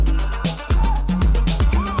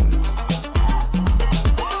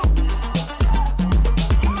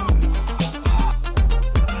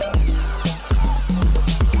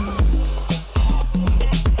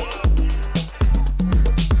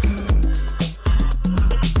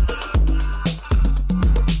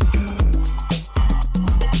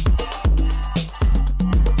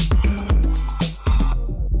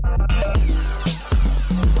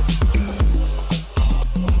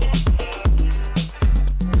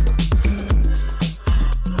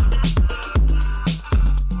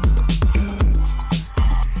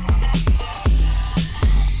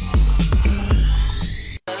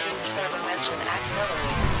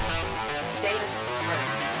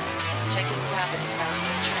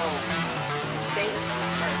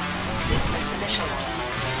Initialize.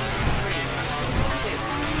 3, 2,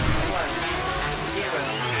 1, 0.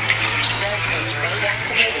 Rampage mode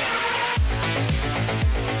activated.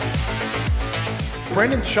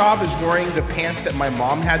 Brendan Schaub is wearing the pants that my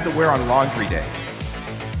mom had to wear on laundry day.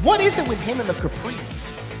 What is it with him and the capris?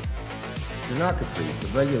 They're not capris. The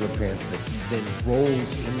regular pants that he then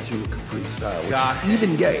rolls into a capri style, which Got is it.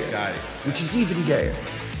 even gayer. Got it. Which is even gayer.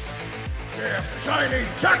 Damn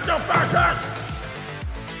Chinese techno-fascists!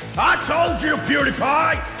 I told you, PewDiePie!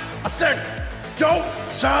 I said, don't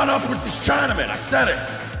sign up with this Chinaman. I said it.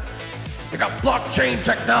 They got blockchain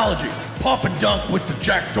technology. Pump and dunk with the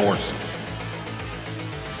Jack Dorsey.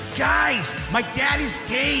 Guys, my dad is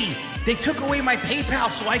gay. They took away my PayPal,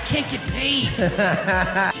 so I can't get paid.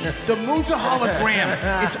 The moon's a hologram.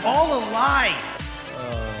 It's all a lie.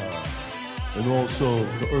 And also,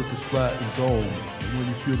 the earth is flat and domed. And when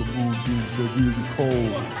you feel the moonbeams, they're really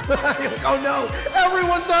cold. Oh no!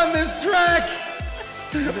 Everyone's on this track!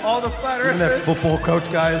 All the flat Even that earthers. football coach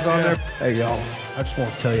guy is on there. Hey, y'all. I just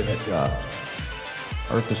want to tell you that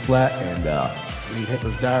earth is flat and read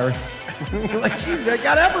Hitler's diary. Like, geez, they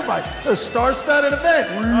got everybody. It's a star-studded event.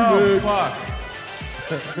 Oh, fuck.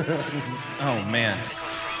 Oh, man.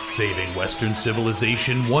 Saving Western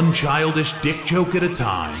civilization one childish dick joke at a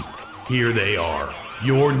time. Here they are,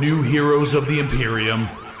 your new heroes of the Imperium,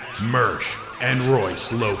 Mersh and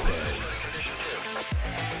Royce Lopez.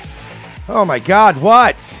 Oh my God,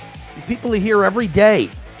 what? People are here every day.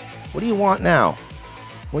 What do you want now?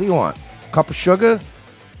 What do you want? Cup of sugar?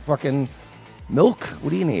 Fucking milk? What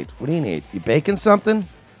do you need? What do you need? You baking something?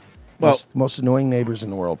 Well- most annoying neighbors in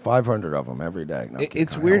the world. 500 of them every day. No,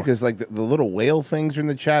 It's weird because like the little whale things are in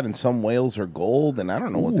the chat, and some whales are gold, and I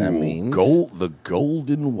don't know what that means. The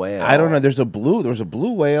golden whale. I don't know. There's a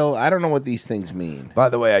blue whale. I don't know what these things mean. By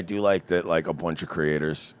the way, I do like that. Like a bunch of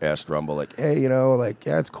creators asked Rumble, like, "Hey,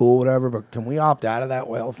 yeah, it's cool, whatever, but can we opt out of that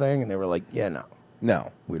whale thing?" And they were like, "Yeah,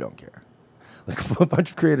 no, we don't care." Like a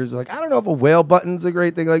bunch of creators are like, "I don't know if a whale button's a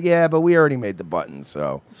great thing." Like, yeah, but we already made the button,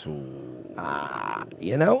 so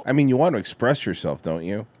you know. I mean, you want to express yourself, don't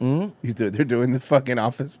you? Mm-hmm. They're doing the fucking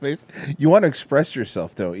Office Space. You want to express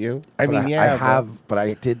yourself, don't you? I But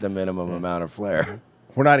I did the minimum amount of flair.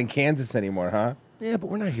 We're not in Kansas anymore, huh? Yeah,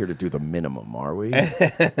 but we're not here to do the minimum, are we?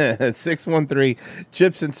 613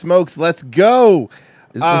 Chips and Smokes. Let's go.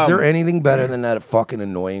 Is there anything better than that fucking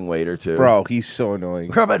annoying waiter, too? Bro, he's so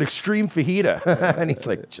annoying. How about extreme fajita? And he's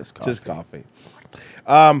like, just coffee. Just coffee.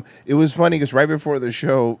 It was funny because right before the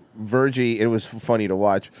show, Virgie, it was funny to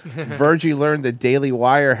watch. Virgie learned that Daily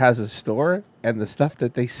Wire has a store and the stuff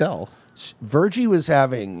that they sell. Virgie was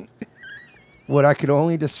having what I could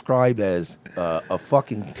only describe as a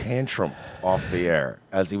fucking tantrum off the air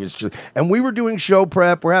as he was just, and we were doing show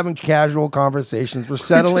prep. We're having casual conversations. We're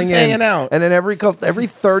settling in, hanging out. and then every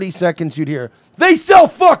 30 seconds you'd hear, "They sell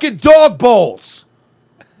fucking dog bowls.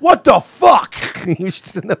 What the fuck?" He was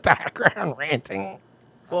just in the background ranting.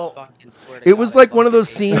 Well, It was like one of those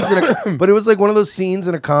scenes but it was like one of those scenes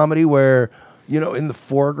in a comedy where, you know, in the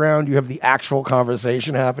foreground you have the actual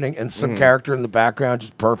conversation happening and some character in the background,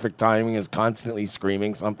 just perfect timing, is constantly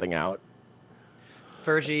screaming something out.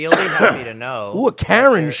 Virgie, you'll be happy to know. Ooh, a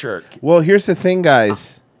Karen shirt. Well, here's the thing,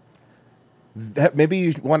 guys. Maybe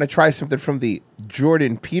you want to try something from the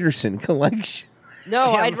Jordan Peterson collection.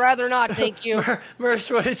 No, I'd rather not. Thank you. Mersh,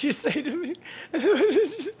 what did you say to me?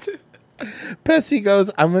 Pessy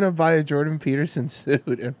goes, "I'm gonna buy a Jordan Peterson suit,"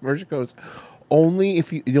 and Mersh goes,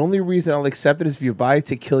 the only reason I'll accept it is if you buy it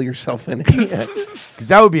to kill yourself in it." Because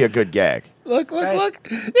that would be a good gag. Look.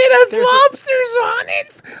 It has lobsters on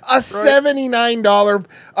it. A $79,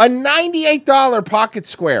 a $98 pocket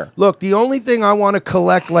square. Look, the only thing I want to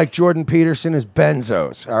collect like Jordan Peterson is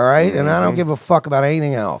benzos, all right? And I don't give a fuck about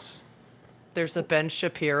anything else. There's a Ben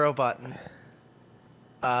Shapiro button.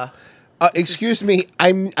 Excuse me,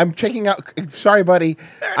 I'm checking out. Sorry, buddy.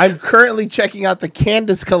 I'm currently checking out the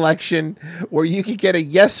Candace collection, where you can get a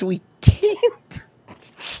 "Yes We Can't."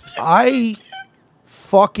 I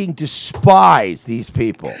fucking despise these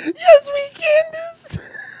people. Yes, we Candace.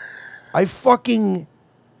 I fucking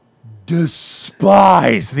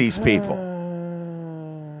despise these people.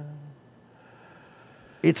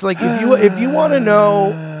 It's like if you want to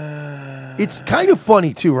know, it's kind of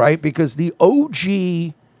funny too, right? Because the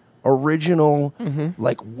OG original,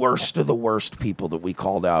 like worst of the worst people that we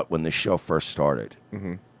called out when the show first started,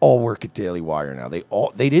 all work at Daily Wire now.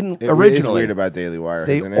 They didn't originally. It's weird about Daily Wire.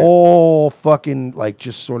 They isn't it? all fucking like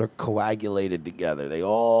just sort of coagulated together. They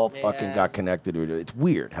all fucking got connected to it. It's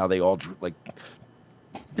weird how they all like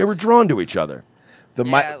they were drawn to each other.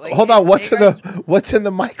 Hold on, what's in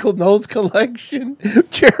the Michael Knowles collection?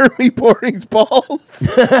 Jeremy Boring's balls.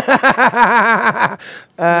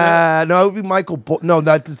 No, it would be Michael. No,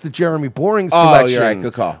 that's the Jeremy Boring's Oh, collection. you're right.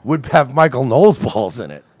 Good call. Would have Michael Knowles balls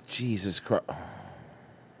in it. Jesus Christ.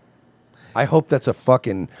 I hope that's a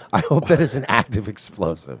fucking. I hope that is an active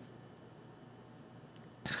explosive.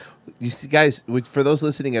 You see, guys, for those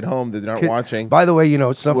listening at home that aren't watching. By the way, you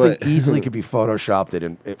know something What? easily could be photoshopped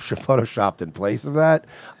in place of that.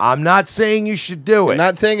 I'm not saying you should do it. I'm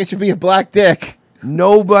not saying it should be a black dick.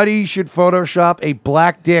 Nobody should Photoshop a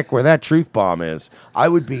black dick where that truth bomb is. I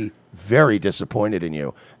would be very disappointed in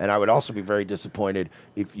you, and I would also be very disappointed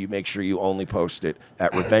if you make sure you only post it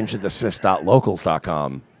at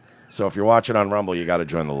revengeofthecis.locals.com. So if you're watching on Rumble, you got to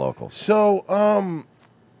join the locals. So,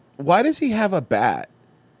 why does he have a bat?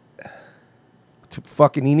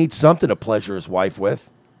 He needs something to pleasure his wife with.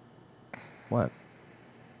 What?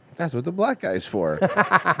 That's what the black guy's for.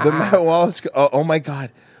 The Matt Walsh. Oh my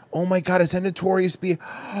god. Oh my god. It's a notorious be.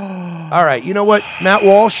 All right. You know what, Matt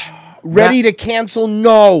Walsh. Ready to cancel?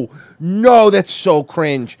 No, that's so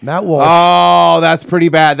cringe. Matt Walsh. Oh, that's pretty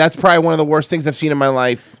bad. That's probably one of the worst things I've seen in my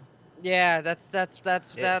life. Yeah, that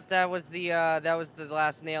was the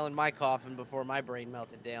last nail in my coffin before my brain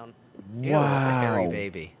melted down. Ew, that's a hairy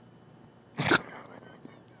baby.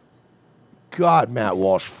 God, Matt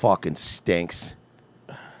Walsh fucking stinks.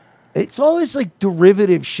 It's all this like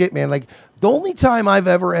derivative shit, man. Like the only time I've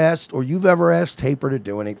ever asked or you've ever asked Taper to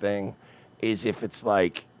do anything is if it's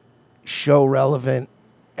like show relevant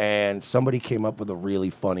and somebody came up with a really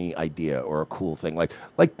funny idea or a cool thing, like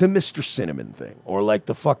the Mr. Cinnamon thing, or like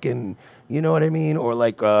the fucking, you know what I mean, or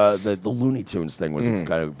like the Looney Tunes thing was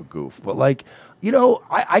kind of a goof. But like, you know,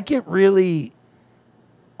 I get really,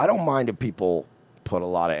 I don't mind if people put a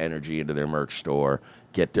lot of energy into their merch store,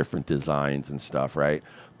 get different designs and stuff, right?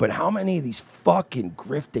 But how many of these fucking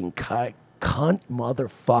grifting cunt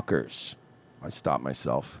motherfuckers? I stopped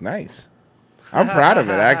myself. Nice. I'm proud of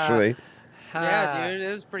it, actually. Yeah, dude,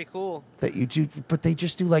 it was pretty cool. That you do, but they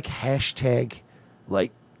just do like hashtag,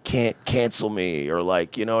 like can't cancel me, or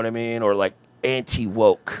like, you know what I mean, or like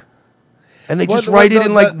anti-woke. And they just write it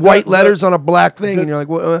in like white letters on a black thing, and you're like,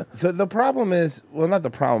 what? The problem is, well, not the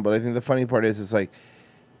problem, but I think the funny part is like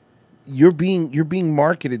you're being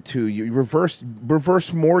marketed to, you reverse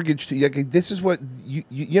mortgage to. Like, this is what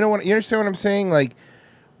you know what, you understand what I'm saying? Like,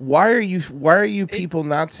 why are you people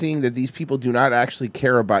not seeing that these people do not actually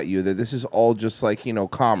care about you? That this is all just like, you know,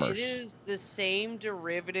 commerce. It is the same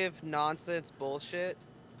derivative nonsense bullshit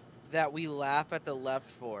that we laugh at the left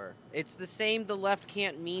for. It's the same the left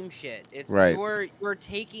can't meme shit. It's right. You're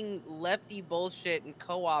taking lefty bullshit and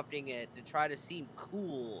co-opting it to try to seem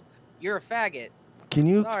cool. You're a faggot. Can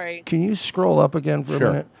you scroll up again for a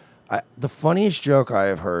minute? The funniest joke I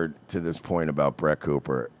have heard to this point about Brett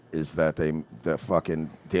Cooper is that the fucking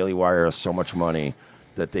Daily Wire has so much money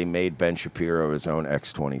that they made Ben Shapiro his own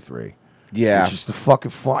X-23. Yeah. Which is the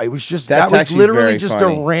fucking fun. It was just, That's that was actually literally very just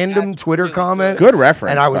funny. a random Twitter comment. Good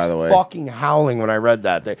reference, And I was by the way. fucking howling when I read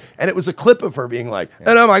that thing. And it was a clip of her being like, and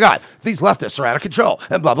oh my God, these leftists are out of control,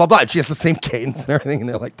 and blah, blah, blah. And she has the same cadence and everything. And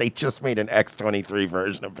they're like, they just made an X-23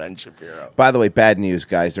 version of Ben Shapiro. By the way, bad news,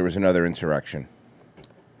 guys. There was another insurrection.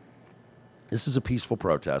 This is a peaceful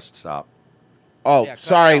protest. Stop. Oh,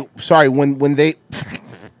 sorry. When they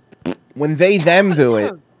them do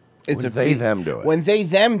it, it's When they them do it. When they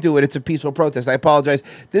them do it, it's a peaceful protest. I apologize.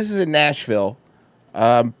 This is in Nashville.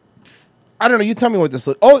 I don't know. You tell me what this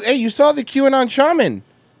looks. Oh, hey, you saw the QAnon shaman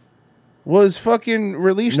was fucking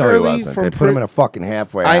released No, he early. wasn't. They put him in a fucking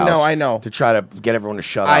halfway house. I know. To try to get everyone to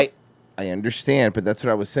shut up. I understand, but that's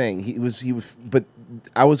what I was saying. He was, but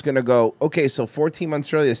I was gonna go. Okay, so 14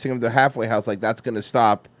 months earlier, sing him to halfway house, like that's gonna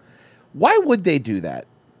stop. Why would they do that?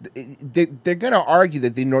 They're gonna argue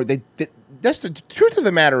that that's the truth of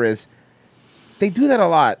the matter is, they do that a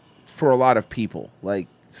lot for a lot of people. Like,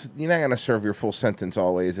 you're not gonna serve your full sentence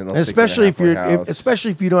always, and especially if you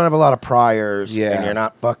don't have a lot of priors, Yeah. and you're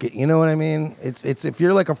not fucking. You know what I mean? It's if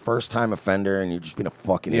you're like a first time offender and you're just being a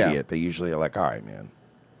fucking Yeah. idiot, they usually are like, all right, man.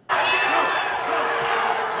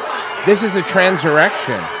 This is a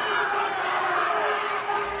transerection.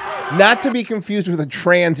 Not to be confused with a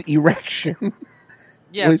trans erection.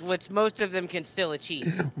 Yes, which most of them can still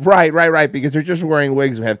achieve. Right, because they're just wearing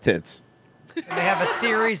wigs and have tits. And they have a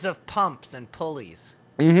series of pumps and pulleys.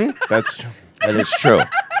 Mm-hmm. That is true.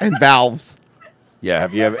 And valves. Yeah,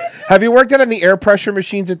 have you worked out on the air pressure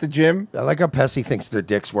machines at the gym? I like how Pessy thinks their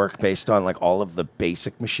dicks work based on like all of the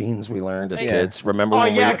basic machines we learned as Yeah. kids. Remember? Oh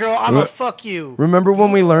when yeah, girl, I'ma fuck you. Remember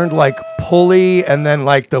when we learned like pulley and then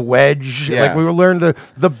like the wedge. Yeah. Like we learned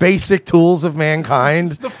the basic tools of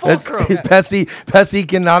mankind. The fulcrum. Pessy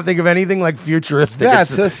cannot think of anything like futuristic.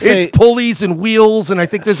 That's it's pulleys and wheels, and I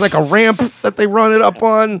think there's like a ramp that they run it up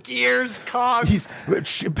on. Gears, cogs.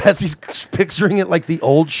 Pessy's picturing it like the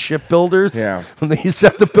old shipbuilders. Yeah. When they used to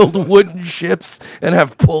have to build wooden ships and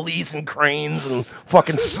have pulleys and cranes and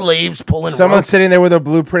fucking slaves pulling Someone's ropes. sitting there with a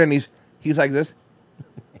blueprint, and he's like this.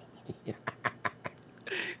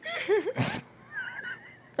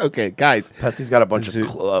 Okay, guys. Pessy's got a bunch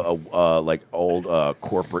of like old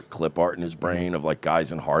corporate clip art in his brain of like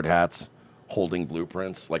guys in hard hats holding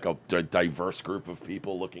blueprints, like a diverse group of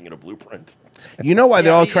people looking at a blueprint. You know why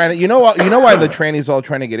they're all trying to? You know why the trannies all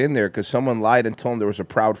trying to get in there? Because someone lied and told them there was a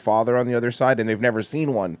proud father on the other side, and they've never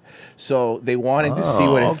seen one, so they wanted to see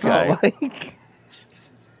what it felt like.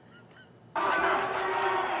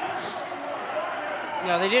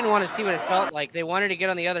 No, they didn't want to see what it felt like. They wanted to get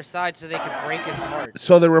on the other side so they could break his heart.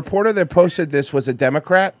 So the reporter that posted this was a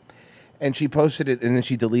Democrat, and she posted it, and then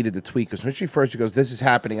she deleted the tweet because when she first she goes, "This is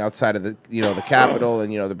happening outside of the the Capitol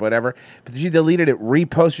and the whatever," but she deleted it,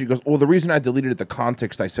 reposted. She goes, "Well, the reason I deleted it, the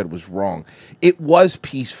context I said was wrong. It was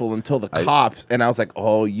peaceful until the cops," and I was like,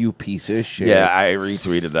 "Oh, you piece of shit." Yeah, I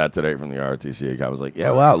retweeted that today from the ROTC. I was like,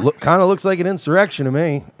 "Yeah, wow, kind of looks like an insurrection to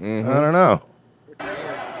me." I don't know.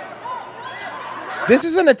 This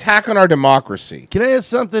is an attack on our democracy. Can I ask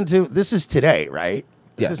something too? This is today, right?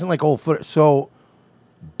 This Yeah. isn't like old footage. So,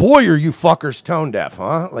 boy, are you fuckers tone deaf,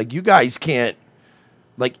 huh? Like, you guys can't,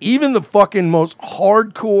 like, even the fucking most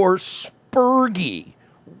hardcore, spurgy,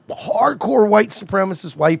 hardcore white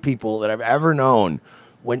supremacist white people that I've ever known,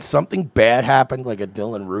 when something bad happened, like a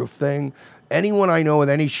Dylan Roof thing, anyone I know with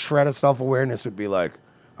any shred of self-awareness would be like,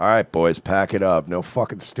 all right, boys, pack it up. No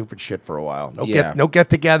fucking stupid shit for a while. No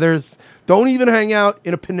get-togethers. Don't even hang out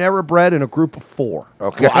in a Panera Bread in a group of 4.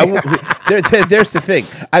 Okay. Well, there's the thing.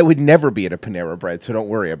 I would never be at a Panera Bread, so don't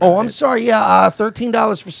worry about it. Oh, I'm sorry. Yeah,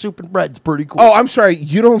 $13 for soup and bread's pretty cool. Oh, I'm sorry.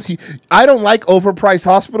 I don't like overpriced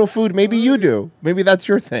hospital food. Maybe you do. Maybe that's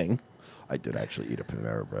your thing. I did actually eat a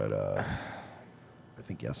Panera Bread. I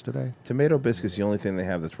think yesterday. Tomato biscuit's the only thing they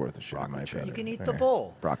have that's worth a shit. In my opinion. You can eat the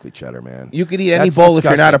bowl. Broccoli cheddar, man. You could eat any bowl if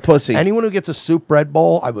you're not a pussy. Anyone who gets a soup bread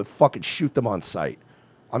bowl, I would fucking shoot them on sight.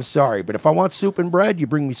 I'm sorry, but if I want soup and bread, you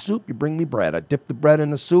bring me soup, you bring me bread. I dip the bread in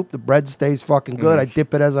the soup, the bread stays fucking good. I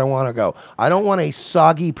dip it as I want to go. I don't want a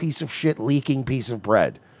soggy piece of shit leaking piece of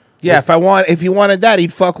bread. Yeah, if you wanted that,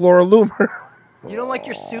 he'd fuck Laura Loomer. You don't like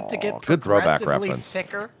your soup to get Good throwback progressively reference.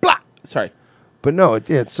 thicker? Blah. Sorry. But no,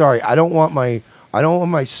 sorry. I don't want my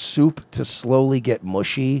soup to slowly get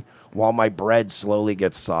mushy while my bread slowly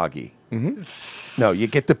gets soggy. Mm-hmm. No, you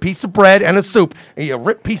get the piece of bread and a soup, and you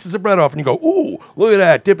rip pieces of bread off, and you go, ooh, look at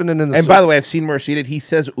that, dipping it in the soup. And by the way, I've seen Mersh eat it. He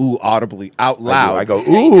says ooh audibly, out loud. I go,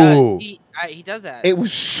 ooh. He does that. It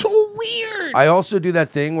was so weird. I also do that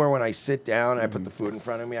thing where when I sit down and I put the food in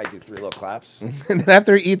front of me, I do 3 little claps. And then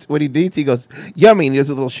after he eats, what he eats, he goes, yummy, and he does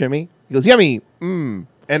a little shimmy. He goes, yummy, mmm.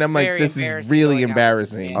 And I'm like, this is really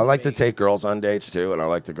embarrassing. I like to take girls on dates, too, and I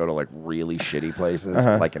like to go to, like, really shitty places,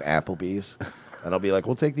 like an Applebee's. And I'll be like,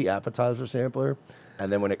 we'll take the appetizer sampler.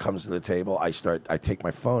 And then when it comes to the table, I take my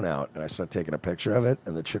phone out and I start taking a picture of it.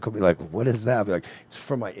 And the chick will be like, what is that? I'll be like, it's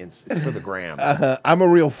for it's for the gram. I'm a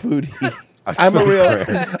real foodie. I'm a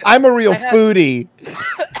real foodie.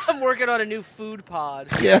 I'm working on a new food pod.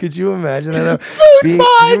 Yeah. Could you imagine that? Could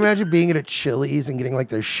you imagine being at a Chili's and getting like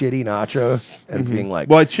their shitty nachos and being like,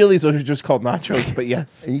 well, Chili's those are just called nachos, but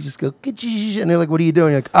yes. And you just go, and they're like, what are you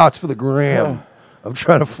doing? You're like, oh, it's for the gram. I'm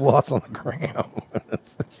trying to floss on the gram.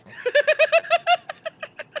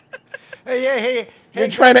 Hey, you're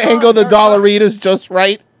trying to angle the dollaritas just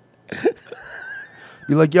right.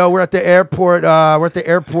 Be like, yo, we're at the airport. What's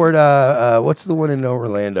the one in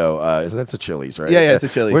Orlando? That's a Chili's, right? Yeah, it's a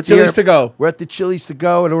Chili's. Chili's to go. We're at the Chili's to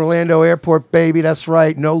go at Orlando Airport, baby. That's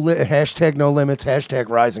right. Hashtag no limits. Hashtag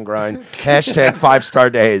rise and grind. Hashtag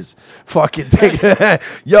 5-star days. Fucking take it.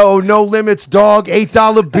 Yo, no limits, dog.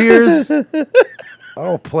 $8 beers. I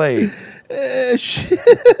don't play.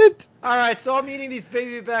 Shit. All right, so I'm eating these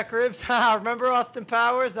baby back ribs. Remember Austin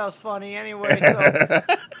Powers? That was funny. Anyway, so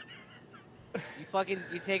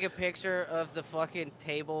You take a picture of the fucking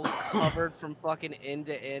table covered from fucking end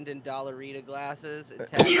to end in Dollarita glasses.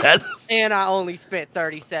 And, Yes. And I only spent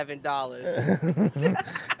 $37.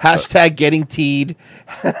 Hashtag getting teed.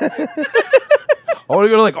 I want to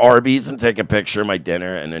go to like Arby's and take a picture of my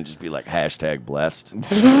dinner and then just be like hashtag blessed.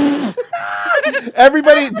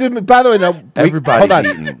 Everybody, dude, by the way, no. Everybody's hold on.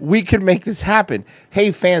 eating. We can make this happen.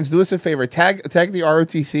 Hey, fans, do us a favor. Tag the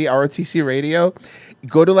ROTC Radio.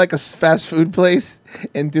 Go to like a fast food place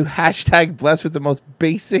and do #blessed with the most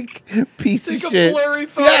basic piece Take of a shit. blurry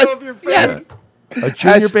photo of your face. Yes. A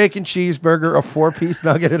junior bacon cheeseburger, a 4-piece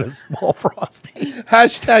nugget, and a small frosty.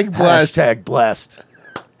 #blessed. #blessed.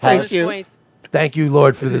 Thank you. Point. Thank you,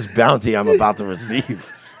 Lord, for this bounty I'm about to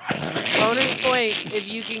receive. Bonus point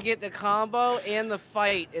if you can get the combo and the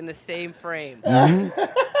fight in the same frame.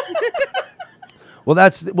 Well,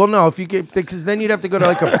 no. If you get, because then you'd have to go to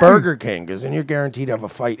like a Burger King, because then you're guaranteed to have a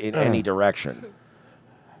fight in any direction.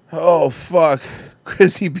 Oh fuck,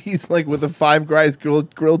 Chrissy B's like with the Five Guys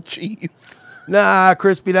grilled cheese. Nah,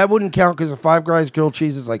 Crispy, that wouldn't count because the Five Guys grilled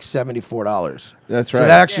cheese is like $74. That's So right.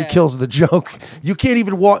 that actually kills the joke. You can't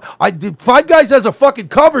even walk. Five Guys has a fucking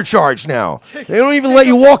cover charge now. They don't even let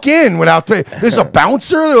you walk in without paying. There's a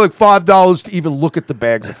bouncer. They're like $5 to even look at the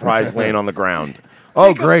bags of fries laying on the ground.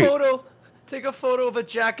 Oh, great. Take a photo of a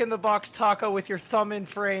Jack in the Box taco with your thumb in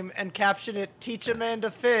frame and caption it, "Teach a man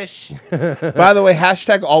to fish." By the way,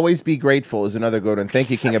 #always be grateful is another good one. Thank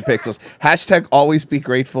you, King of Pixels. #always be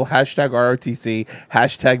grateful. #ROTC.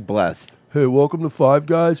 #blessed. Hey, welcome to Five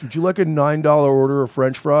Guys. Would you like a $9 order of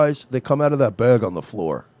French fries? They come out of that bag on the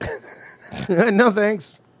floor. No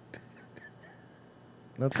thanks.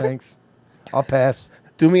 No thanks. I'll pass.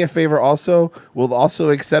 Do me a favor. Also, we'll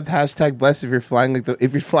also accept #blessed if you're flying like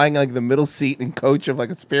the middle seat and coach of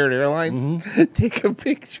like a Spirit Airlines. Take a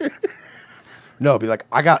picture. No, be like,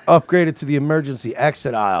 I got upgraded to the emergency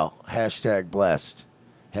exit aisle. #blessed.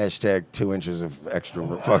 #2 inches of extra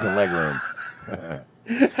fucking leg room.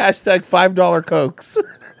 $5 Cokes.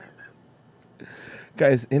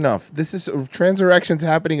 Guys, enough. This is transurrection's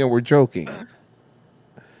happening and we're joking.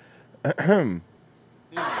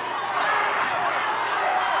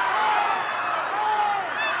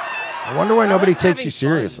 I wonder why nobody takes you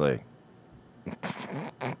seriously.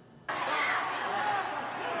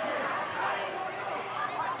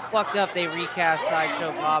 Fucked up. They recast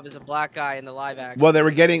Sideshow Bob as a black guy in the live action. Well,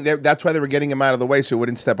 that's why they were getting him out of the way so he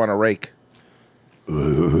wouldn't step on a rake.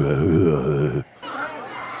 William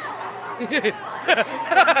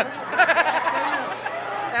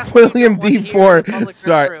D4.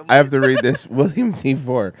 Sorry, I have to read this. William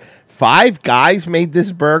D4. Five Guys made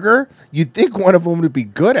this burger? You'd think one of them would be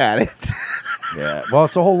good at it. Yeah. Well,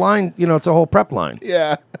 it's a whole line. It's a whole prep line.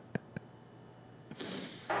 Yeah.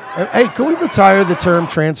 Hey, can we retire the term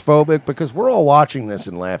transphobic? Because we're all watching this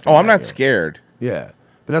and laughing. Oh, I'm not scared. Yeah.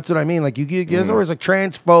 But that's what I mean. Like, you guys are always like,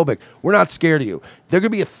 transphobic. We're not scared of you. There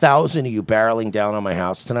could be 1,000 of you barreling down on my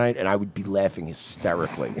house tonight, and I would be laughing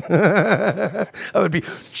hysterically. I would be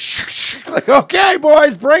like, okay,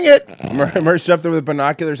 boys, bring it. Merced up there with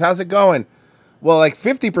binoculars. How's it going? Well, like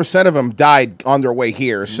 50% of them died on their way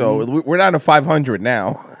here, so we're down to 500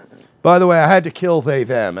 now. By the way, I had to kill they,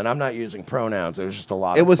 them, and I'm not using pronouns. It was just a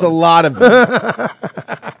lot It of was them. a lot of them.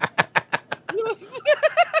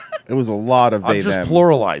 It was a lot of they, I'm just them.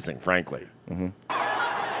 pluralizing, frankly.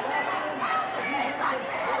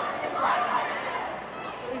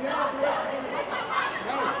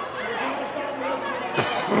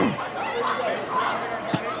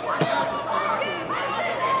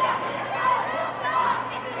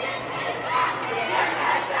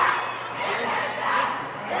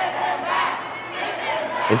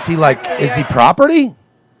 Is he property?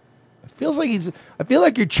 I feel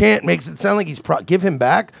like your chant makes it sound like he's give him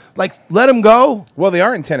back. Like, let him go. Well, they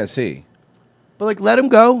are in Tennessee. But like, let him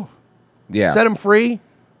go. Yeah. Set him free.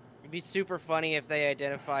 It'd be super funny if they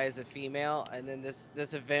identify as a female, and then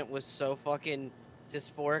this event was so fucking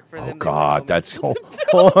dysphoric for them. Oh God, that's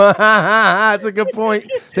that's a good point.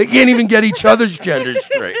 They can't even get each other's gender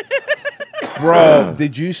straight. Bro,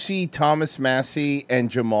 did you see Thomas Massey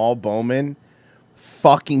and Jamal Bowman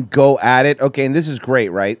fucking go at it? Okay, and this is great,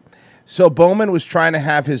 right? So Bowman was trying to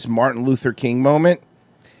have his Martin Luther King moment,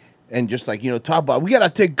 and just like, talk about, we gotta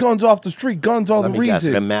take guns off the street, guns all the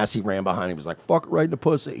reason. And Massey ran behind him. He was like, "Fuck it right in the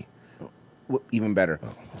pussy." Well, even better.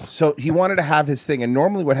 So he wanted to have his thing, and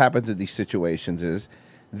normally what happens in these situations is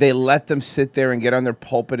they let them sit there and get on their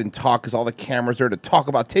pulpit and talk because all the cameras are to talk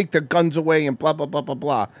about take their guns away and blah blah blah blah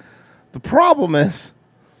blah. The problem is,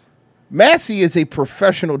 Massey is a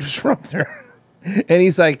professional disruptor. And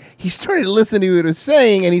he's like, he started listening to what he was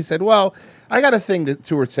saying, and he said, well, I got a thing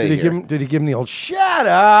to say Did he give him the old, shut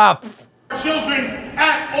up? Children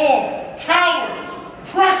at all. Cowards.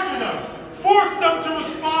 Pressure them. Force them to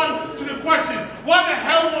respond to the question, why the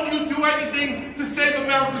hell won't you do anything to save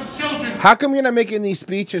America's children? How come you're not making these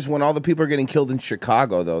speeches when all the people are getting killed in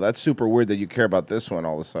Chicago, though? That's super weird that you care about this one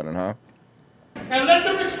all of a sudden, huh? And let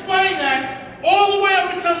them explain that all the way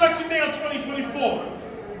up until Election Day on 2024.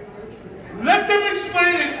 Let them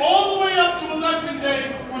explain it all the way up to Election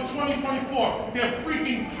Day on 2024. They're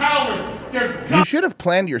freaking cowards. They're You should have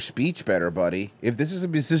planned your speech better, buddy. If this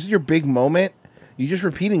is your big moment, you're just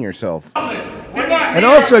repeating yourself. And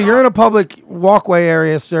also, you're in a public walkway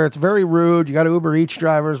area, sir. It's very rude. You got Uber Eats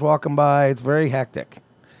drivers walking by. It's very hectic.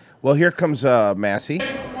 Well, here comes Massey.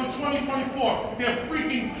 On 2024, they're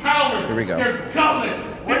freaking cowards. Here we go. They're gutless.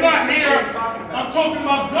 They're not here. I'm talking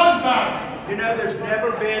about gun violence. You know, there's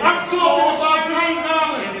never been I'm a talking school about gun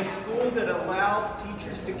violence. shooting in a school that allows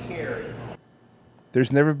teachers to carry.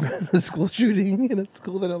 There's never been a school shooting in a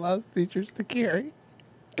school that allows teachers to carry.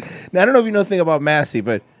 Now, I don't know if you know anything about Massey,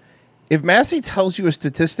 but if Massey tells you a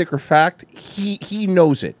statistic or fact, he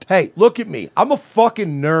knows it. Hey, look at me. I'm a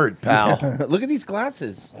fucking nerd, pal. Look at these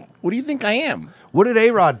glasses. What do you think I am? What did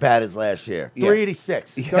A-Rod bat his last year? Yeah.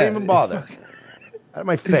 386. Yeah. Don't even bother. Out of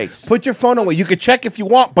my face. Put your phone away. You can check if you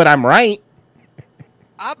want, but I'm right.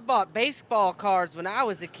 I bought baseball cards when I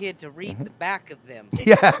was a kid to read the back of them.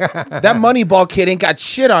 That Moneyball kid ain't got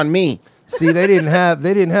shit on me. See, they didn't have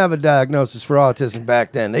a diagnosis for autism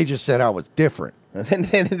back then. They just said I was different. They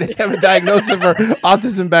didn't have a diagnosis for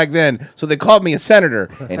autism back then, so they called me a senator,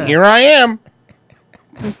 and here I am.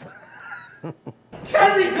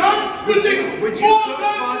 Carry guns? More guns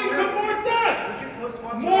lead to more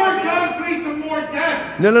death. More guns lead to more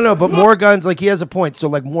death. No, but more guns, like he has a point. So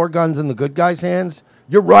like more guns in the good guy's hands,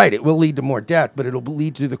 you're right, it will lead to more death, but it'll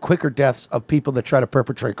lead to the quicker deaths of people that try to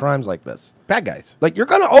perpetrate crimes like this. Bad guys. Like you're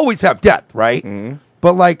going to always have death, right?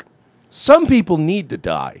 But like some people need to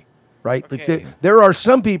die, right? Okay. Like there are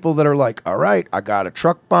some people that are like, all right, I got a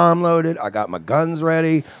truck bomb loaded, I got my guns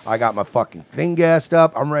ready, I got my fucking thing gassed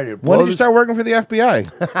up, I'm ready to blow When did you this- start working for the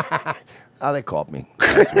FBI? Oh, they called me.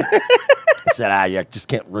 I said, you just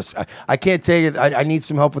can't risk. I can't take it. I need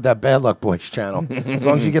some help with that Bad Luck Boys channel. As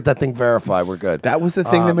long as you get that thing verified, we're good. That was the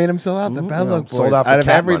thing that made him sell out, the Bad Luck Boys. Sold out for Out of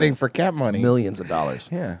cat everything money. for cat money. Millions of dollars.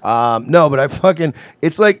 Yeah. No, but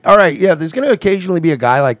it's like, all right, yeah, there's going to occasionally be a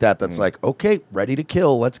guy like that that's like, okay, ready to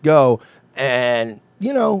kill, let's go. And,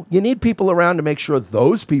 you know, you need people around to make sure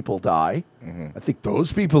those people die. I think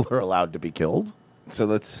those people are allowed to be killed. So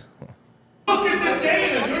let's... Look at the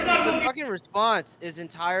data. You're not The looking. fucking response is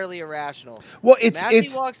entirely irrational. Well, Massey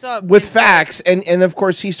it's walks up with and says- facts, and of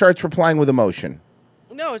course he starts replying with emotion.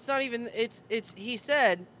 No, it's not even. It's. He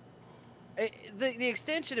said. The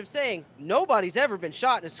extension of saying nobody's ever been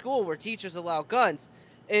shot in a school where teachers allow guns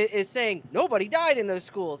is saying nobody died in those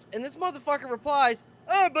schools, and this motherfucker replies,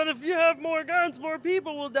 "Oh, but if you have more guns, more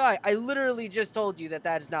people will die." I literally just told you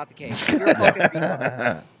that is not the case. You're a fucking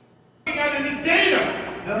retard. You got any data?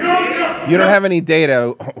 You don't have any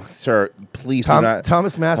data, oh, sir. Please do not.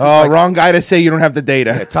 Thomas Massey's Oh, like- wrong guy to say you don't have the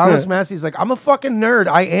data. Thomas Massey's like, I'm a fucking nerd.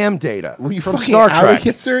 I am Data. Well, you from fucking Star out of Trek.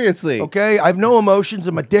 it, seriously. Okay, I have no emotions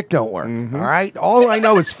and my dick don't work. All right, all I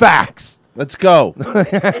know is facts. Let's go.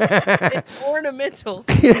 It's ornamental.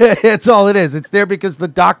 That's all it is. It's there because the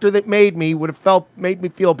doctor that made me would have made me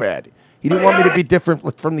feel bad. He didn't want me to be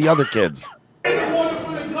different from the other kids. In the water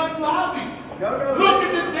for the gun lobby. Look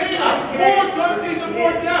at the data. More guns lead to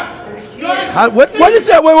more deaths. What is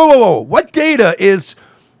that? Whoa. What data is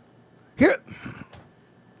here?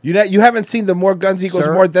 You haven't seen the more guns equals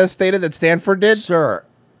Sir? more deaths data that Stanford did? Sir,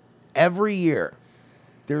 every year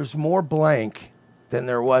there's more blank than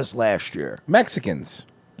there was last year. Mexicans.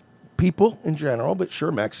 People in general, but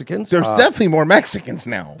sure, Mexicans. There's definitely more Mexicans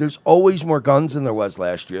now. There's always more guns than there was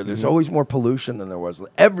last year. There's always more pollution than there was.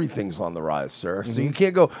 Everything's on the rise, sir. So you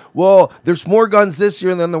can't go, well, there's more guns this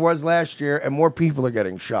year than there was last year, and more people are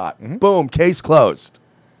getting shot. Boom, case closed.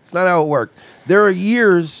 It's not how it worked. There are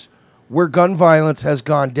years where gun violence has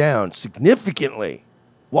gone down significantly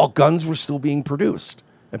while guns were still being produced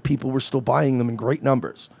and people were still buying them in great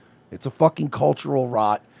numbers. It's a fucking cultural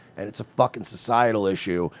rot. And it's a fucking societal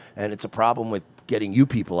issue, and it's a problem with getting you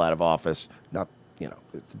people out of office, not,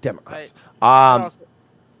 it's the Democrats. Go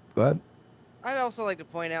ahead. I'd also like to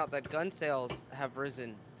point out that gun sales have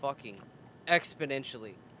risen fucking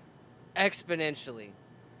exponentially.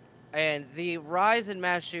 And the rise in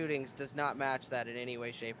mass shootings does not match that in any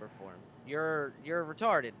way, shape, or form. You're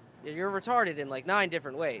retarded. You're retarded in like 9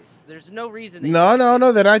 different ways. There's no reason that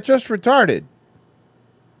No, they're not just retarded.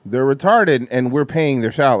 They're retarded, and we're paying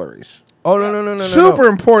their salaries. Oh, no. Super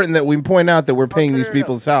important that we point out that we're paying these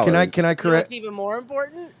people's salaries. Can I You know correct? what's even more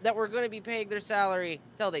important? That we're going to be paying their salary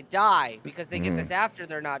till they die, because they get this after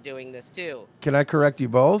they're not doing this too. Can I correct you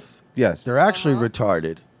both? Yes. They're actually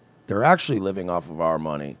retarded. They're actually living off of our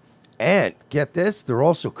money. And get this, they're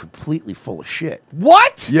also completely full of shit.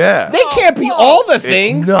 What? Yeah. They can't be all the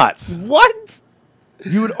things. It's nuts. What?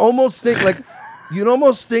 You would almost think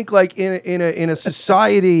like in a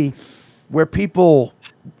society where people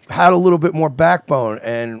had a little bit more backbone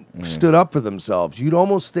and stood up for themselves. You'd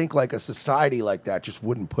almost think like a society like that just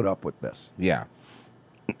wouldn't put up with this. Yeah.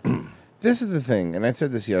 This is the thing, and I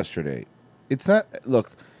said this yesterday. It's not.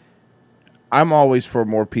 Look, I'm always for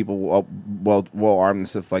more people well armed and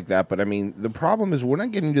stuff like that. But I mean, the problem is we're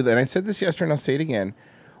not getting to that. And I said this yesterday, and I'll say it again.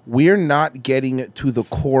 We're not getting to the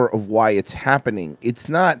core of why it's happening. It's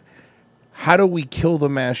not how do we kill the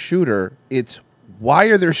mass shooter. It's why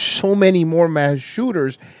are there so many more mass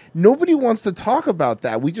shooters? Nobody wants to talk about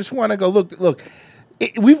that. We just want to go look.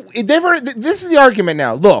 This is the argument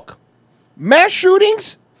now. Look, mass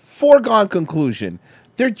shootings, foregone conclusion.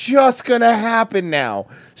 They're just going to happen now.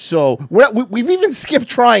 So we've even skipped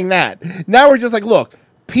trying that. Now we're just like, look,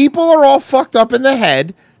 people are all fucked up in the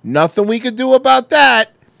head. Nothing we could do about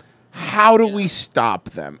that. How do we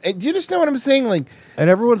stop them? And do you understand what I'm saying? Like, and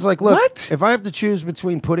everyone's like, look, if I have to choose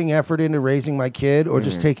between putting effort into raising my kid or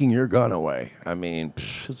just taking your gun away, I mean,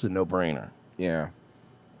 it's a no-brainer. Yeah.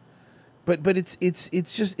 But it's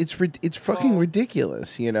fucking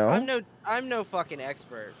ridiculous, you know? I'm no fucking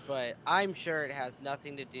expert, but I'm sure it has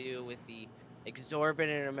nothing to do with the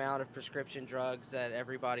exorbitant amount of prescription drugs that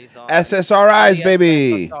everybody's on. SSRIs,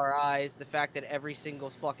 baby. SSRIs, the fact that every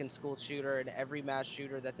single fucking school shooter and every mass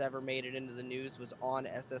shooter that's ever made it into the news was on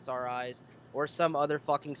SSRIs or some other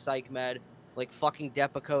fucking psych med, like fucking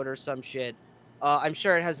Depakote or some shit. I'm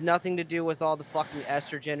sure it has nothing to do with all the fucking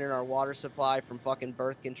estrogen in our water supply from fucking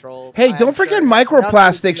birth controls. Hey, don't forget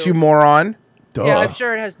microplastics, you moron. Duh. Yeah, I'm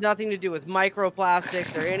sure it has nothing to do with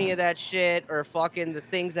microplastics or any of that shit or fucking the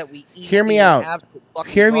things that we eat. Hear me out.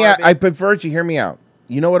 Hear me out. I prefer you. Hear me out.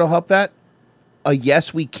 You know what'll help that? A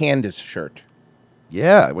Yes We Candace shirt.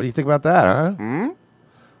 Yeah. What do you think about that, huh?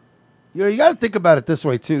 You know, you got to think about it this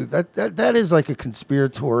way too. That is like a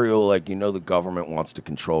conspiratorial, like, you know, the government wants to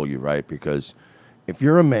control you, right? Because if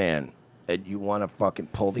you're a man and you want to fucking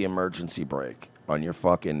pull the emergency brake on your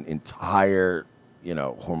fucking entire, you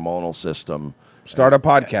know, hormonal system, start a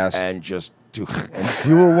podcast and just do a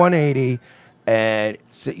 180. And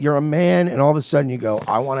you're a man, and all of a sudden you go,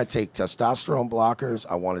 I want to take testosterone blockers.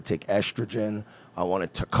 I want to take estrogen. I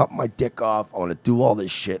want to cut my dick off. I want to do all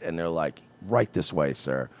this shit. And they're like, right this way,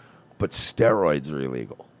 sir. But steroids are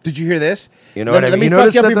illegal. Did you hear this? You know what I mean? You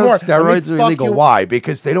notice that those steroids are illegal. Why?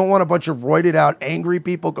 Because they don't want a bunch of roided out, angry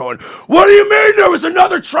people going, what do you mean there was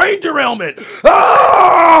another train derailment?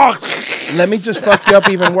 Ah! Let me just fuck you up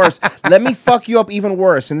even worse. Let me fuck you up even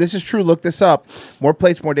worse. And this is true. Look this up. More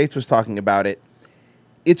Plates, More Dates was talking about it.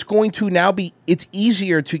 It's going to now be, it's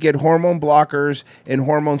easier to get hormone blockers and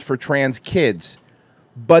hormones for trans kids.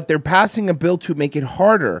 But they're passing a bill to make it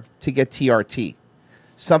harder to get TRT.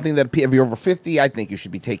 Something that if you're over 50, I think you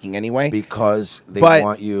should be taking anyway. Because they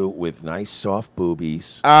want you with nice soft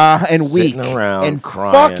boobies. And weak. Sitting around and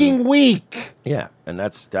crying. Fucking weak. Yeah. And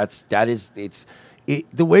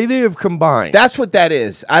the way they have combined. That's what that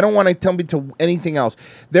is. I don't want to tell me to anything else.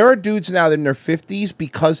 There are dudes now that in their 50s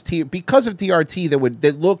because of TRT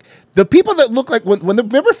that look, the people that look like,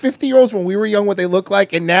 remember 50-year-olds when we were young, what they look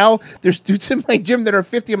like? And now there's dudes in my gym that are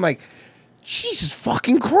 50. I'm like, Jesus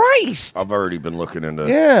fucking Christ. I've already been looking into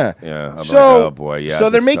Yeah. I'm so, like, oh boy, yeah. So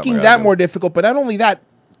they're making that more difficult, but not only that,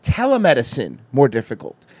 telemedicine more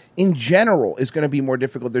difficult. In general is going to be more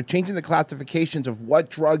difficult. They're changing the classifications of what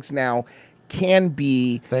drugs now can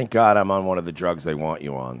be. Thank God I'm on one of the drugs they want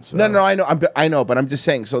you on. So. No, I know, but I'm just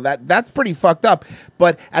saying. So that's pretty fucked up.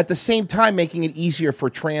 But at the same time, making it easier for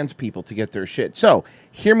trans people to get their shit. So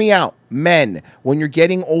hear me out, men. When you're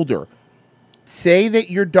getting older, say that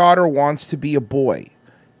your daughter wants to be a boy.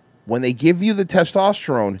 When they give you the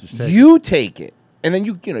testosterone, you take it. And then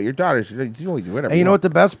your daughter's whatever. And you know what the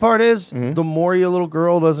best part is? Mm-hmm. The more your little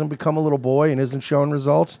girl doesn't become a little boy and isn't showing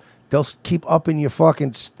results, they'll keep upping your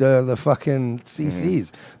fucking the fucking CCs.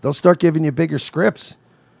 Mm-hmm. They'll start giving you bigger scripts.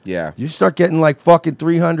 Yeah. You start getting like fucking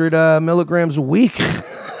 300 milligrams a week.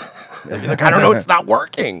 You're like, I don't know, it's not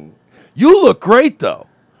working. You look great though.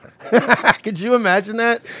 Could you imagine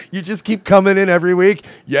that? You just keep coming in every week.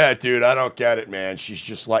 Yeah, dude, I don't get it, man. She's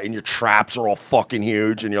just like, and your traps are all fucking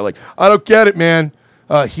huge, and you're like, I don't get it, man.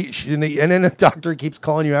 And then the doctor keeps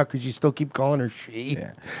calling you out because you still keep calling her she.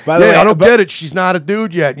 Yeah. By the way, I don't get it. She's not a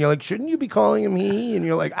dude yet. And you're like, shouldn't you be calling him he? And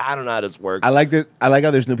you're like, I don't know how this works. I like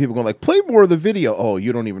how there's new people going like, play more of the video. Oh,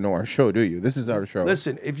 you don't even know our show, do you? This is our show.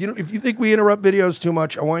 Listen, if you think we interrupt videos too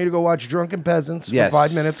much, I want you to go watch Drunken Peasants for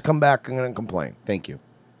 5 minutes. Come back. I'm going to complain. Thank you.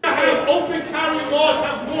 Open carry laws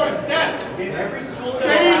have more death. In every school,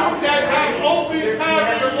 states that have open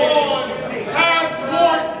carry laws have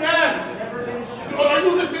more death. Are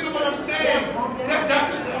you listening to what I'm saying? That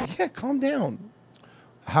Yeah, calm down.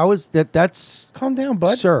 How is that? That's calm down,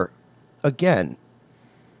 bud. Sir, again,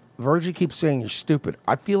 Virgie keeps saying you're stupid.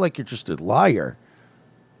 I feel like you're just a liar.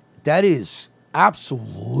 That is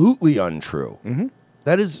absolutely untrue.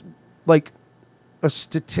 That is like a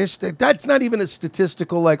statistic. That's not even a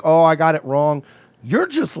statistical, like, oh, I got it wrong. You're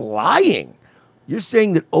just lying. You're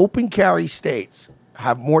saying that open carry states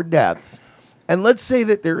have more deaths. And let's say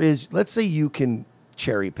that let's say you can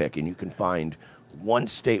cherry pick and you can find one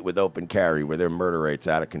state with open carry where their murder rate's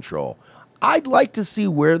out of control. I'd like to see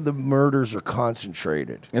where the murders are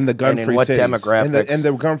concentrated. In the gun-free and in what cities. demographics. In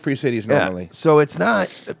the gun-free cities normally. Yeah. So it's not,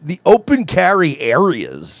 the open carry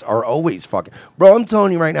areas are always fucking, bro, I'm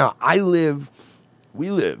telling you right now,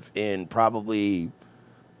 we live in probably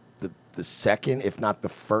the second, if not the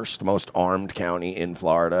first most armed county in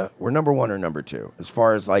Florida. We're number 1 or number 2. As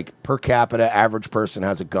far as like per capita, average person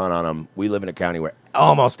has a gun on them. We live in a county where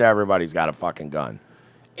almost everybody's got a fucking gun.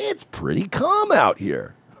 It's pretty calm out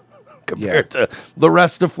here compared to the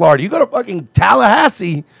rest of Florida. You go to fucking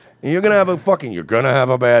Tallahassee and you're gonna have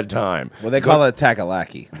a bad time. Well, they call it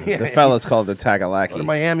Takalaki. The fellas call it the Takalaki. Go to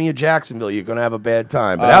Miami or Jacksonville, you're gonna have a bad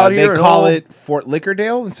time. But out here, they call it Fort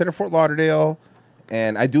Lickerdale instead of Fort Lauderdale.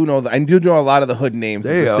 And I do know a lot of the hood names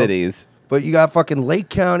of the cities. But you got fucking Lake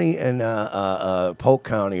County and Polk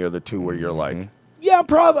County are the two where you're like, yeah,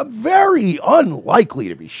 probably very unlikely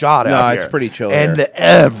to be shot out No, here. it's pretty chill And here.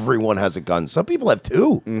 everyone has a gun. Some people have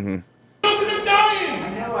 2. Children are dying.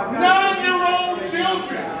 9-year-old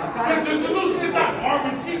children. Because the solution is not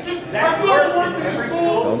arming teachers. Have you ever worked in a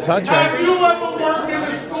school? Don't touch Have them. you ever worked in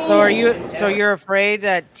a school? So you're afraid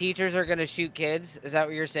that teachers are going to shoot kids? Is that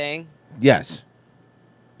what you're saying? Yes.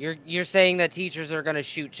 You're saying that teachers are going to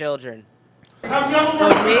shoot children. Have you ever So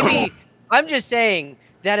worked maybe I'm just saying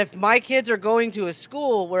that if my kids are going to a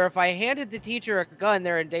school where if I handed the teacher a gun,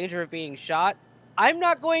 they're in danger of being shot, I'm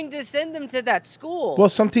not going to send them to that school. Well,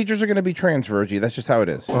 some teachers are going to be trans, Virgie. That's just how it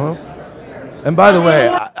is. And by the way,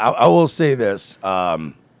 I will say this.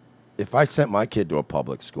 If I sent my kid to a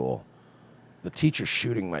public school, the teacher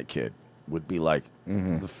shooting my kid would be like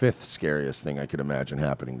the 5th scariest thing I could imagine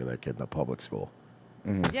happening to that kid in a public school.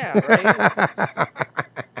 Yeah, right?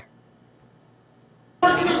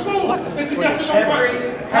 worked in a school? It's a yes or no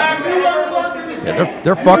question. Have you ever worked in a school? Yeah,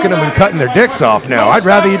 they're fucking them and cutting their dicks off now. I'd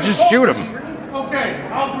rather you just shoot them. Okay,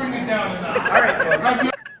 I'll bring it down a notch. All right, Have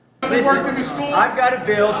you ever worked in the school? I've got a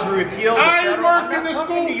bill to repeal the I federal... worked in I'm the not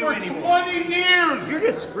school talking to you for anymore. 20 years. You're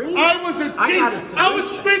just screaming. I was a teacher. I was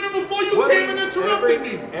screaming before you came and interrupted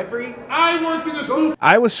me. I worked in the school.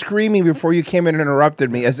 I was screaming before you came in and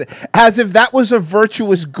interrupted me, as if that was a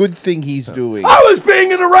virtuous good thing he's doing. I was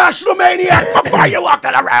being an irrational maniac before you walked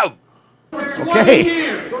in the room.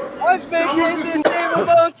 Okay. I've maintained the same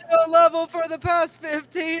emotional level for the past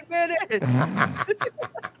 15 minutes.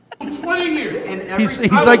 20 years.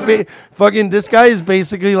 He's like fucking. This guy is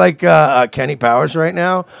basically like Kenny Powers right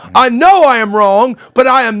now. I know I am wrong, but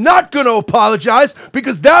I am not going to apologize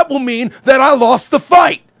because that will mean that I lost the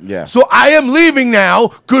fight. Yeah. So I am leaving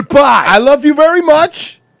now. Goodbye. I love you very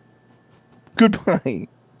much. Goodbye.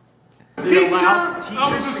 Teacher,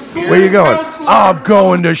 I was a school Where you going? counselor. I'm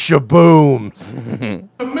going to Shabooms.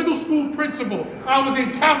 The middle school principal. I was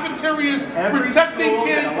in cafeterias protecting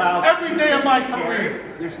kids every day of my career.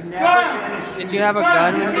 Did you have a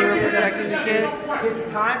gun when you were protecting the kids?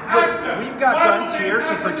 It's time. Look, we've got guns here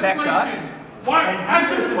to protect us.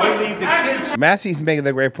 And we leave the kids Massey's making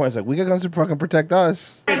the great points. Like, we got guns to fucking protect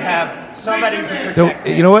us. should have somebody to protect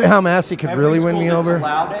You know what? How Massey could Every really win school me that's over?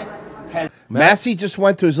 allowed it has Massey just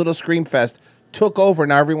went to his little Scream Fest, took over.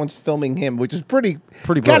 Now everyone's filming him, which is pretty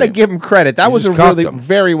Gotta brilliant. give him credit. That He was just a really cucked him.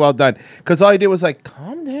 very well done. Because all he did was like,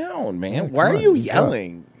 calm down, man. Yeah, Why come are on, you he's up.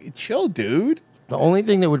 yelling? Chill, dude. The only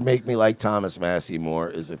thing that would make me like Thomas Massey more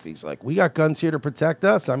is if he's like, we got guns here to protect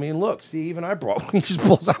us. I mean, look, see, even I brought. He just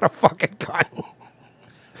pulls out a fucking gun.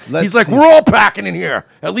 He's like, we're all packing in here,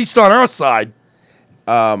 at least on our side.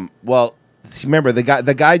 Well, see, remember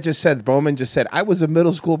the guy just said, Bowman just said, I was a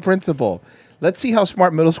middle school principal. Let's see how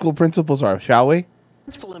smart middle school principals are, shall we?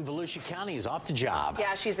 Principal in Volusia County is off the job.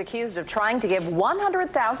 Yeah, she's accused of trying to give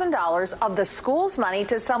 $100,000 of the school's money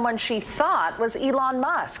to someone she thought was Elon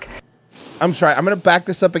Musk. I'm sorry. I'm going to back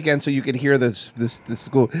this up again so you can hear the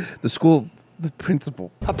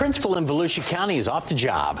principal. A principal in Volusia County is off the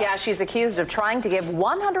job. Yeah, she's accused of trying to give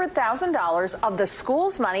 $100,000 of the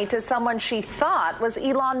school's money to someone she thought was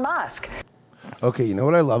Elon Musk. Okay, you know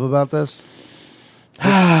what I love about this?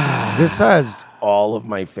 This has all of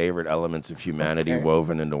my favorite elements of humanity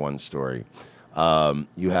woven into one story.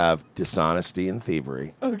 You have dishonesty and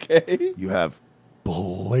thievery. Okay. You have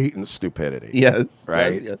blatant stupidity. Yes,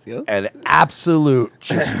 Right? yes. And absolute,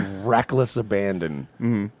 just reckless abandon.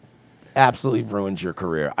 Mm-hmm. Absolutely ruins your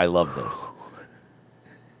career. I love this.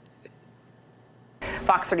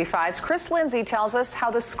 Fox 35's Chris Lindsay tells us how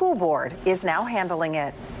the school board is now handling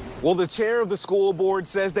it. Well, the chair of the school board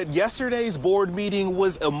says that yesterday's board meeting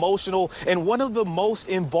was emotional and one of the most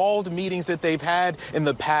involved meetings that they've had in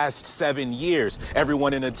the past 7 years.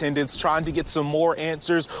 Everyone in attendance trying to get some more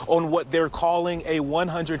answers on what they're calling a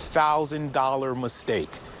 $100,000 mistake.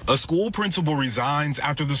 A school principal resigns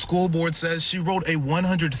after the school board says she wrote a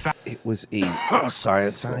 $100,000. It was a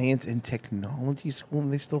science and technology school,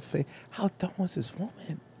 and they still fail. How dumb was this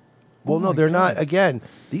woman? Well, Oh no, my they're not. God. Again,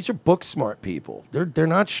 these are book smart people. They're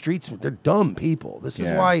not street smart. They're dumb people. This is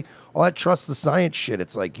Yeah. why all that trust the science shit.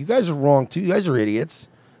 It's like, you guys are wrong too. You guys are idiots.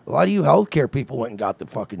 A lot of you healthcare people went and got the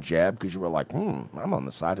fucking jab because you were like, I'm on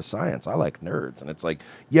the side of science. I like nerds. And it's like,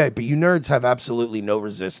 yeah, but you nerds have absolutely no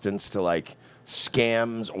resistance to like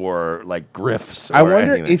scams or like grifts. I or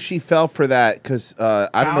wonder anything. if she fell for that because I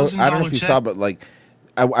don't know. I don't know if you $1,000 saw, but like,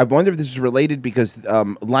 I wonder if this is related because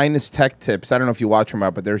Linus Tech Tips. I don't know if you watch them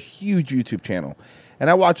out, but they're a huge YouTube channel, and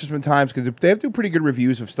I watch them sometimes because they have to do pretty good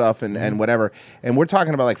reviews of stuff and whatever. And we're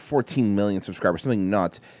talking about like 14 million subscribers, something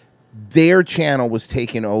nuts. Their channel was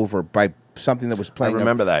taken over by something that was playing.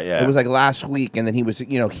 remember that, yeah. It was like last week, and then he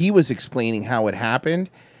was explaining how it happened.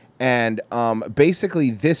 And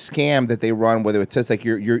basically, this scam that they run, whether it says like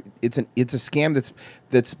it's a scam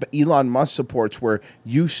that's Elon Musk supports, where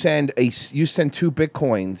you send 2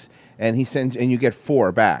 Bitcoins and you get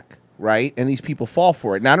 4 back, right? And these people fall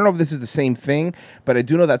for it. Now I don't know if this is the same thing, but I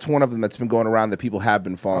do know that's one of them that's been going around that people have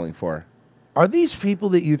been falling for. Are these people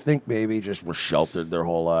that you think maybe just were sheltered their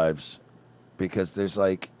whole lives? Because there's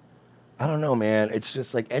like, I don't know, man. It's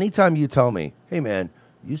just like anytime you tell me, hey, man,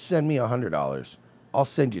 you send me $100, I'll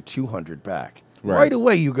send you 200 back. Right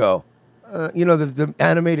away, you go, the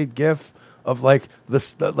animated GIF of like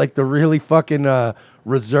the really fucking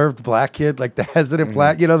reserved black kid, like the hesitant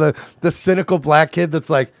black, the cynical black kid that's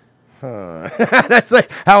like, huh. That's like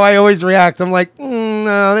how I always react. I'm like,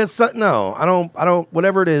 no, I don't.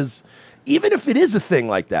 Whatever it is, even if it is a thing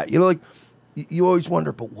like that, like you always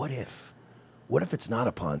wonder, but what if? What if it's not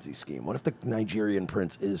a Ponzi scheme? What if the Nigerian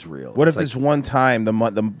prince is real? What It's if like, this one time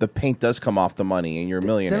the paint does come off the money and you're a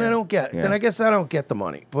millionaire? Then I don't get. Yeah. Then I guess I don't get the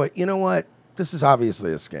money. But you know what? This is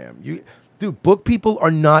obviously a scam. Dude, book people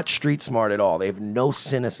are not street smart at all. They have no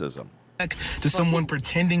cynicism. To someone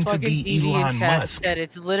pretending to be Elon Musk. Said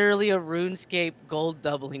it's literally a RuneScape gold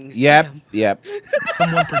doubling scam. Yep.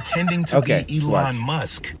 Someone pretending to Okay, be Elon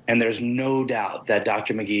Musk. And there's no doubt that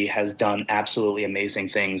Dr. McGee has done absolutely amazing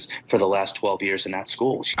things for the last 12 years in that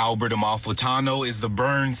school. Albert Amalfitano is the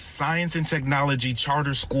Burns Science and Technology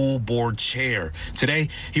Charter School Board Chair. Today,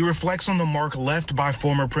 he reflects on the mark left by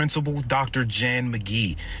former principal Dr. Jan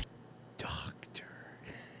McGee.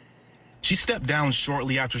 She stepped down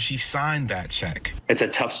shortly after she signed that check. It's a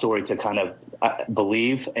tough story to kind of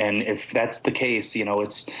believe, and if that's the case,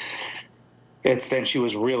 it's then she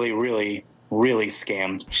was really, really, really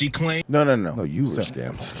scammed. She claimed No, you were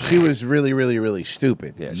scammed. She was really, really, really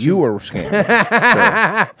stupid. Yeah, you were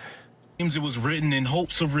scammed. Sure. it was written in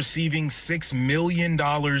hopes of receiving $6 million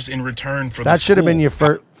in return for That the should have been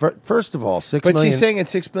school. your first of all, $6 But million. she's saying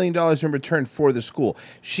it's $6 million in return for the school.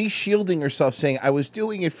 She's shielding herself, saying, I was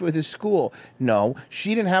doing it for the school. No,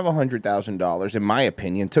 she didn't have $100,000, in my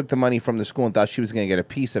opinion, took the money from the school and thought she was going to get a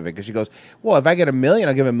piece of it. Because she goes, well, if I get $1 million,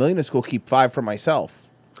 I'll give $1 million to school, keep $5 for myself.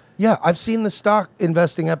 Yeah, I've seen the stock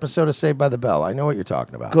investing episode of Saved by the Bell. I know what you're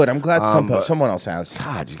talking about. Good. I'm glad but- someone else has.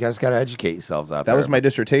 God, you guys got to educate yourselves out That there. was my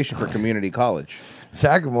dissertation for community college.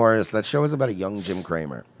 Sagamore, that show is about a young Jim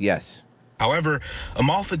Cramer. Yes. However,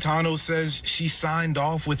 Amalfitano says she signed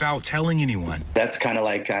off without telling anyone. That's kind of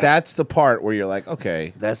like That's the part where you're like,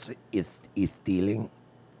 okay. That's stealing.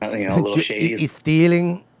 a little shady It's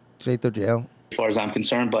stealing. Straight to jail. as far as I'm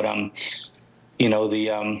concerned, but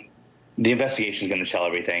the investigation is going to tell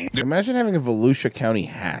everything. Imagine having a Volusia County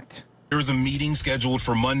hat. There is a meeting scheduled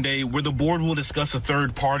for Monday where the board will discuss a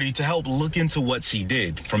third party to help look into what she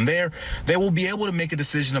did. From there, they will be able to make a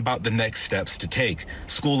decision about the next steps to take.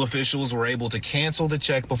 School officials were able to cancel the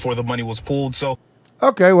check before the money was pulled, so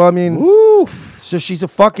Okay, well, I mean, so she's a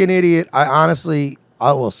fucking idiot. I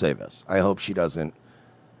will say this. I hope she doesn't,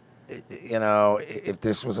 if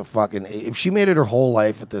this was if she made it her whole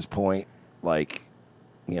life at this point,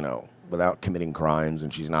 without committing crimes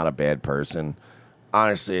and she's not a bad person,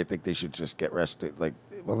 honestly, I think they should just get rested.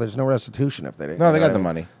 There's no restitution if they didn't. No, they got the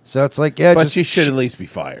money. So it's like, yeah, But just she should at least be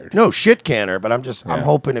fired. No, shit can her, but I'm Yeah.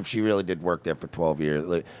 hoping if she really did work there for 12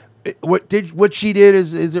 years. what she did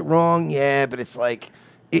is it wrong? Yeah, but it's like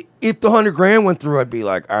if the $100,000 went through, I'd be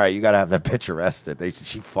like, all right, you got to have that bitch arrested.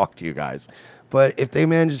 She fucked you guys. But if they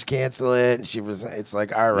managed to cancel it, and it's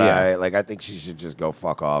like, all right, Yeah. like I think she should just go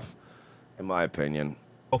fuck off, in my opinion.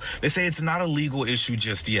 They say it's not a legal issue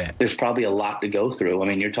just yet. There's probably a lot to go through. I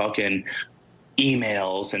mean, you're talking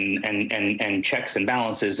emails and checks and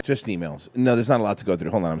balances. Just emails. No, there's not a lot to go through.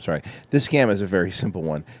 Hold on, I'm sorry. This scam is a very simple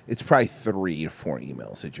one. It's probably 3 or 4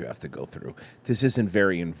 emails that you have to go through. This isn't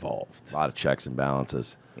very involved. A lot of checks and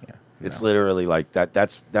balances. Yeah. It's literally like that.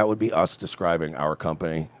 That would be us describing our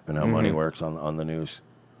company and how money Mhm. works on the news.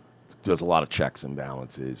 There's a lot of checks and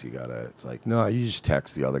balances. It's like, no, you just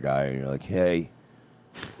text the other guy and you're like, hey,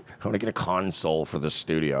 I want to get a console for the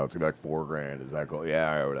studio. It's gonna be like $4,000. Is that cool?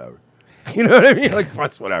 Yeah, all right, whatever. You know what I mean? Like,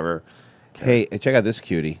 that's whatever. Hey, check out this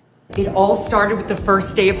cutie. It all started with the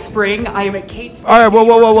first day of spring. I am at Kate's. All right,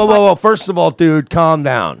 whoa. First of all, dude, calm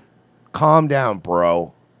down. Calm down,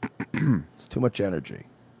 bro. It's too much energy.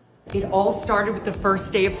 It all started with the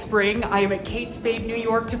first day of spring. I am at Kate Spade, New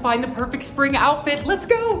York to find the perfect spring outfit. Let's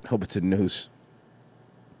go. Hope it's a noose.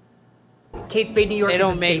 Kate Spade, New York They is a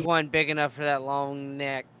don't make staple one big enough for that long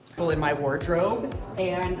neck. in my wardrobe.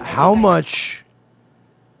 And How much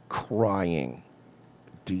crying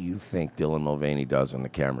do you think Dylan Mulvaney does when the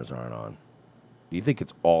cameras aren't on? Do you think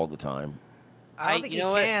it's all the time? I don't think you he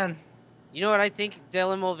know can. What? You know what I think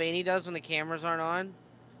Dylan Mulvaney does when the cameras aren't on?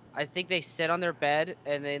 I think they sit on their bed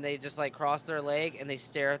and then they just like cross their leg and they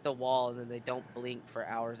stare at the wall and then they don't blink for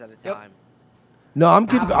hours at a time. No,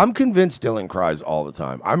 I'm convinced Dylan cries all the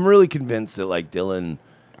time. I'm really convinced that like Dylan.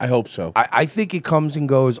 I hope so. I think it comes and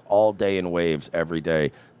goes all day in waves every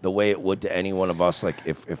day, the way it would to any one of us. Like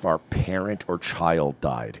if our parent or child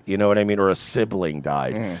died, you know what I mean, or a sibling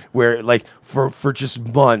died, where like for just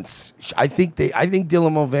months. I think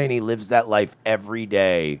Dylan Mulvaney lives that life every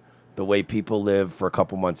day, the way people live for a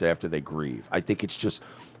couple months after they grieve. I think it's just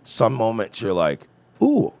some moments you're like,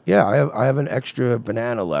 ooh, yeah, I have an extra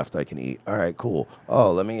banana left I can eat. All right, cool.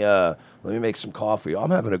 Oh, let me make some coffee. I'm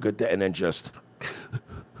having a good day, and then just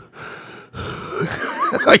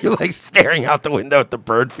you're like staring out the window at the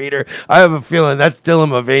bird feeder. I have a feeling that's Dylan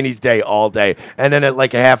Mulvaney's day all day, and then at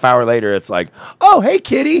like a half hour later, it's like, oh, hey,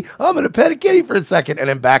 kitty, I'm gonna pet a kitty for a second, and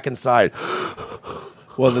then back inside.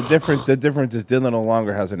 Well, the difference is Dylan no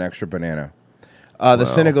longer has an extra banana. The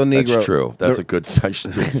Senegal Negro. That's true. That's a good. I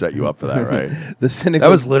did set you up for that, right? The Senegal.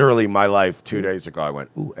 That was literally my life 2 days ago. I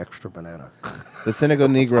went, ooh, extra banana. The Senegal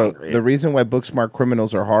Negro. hungry. The reason why book-smart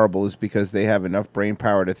criminals are horrible is because they have enough brain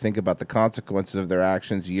power to think about the consequences of their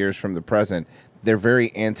actions years from the present. They're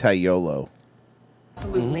very anti-YOLO.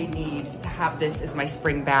 absolutely need to have this as my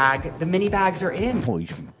spring bag. The mini bags are in. Well,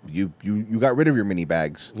 you got rid of your mini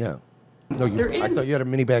bags. Yeah. No, They're I in. thought you had a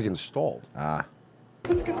mini bag installed. Ah.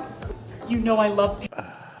 Let's go. You know I love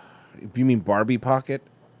You mean Barbie pocket?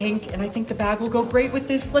 pink, and I think the bag will go great with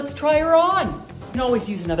this. Let's try her on. You can always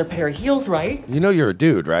use another pair of heels, right? You know you're a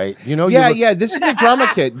dude, right? You know. Yeah. This is a drama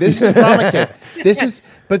kid. This is a drama kid. This is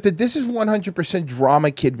 100%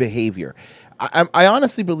 drama kid behavior. I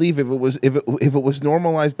honestly believe if it was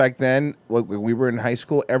normalized back then, like when we were in high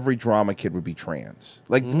school, every drama kid would be trans.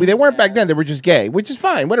 Like they weren't back then; they were just gay, which is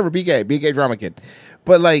fine. Whatever, be a gay drama kid.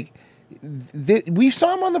 But like, we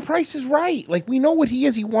saw him on The Price is Right. Like we know what he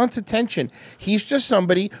is. He wants attention. He's just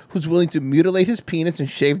somebody who's willing to mutilate his penis and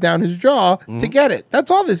shave down his jaw to get it.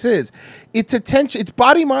 That's all this is. It's attention. It's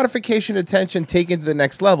body modification attention taken to the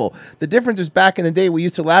next level. The difference is back in the day we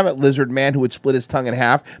used to laugh at Lizard Man who would split his tongue in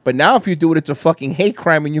half. But now if you do it, it's a fucking hate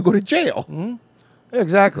crime and you go to jail.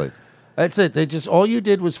 Exactly. That's it. They just all you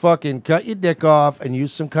did was fucking cut your dick off and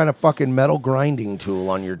use some kind of fucking metal grinding tool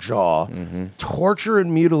on your jaw, torture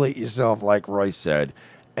and mutilate yourself, like Royce said,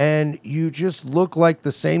 and you just look like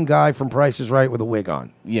the same guy from Price is Right with a wig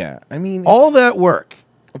on. Yeah, I mean, all that work.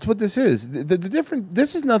 That's what this is. The different.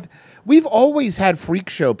 This is not. We've always had freak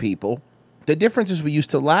show people. The difference is we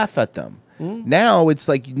used to laugh at them. Now it's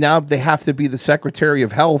like they have to be the Secretary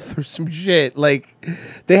of Health or some shit. Like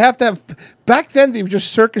they have to have. Back then they were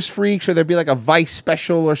just circus freaks, or there'd be like a Vice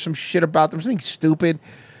special or some shit about them, something stupid.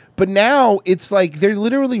 But now it's like they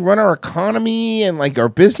literally run our economy and like our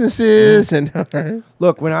businesses. And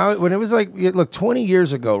Look, when it was like 20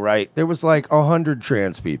 years ago, right? There was like 100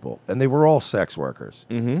 trans people, and they were all sex workers.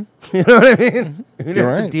 Mm-hmm. You know what I mean? You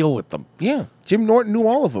didn't have to deal with them. Yeah, Jim Norton knew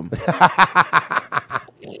all of them.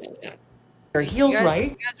 Her heels, You guys, right?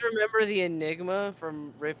 You guys remember the Enigma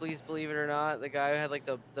from Ripley's Believe It or Not? The guy who had like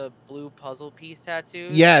the blue puzzle piece tattoo?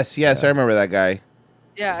 Yes, I remember that guy.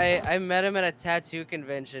 Yeah, I met him at a tattoo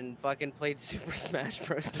convention. Fucking played Super Smash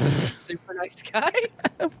Bros. Super nice guy.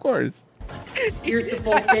 Of course. Here's the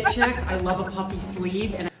full fit check. I love a puffy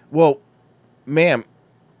sleeve and Well, ma'am,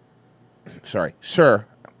 sorry, sir,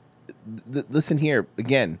 listen here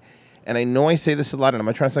again. And I know I say this a lot, and I'm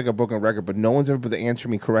not trying to sound like a broken record, but no one's ever been able to answer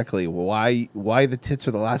me correctly. Why the tits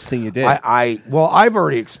are the last thing you did? Well, I've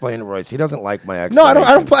already explained to Royce. He doesn't like my No, explanation.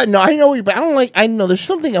 I don't. No, I know. But I don't like. I know there's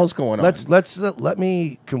something else going on. Let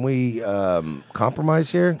me. Can we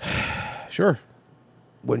compromise here? Sure.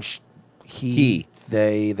 When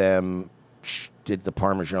they, them did the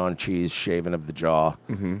Parmesan cheese shaving of the jaw,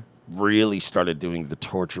 really started doing the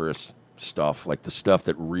torturous stuff, like the stuff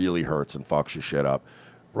that really hurts and fucks your shit up.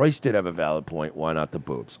 Royce did have a valid point. Why not the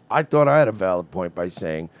boobs? I thought I had a valid point by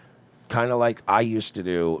saying, kind of like I used to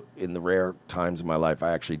do in the rare times in my life,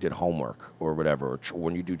 I actually did homework or whatever, or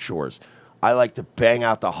when you do chores. I like to bang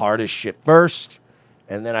out the hardest shit first,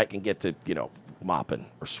 and then I can get to, mopping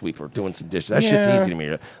or sweeping or doing some dishes. That shit's easy to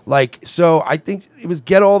me. So I think it was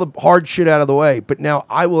get all the hard shit out of the way. But now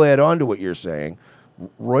I will add on to what you're saying.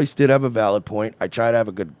 Royce did have a valid point. I try to have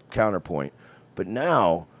a good counterpoint. But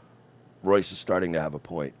now Royce is starting to have a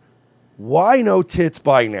point. Why no tits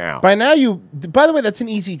by now? By now, by the way, that's an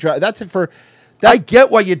easy drive. That's it for. I get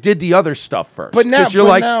why you did the other stuff first. But now, you're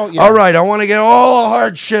all right, I want to get all the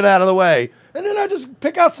hard shit out of the way. And then I just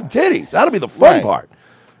pick out some titties. That'll be the fun part.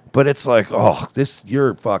 But it's like, you got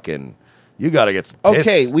to get some tits.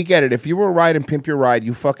 Okay, we get it. If you were a ride and Pimp Your Ride,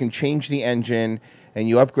 you fucking changed the engine and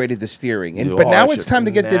you upgraded the steering. But now it's time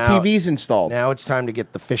to get the TVs installed. Now it's time to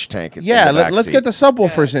get the fish tank. Let's get the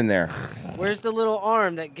subwoofers in there. Where's the little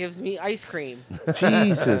arm that gives me ice cream?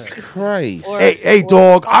 Jesus Christ. Hey,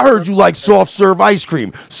 dog, I heard you like soft serve ice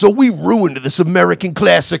cream, so we ruined this American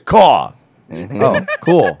classic car. Oh,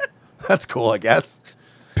 cool. That's cool, I guess.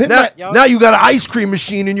 Now you got an ice cream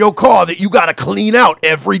machine in your car that you got to clean out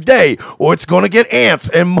every day, or it's going to get ants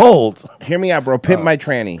and mold. Hear me out, bro. Pimp my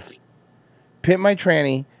tranny.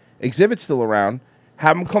 Exhibit's still around.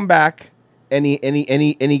 Have him come back, and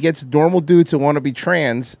he gets normal dudes who want to be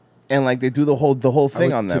trans, and like they do the whole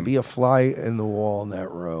thing on them. To be a fly in the wall in that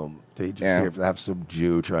room. They just have some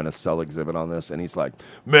Jew trying to sell exhibit on this, and he's like,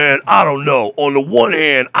 man, I don't know. On the one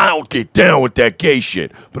hand, I don't get down with that gay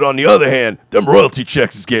shit. But on the other hand, them royalty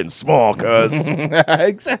checks is getting small, cuz.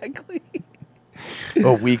 Exactly.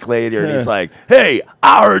 A week later, he's like, hey,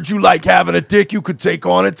 I heard you like having a dick you could take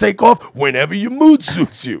on and take off whenever your mood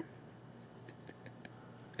suits you.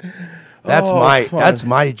 That's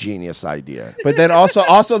my genius idea. But then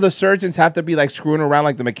also the surgeons have to be like screwing around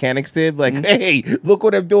like the mechanics did. Like, hey, look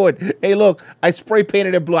what I'm doing. Hey, look, I spray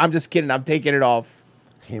painted it blue. I'm just kidding. I'm taking it off.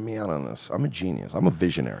 Hear me out on this. I'm a genius. I'm a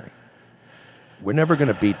visionary. We're never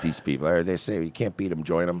going to beat these people. They say you can't beat them,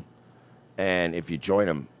 join them. And if you join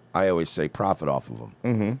them, I always say profit off of them.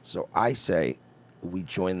 Mm-hmm. So I say we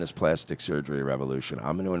join this plastic surgery revolution.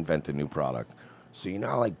 I'm going to invent a new product. So you know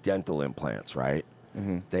how like dental implants, right?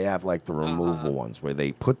 Mm-hmm. They have like the removable ones where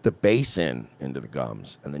they put the base into the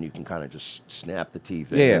gums, and then you can kind of just snap the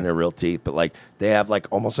teeth in, and they're real teeth. But like they have like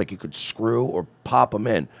almost like you could screw or pop them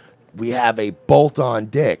in. We have a bolt-on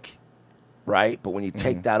dick, right? But when you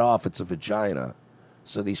take that off, it's a vagina.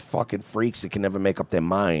 So these fucking freaks that can never make up their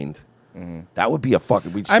mind, that would be a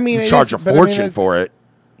fucking. We'd charge a fortune for it.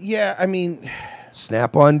 Yeah, I mean,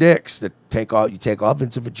 snap-on dicks that take off. You take off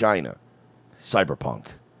into vagina. Cyberpunk.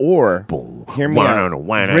 Or hear me out.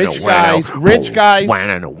 Rich guys.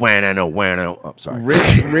 I'm sorry.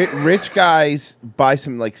 Rich guys buy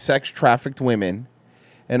some like sex trafficked women,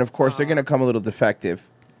 and of course they're gonna come a little defective.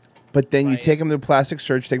 But then you take them to plastic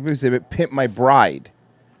surgery, take them to exhibit, Pimp My Bride.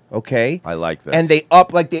 Okay, I like this. And they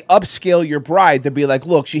upscale your bride to be like,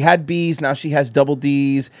 look, she had B's, now she has double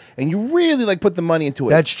D's, and you really like put the money into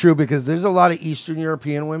it. That's true because there's a lot of Eastern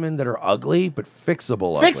European women that are ugly but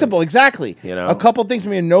fixable. Fixable, exactly. You know, a couple things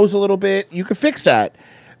from your nose a little bit, you can fix that.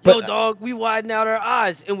 But yo, dog, we widened out her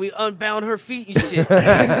eyes and we unbound her feet and shit.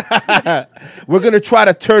 We're gonna try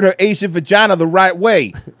to turn her Asian vagina the right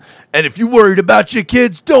way. And if you're worried about your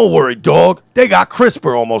kids, don't worry, dog. They got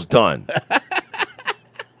CRISPR almost done.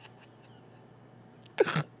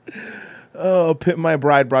 Oh, Pimp My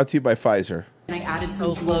Bride brought to you by Pfizer. And I added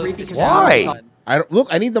some jewelry because Why?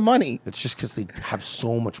 I need the money. It's just because they have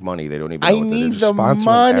so much money they don't even I know what need they're the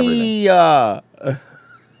money. How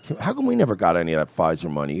come we never got any of that Pfizer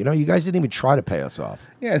money? You know, you guys didn't even try to pay us off.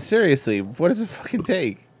 Yeah, seriously. What does it fucking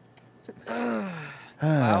take?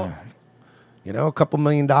 Wow. You know, $2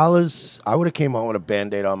 million. I would have came on with a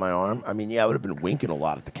Band-Aid on my arm. I mean, yeah, I would have been winking a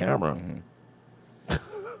lot at the camera.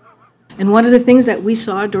 And one of the things that we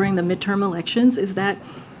saw during the midterm elections is that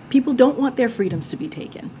people don't want their freedoms to be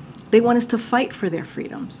taken. They want us to fight for their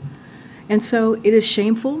freedoms. And so it is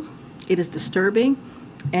shameful, it is disturbing,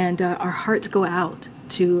 And our hearts go out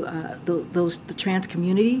to the trans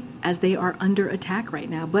community as they are under attack right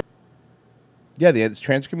now. But Yeah, the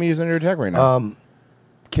trans community is under attack right now.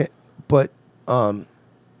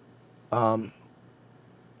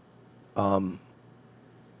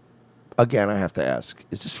 Again, I have to ask: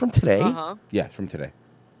 is this from today? Yeah, from today.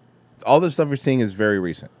 All the stuff you're seeing is very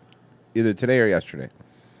recent, either today or yesterday.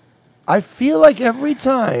 I feel like every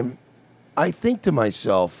time I think to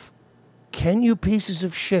myself, can you pieces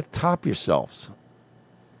of shit top yourselves?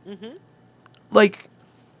 Mm-hmm. Like,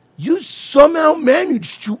 you somehow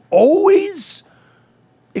manage to always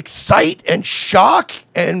excite and shock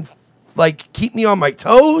and, like, keep me on my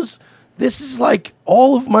toes. This is like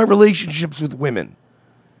all of my relationships with women.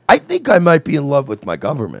 I think I might be in love with my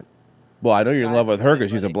government. Well, I know you're in love with her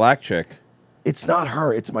because she's a black chick. It's not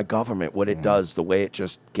her. It's my government. What it does, the way it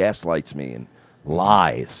just gaslights me and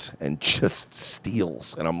lies and just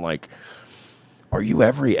steals. And I'm like, are you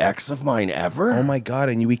every ex of mine ever? Oh my God!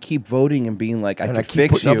 And we keep voting and being like, I And could I keep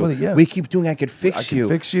fix putting up you. with it, yeah. We keep doing, I could fix I can you.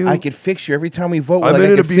 fix you. I could fix you every time we vote. we're I'm like, in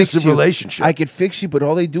I an could fix abusive you. relationship. I could fix you, but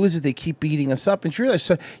all they do is that they keep beating us up. And sure,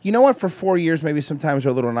 so, you know what? For 4 years, maybe sometimes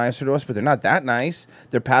they're a little nicer to us, but they're not that nice.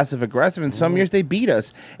 They're passive aggressive. And some years they beat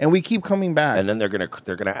us, and we keep coming back. And then they're gonna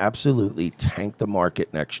absolutely tank the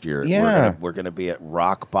market next year. Yeah. We're gonna be at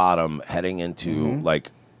rock bottom, heading into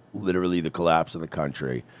like literally the collapse of the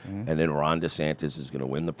country. And then Ron DeSantis is gonna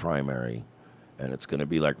win the primary, and it's gonna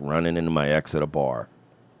be like running into my ex at a bar.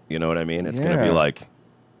 You know what I mean? It's gonna be Yeah. like,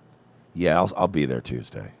 yeah, I'll be there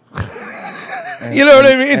Tuesday. You know what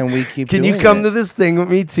I mean? And we keep. Can you doing come it. to this thing with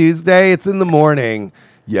me Tuesday? It's in the morning.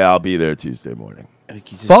 Yeah, I'll be there Tuesday morning.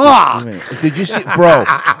 Just Fuck! keep doing it. Did you see, bro?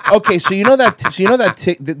 Okay, so you know that. So you know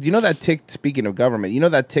that. Speaking of government, you know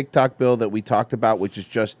that TikTok bill that we talked about, which is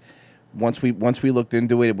just once we looked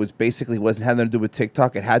into it, it was basically wasn't had nothing to do with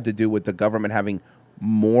TikTok. It had to do with the government having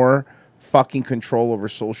more fucking control over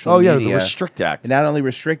social media. Oh yeah, the Restrict Act. And not only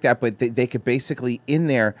restrict that, but they could basically in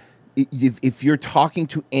there, if you're talking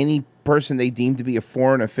to any person they deem to be a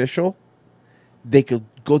foreign official, they could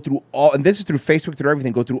go through all, and this is through Facebook, through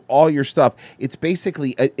everything, go through all your stuff. It's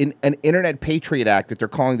basically an Internet Patriot Act that they're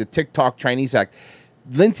calling the TikTok Chinese Act.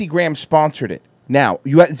 Lindsey Graham sponsored it. Now,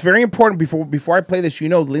 it's very important before I play this, you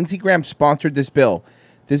know, Lindsey Graham sponsored this bill.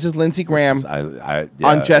 This is Lindsey Graham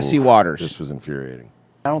on Jesse Waters. This was infuriating.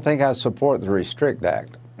 I don't think I support the Restrict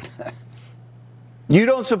Act. You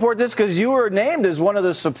don't support this because you were named as one of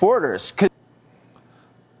the supporters.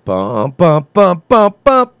 Bump, bump, bump, bump,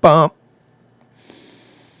 bump, bump.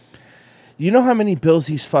 You know how many bills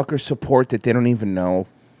these fuckers support that they don't even know?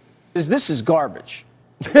 This is garbage.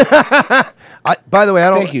 By the way, I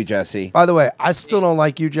don't. Thank you, Jesse. By the way, I still don't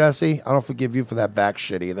like you, Jesse. I don't forgive you for that back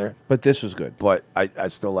shit either. But this was good. But I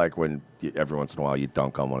still like when every once in a while you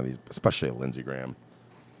dunk on one of these, especially Lindsey Graham.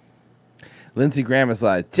 Lindsey Graham is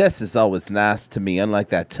like, Jess is always nice to me, unlike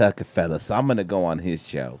that Tucker fella, so I'm going to go on his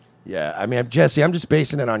show. Yeah, I mean, Jesse, I'm just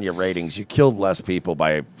basing it on your ratings. You killed less people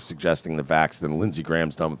by suggesting the vax than Lindsey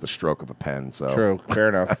Graham's done with the stroke of a pen. So True, fair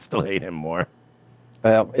enough. I still hate him more.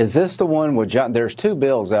 Is this the one with John? There's two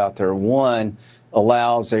bills out there. One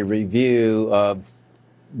allows a review of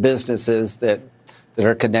businesses that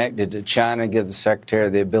are connected to China, give the secretary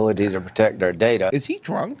the ability to protect our data. Is he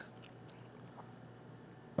drunk?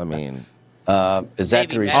 I mean, is that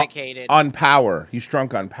the medicated. On power? He's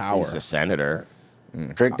drunk on power. He's a senator.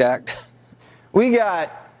 Restrict Act? We got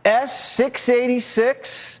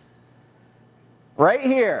S686 right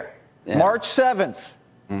here, March 7th.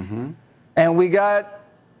 Mm-hmm. And we got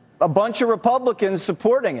a bunch of Republicans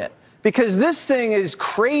supporting it. Because this thing is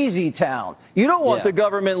crazy town. You don't want the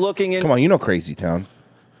government looking in. Come on, you know Crazy Town.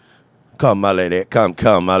 Come, my lady. Come,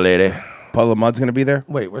 my lady. Paula Mudd's going to be there?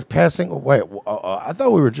 Wait, we're passing. Wait, I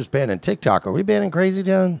thought we were just banning TikTok. Are we banning Crazy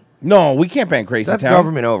Town? No, we can't ban Crazy That's Town.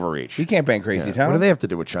 government overreach. We can't ban Crazy Town. What do they have to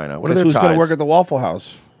do with China? What are Because their who's going to ties? work at the Waffle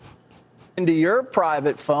House? Into your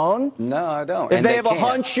private phone. No, I don't. If And they have a can't.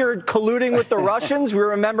 hunch you're colluding with the Russians, we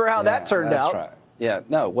remember how that turned That's out. right. Yeah,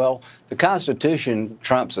 no, well, the Constitution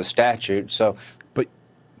trumps a statute, so. But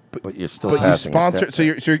you're still But you passing. a sponsor,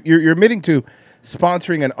 step- so you're admitting to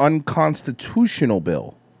sponsoring an unconstitutional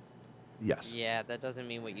bill. Yes. Yeah, that doesn't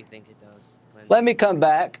mean what you think it does. Let me come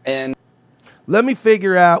back and. Let me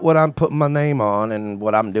figure out what I'm putting my name on and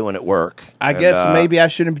what I'm doing at work. I And, guess maybe I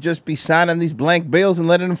shouldn't just be signing these blank bills and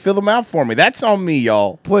letting them fill them out for me. That's on me,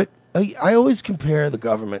 y'all. But I always compare the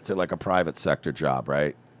government to like a private sector job,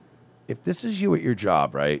 right? If this is you at your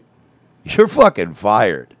job, right, you're fucking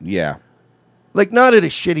fired. Yeah. Like, not at a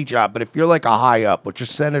shitty job, but if you're like a high up, which a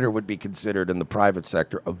senator would be considered in the private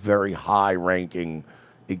sector, a very high ranking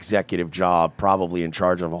executive job, probably in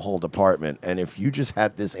charge of a whole department. And if you just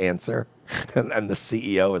had this answer, and the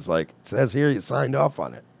CEO is like, it says here you signed off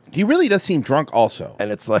on it. He really does seem drunk also.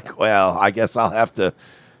 And it's like, well, I guess I'll have to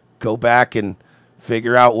go back and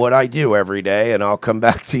figure out what I do every day, and I'll come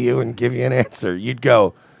back to you and give you an answer. You'd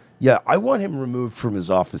go, yeah, I want him removed from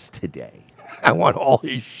his office today. I want all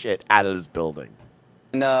his shit out of this building.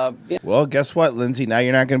 Well, guess what, Lindsay? Now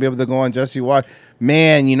you're not going to be able to go on Jesse Watch.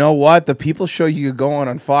 Man, you know what? The people show you go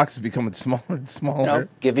on Fox is becoming smaller and smaller.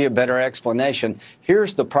 Give you a better explanation.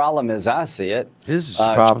 Here's the problem as I see it. Here's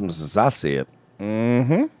the problems as I see it.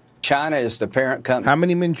 Mm-hmm. China is the parent company. How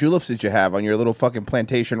many mint juleps did you have on your little fucking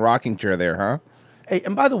plantation rocking chair there, huh? Hey,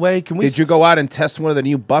 and by the way, Did you go out and test one of the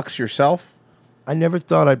new bucks yourself? I never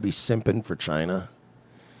thought I'd be simping for China,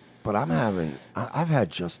 but I've had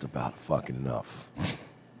just about fucking enough.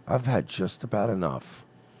 I've had just about enough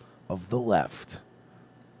of the left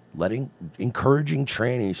encouraging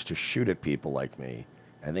trannies to shoot at people like me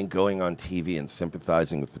and then going on TV and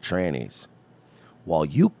sympathizing with the trannies, while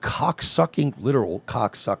you literal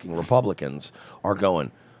cocksucking Republicans are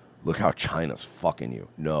going, look how China's fucking you.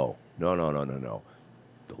 No. The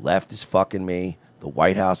left is fucking me. The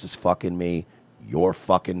White House is fucking me. You're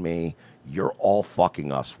fucking me. You're all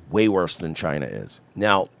fucking us way worse than China is.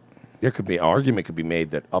 Now, there could be an argument could be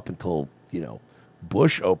made that up until,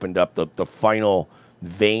 Bush opened up the final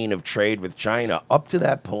vein of trade with China, up to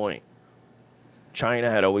that point, China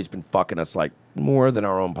had always been fucking us like more than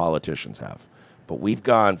our own politicians have. But we've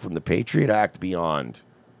gone from the Patriot Act beyond.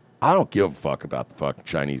 I don't give a fuck about the fucking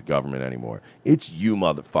Chinese government anymore. It's you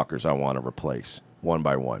motherfuckers I want to replace one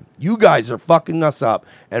by one. You guys are fucking us up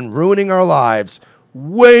and ruining our lives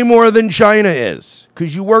way more than China is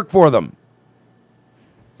because you work for them.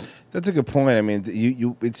 That's a good point. I mean,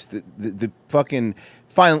 it's the fucking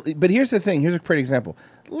final. But here's the thing. Here's a great example.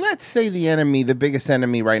 Let's say the biggest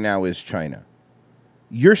enemy right now is China.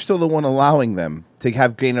 You're still the one allowing them to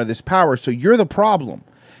have gain of this power, so you're the problem.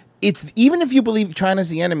 It's even if you believe China's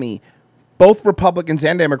the enemy, both Republicans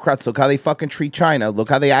and Democrats look how they fucking treat China. Look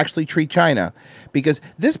how they actually treat China. Because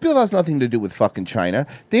this bill has nothing to do with fucking China.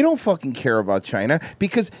 They don't fucking care about China.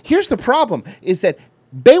 Because here's the problem, is that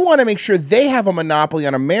they want to make sure they have a monopoly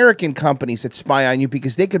on American companies that spy on you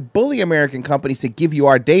because they could bully American companies to give you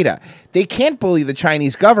our data. They can't bully the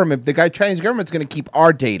Chinese government. The Chinese government's going to keep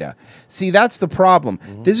our data. See, that's the problem.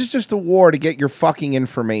 Mm-hmm. This is just a war to get your fucking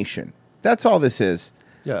information. That's all this is.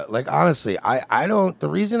 Yeah, like honestly, I don't. The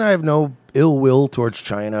reason I have no ill will towards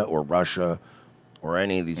China or Russia or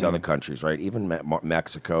any of these other countries, right? Even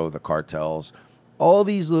Mexico, the cartels. All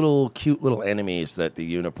these cute little enemies that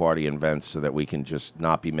the Uniparty invents so that we can just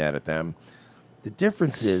not be mad at them. The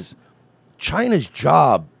difference is China's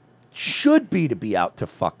job should be to be out to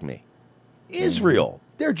fuck me. Israel,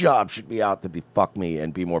 their job should be out to fuck me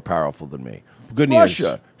and be more powerful than me. Good news.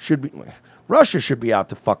 Russia should be out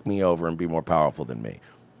to fuck me over and be more powerful than me.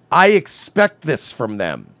 I expect this from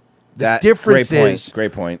them. The difference is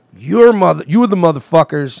great point. You are the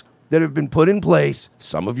motherfuckers that have been put in place,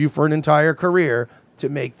 some of you for an entire career, to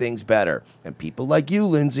make things better. And people like you,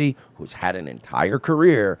 Lindsay, who's had an entire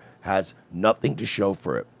career, has nothing to show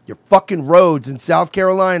for it. Your fucking roads in South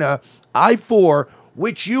Carolina, I-4,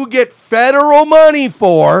 which you get federal money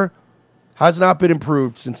for, has not been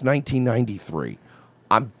improved since 1993.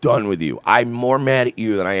 I'm done with you. I'm more mad at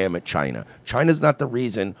you than I am at China. China's not the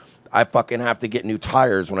reason I fucking have to get new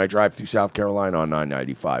tires when I drive through South Carolina on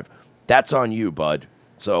 995. That's on you, bud.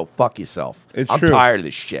 So fuck yourself. I'm tired of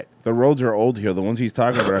this shit. The roads are old here. The ones he's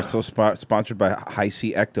talking about are still sponsored by High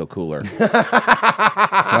C Ecto Cooler. So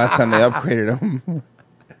last time they upgraded them.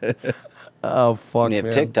 Oh, fuck, We have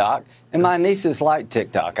man. TikTok, and my nieces like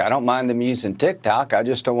TikTok. I don't mind them using TikTok. I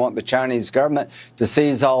just don't want the Chinese government to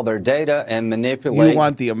seize all their data and manipulate. You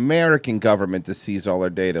want the American government to seize all their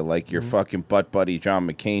data like your fucking butt buddy John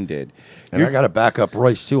McCain did. And I got to back up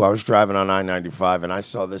Royce, too. I was driving on 995, and I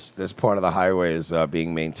saw this part of the highway is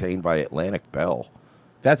being maintained by Atlantic Bell.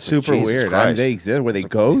 That's Like, super Jesus weird. Christ. They exist. Were they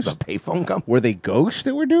ghosts? The payphone company? Were they ghosts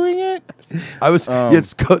that were doing it? I was.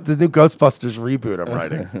 It's the new Ghostbusters reboot I'm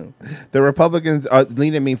writing. The Republicans,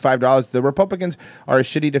 lean at me $5. The Republicans are a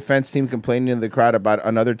shitty defense team complaining to the crowd about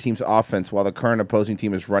another team's offense while the current opposing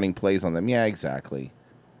team is running plays on them. Yeah, exactly.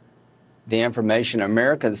 The information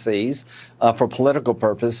America sees for political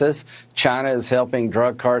purposes. China is helping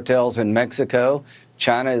drug cartels in Mexico.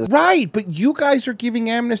 China is right, but you guys are giving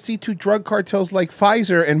amnesty to drug cartels like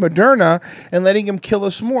Pfizer and Moderna and letting them kill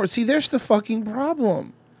us more. See, there's the fucking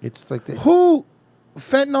problem. It's like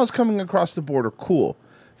fentanyl's coming across the border. Cool.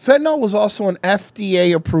 Fentanyl was also an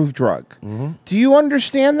FDA approved drug. Do you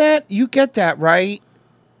understand that? You get that, right?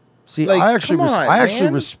 See, Like, I actually, come on, I actually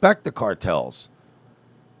man. respect the cartels.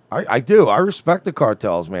 I do. I respect the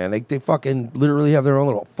cartels, man. They fucking literally have their own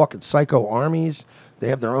little fucking psycho armies. They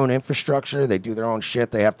have their own infrastructure. They do their own shit.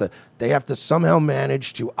 They have to somehow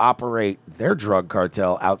manage to operate their drug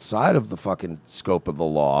cartel outside of the fucking scope of the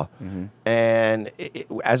law. And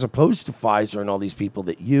as opposed to Pfizer and all these people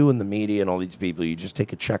that you and the media and all these people, you just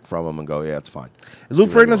take a check from them and go, yeah, it's fine. Lou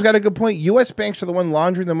Ferrigno's got a good point. U.S. banks are the one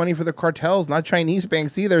laundering the money for the cartels, not Chinese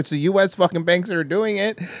banks either. It's the U.S. fucking banks that are doing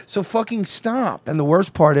it. So fucking stop. And the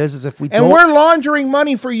worst part is if we And don't... we're laundering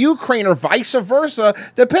money for Ukraine or vice versa,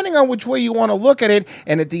 depending on which way you want to look at it.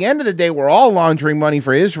 And at the end of the day, we're all laundering money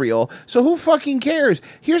for Israel. So who fucking cares?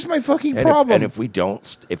 Here's my fucking problem. And if we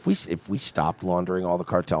don't, if we stopped laundering all the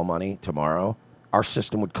cartel money tomorrow, our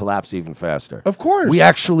system would collapse even faster. Of course. We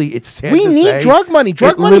actually, it's sad we to need say, drug money.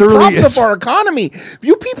 Drug it money literally props is- up our economy.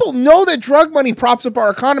 You people know that drug money props up our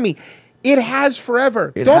economy. It has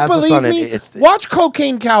forever. It Don't has us believe on it. me? It's- Watch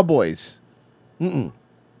Cocaine Cowboys.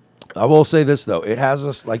 I will say this though, it has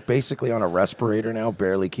us like basically on a respirator now,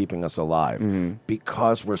 barely keeping us alive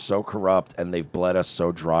because we're so corrupt and they've bled us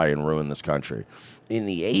so dry and ruined this country. In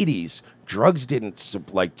the 80s, drugs didn't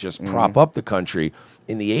like just prop up the country.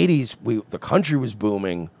 In the 80s, the country was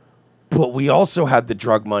booming, but we also had the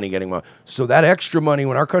drug money getting money. So that extra money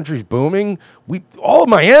when our country's booming, all of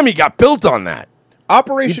Miami got built on that.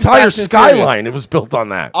 Operation the entire Fast and skyline, Furious. it was built on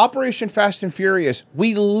that. Operation Fast and Furious.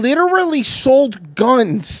 We literally sold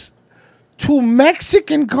guns to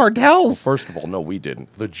Mexican cartels. First of all, no, we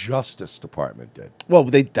didn't. The Justice Department did. Well,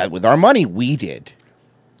 that with our money, we did.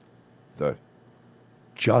 The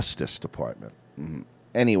Justice Department.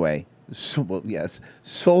 Anyway, yes,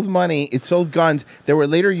 sold money. It sold guns that were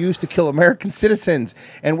later used to kill American citizens.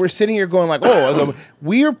 And we're sitting here going like, oh,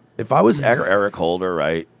 we're... If I was Eric Holder,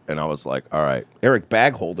 right, and I was like, all right. Eric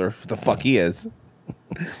Bagholder, what the fuck he is.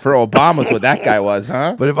 For Obama's what that guy was,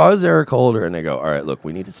 huh? But if I was Eric Holder and they go, all right, look,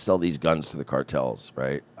 we need to sell these guns to the cartels,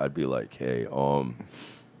 right? I'd be like, hey,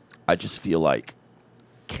 I just feel like,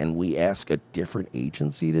 can we ask a different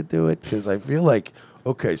agency to do it? Because I feel like,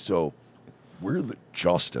 okay, so we're the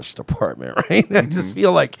Justice Department, right? I just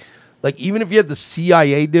feel like even if you had the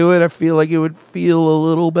CIA do it, I feel like it would feel a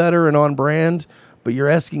little better and on brand. But you're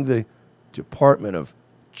asking the Department of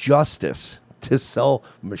Justice to sell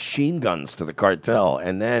machine guns to the cartel,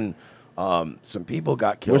 and then some people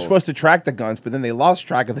got killed. We're supposed to track the guns, but then they lost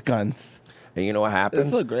track of the guns. And you know what happened?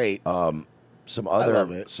 That's so great. Some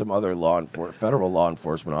love it. other federal law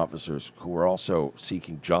enforcement officers who were also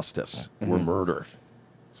seeking justice were murdered.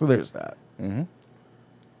 So there's that.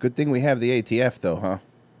 Good thing we have the ATF, though, huh?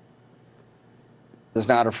 Is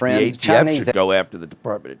not a friend. The ATF Chinese should go after the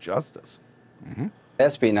Department of Justice.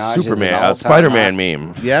 espionage is an Superman, all-time Spider-Man high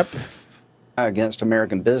meme. Yep. Against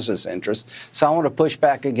American business interests. So I want to push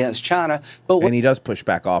back against China, but And he does push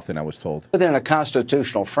back often, I was told. within a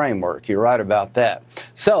constitutional framework. You're right about that.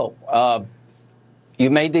 So you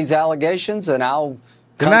made these allegations, and I'll.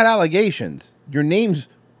 They're not allegations. Your name's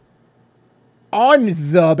on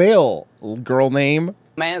the bill, girl name.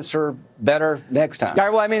 Answer better next time.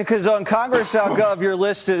 Well, I mean, because on Congress.gov, you're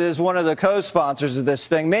listed as one of the co-sponsors of this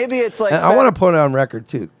thing. Maybe it's like... And I want to put it on record,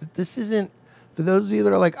 too. This isn't... For those of you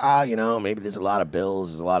that are like, maybe there's a lot of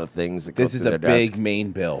bills, there's a lot of things that go This is through a their desk. big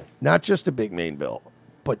main bill. Not just a big main bill,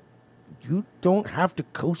 but you don't have to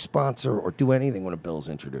co-sponsor or do anything when a bill is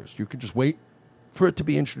introduced. You can just wait for it to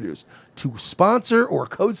be introduced. To sponsor or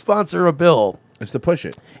co-sponsor a bill is to push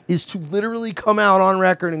it. Is to literally come out on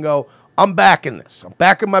record and go, I'm backing this. I'm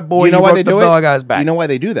backing my boy. You know He why wrote they the do bill, it? I got his back. You know why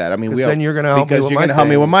they do that? I mean, 'Cause then you're going to help me because with you're my going to help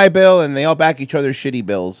me thing. with my bill, and they all back each other's shitty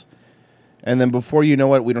bills. And then before you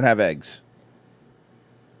know it, we don't have eggs.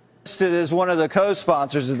 listed as one of the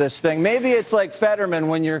co-sponsors of this thing. Maybe it's like Fetterman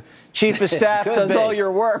when your chief of staff Could does be. all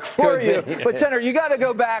your work for Could you. be. But, Senator, you got to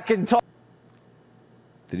go back and talk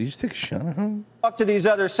Did he just take a shot at him? to these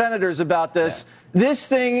other senators about this. This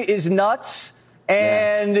thing is nuts,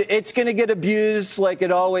 and it's going to get abused like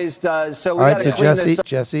it always does. So we All got right, to so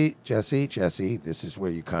clean Jesse, this is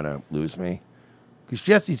where you kind of lose me. Because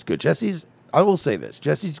Jesse's good. I will say this,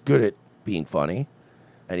 Jesse's good at being funny,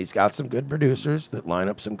 and he's got some good producers that line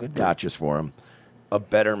up some good gotchas for him. A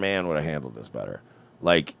better man would have handled this better.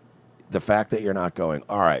 Like, the fact that you're not going,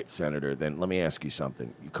 all right, Senator, then let me ask you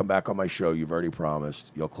something. You come back on my show, you've already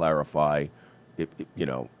promised, you'll clarify.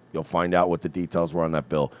 You'll find out what the details were on that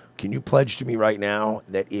bill. Can you pledge to me right now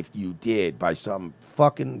that if you did, by some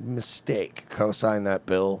fucking mistake, co-sign that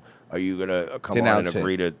bill, are you gonna come on and Denounce it.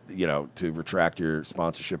 agree to, to retract your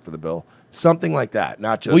sponsorship for the bill? Something like that,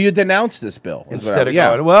 not just. Will you denounce this bill? is Instead of what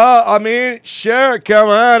I- going, well, I mean, sure, come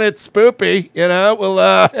on, it's spoopy,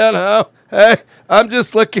 hey, I'm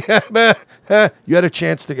just looking at You had a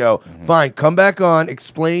chance to go, fine, come back on,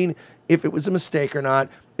 explain if it was a mistake or not.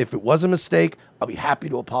 If it was a mistake, I'll be happy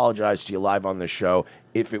to apologize to you live on this show.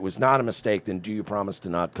 If it was not a mistake, then do you promise to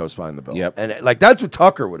not co-sign the bill? Yep. And that's what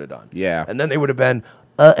Tucker would have done. Yeah. And then they would have been,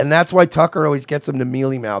 and that's why Tucker always gets him to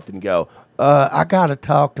mealy mouth and go, I got to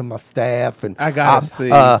talk to my staff. And I gotta see.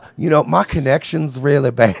 My connection's really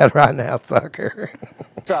bad right now, Tucker.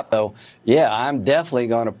 So, yeah, I'm definitely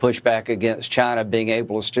going to push back against China being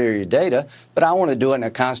able to steal your data, but I want to do it in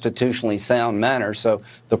a constitutionally sound manner. So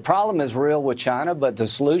the problem is real with China, but the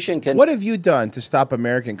solution can... What have you done to stop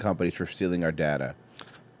American companies from stealing our data?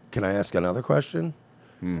 Can I ask another question?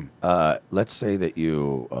 Let's say that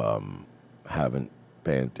you haven't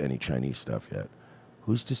banned any Chinese stuff yet.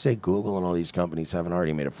 Who's to say Google and all these companies haven't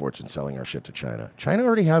already made a fortune selling our shit to China? China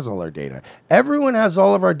already has all our data. Everyone has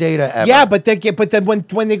all of our data ever. Yeah, but then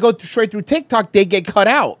when they go straight through TikTok, they get cut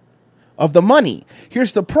out of the money.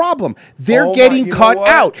 Here's the problem: they're getting cut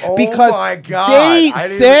out because my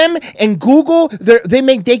God. them and Google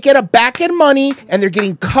they get a back end money and they're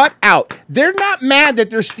getting cut out. They're not mad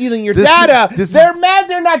that they're stealing your data. They're mad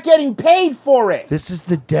they're not getting paid for it. This is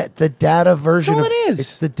the data version. That's all it is.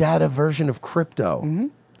 It's the data version of crypto.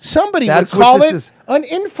 Somebody That's would what call this it is. an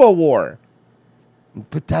info war.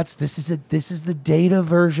 But this is the data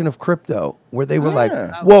version of crypto where they were like,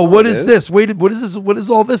 Yeah. "Whoa, what It is is. this? Wait, what is this? What is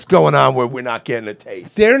all this going on where we're not getting a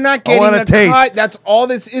taste? They're not I getting want a a taste. cut. That's all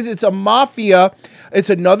this is. It's a mafia. It's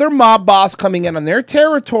another mob boss coming in on their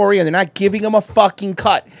territory, and they're not giving them a fucking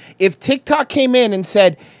cut. If TikTok came in and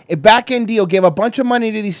said a back-end deal, gave a bunch of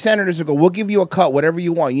money to these senators and go, we'll give you a cut, whatever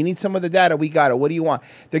you want. You need some of the data, we got it. What do you want?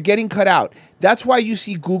 They're getting cut out. That's why you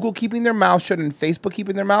see Google keeping their mouth shut and Facebook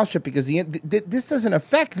keeping their mouth shut, because this doesn't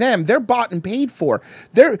affect them. They're bought and paid for.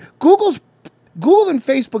 Google and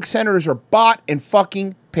Facebook senators are bought and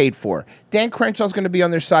fucking paid for. Dan Crenshaw's going to be on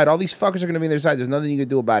their side. All these fuckers are going to be on their side. There's nothing you can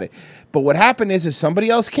do about it. But what happened is somebody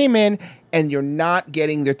else came in and you're not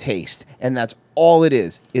getting their taste. And that's all it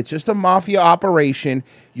is. It's just a mafia operation.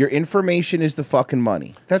 Your information is the fucking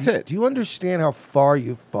money. That's it. Do you understand how far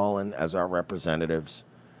you've fallen as our representatives?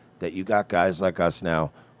 That you got guys like us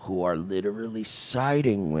now who are literally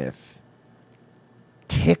siding with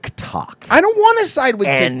TikTok. I don't want to side with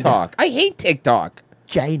And TikTok. I hate TikTok.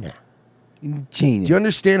 China. China. Do you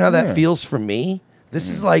understand how that Yeah. feels for me? This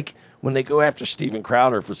is like when they go after Steven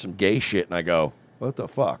Crowder for some gay shit, and I go, "What the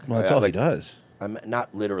fuck?" Well, that's Yeah, all he like, does. I'm not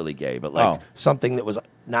literally gay, but like Oh. something that was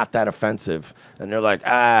not that offensive. And they're like,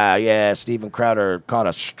 yeah, Steven Crowder caught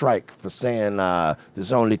a strike for saying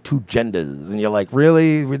there's only two genders. And you're like,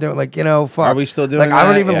 really? We're doing fuck. Are we still doing like, I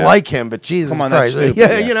don't that? even Yeah. like him, but Jesus Come on, Christ. that's stupid.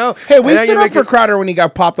 Yeah. Hey, we And now stood you're up for Crowder when he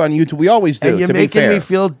got popped on YouTube. We always do. And you're to be making me fair.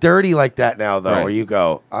 feel dirty like that now, though, Right. where you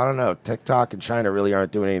go, I don't know, TikTok and China really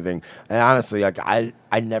aren't doing anything. And honestly, like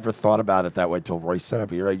I never thought about it that way till Royce said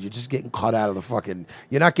it. You're right. You're just getting cut out of the fucking.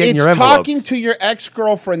 You're not getting It's your envelopes. talking to your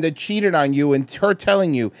ex-girlfriend that cheated on you and her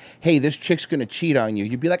telling you, hey, this chick's going to cheat on you.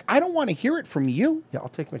 You'd be like, I don't want to hear it from you. Yeah, I'll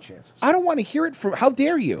take my chances. I don't want to hear it from. How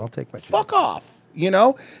dare you? I'll take my chances. Fuck off.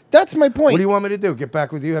 That's my point. What do you want me to do? Get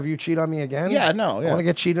back with you? Have you cheat on me again? Yeah, no. I Yeah. want to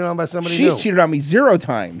get cheated on by somebody She's new. cheated on me 0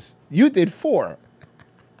 times. You did 4.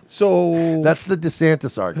 So That's the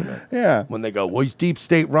DeSantis argument. Yeah. When they go, well, he's deep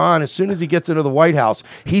state Ron. As soon as he gets into the White House,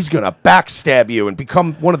 he's going to backstab you and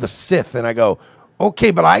become one of the Sith. And I go,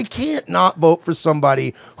 okay, but I can't not vote for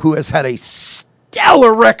somebody who has had a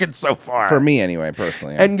stellar record so far. for me anyway,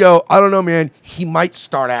 personally. Yeah. And go, I don't know, man. He might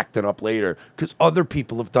start acting up later because other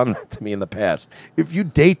people have done that to me in the past. If you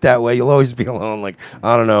date that way, you'll always be alone. Like,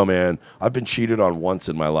 I don't know, man. I've been cheated on once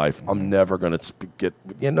in my life. I'm never going to get,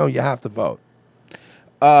 you have to vote.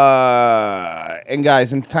 And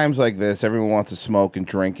guys, in times like this, everyone wants to smoke and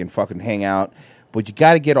drink and fucking hang out, but you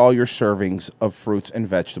got to get all your servings of fruits and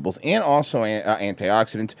vegetables, and also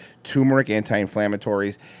antioxidants, turmeric,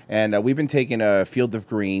 anti-inflammatories. And we've been taking a Field of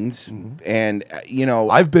Greens, and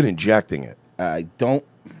I've been injecting it. Don't.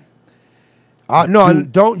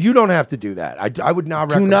 No, you don't have to do that. I would not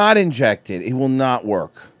Do recommend. not inject it. It will not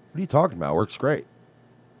work. What are you talking about? It works great.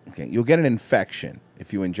 Okay, you'll get an infection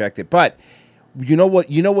if you inject it. But you know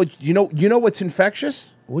what's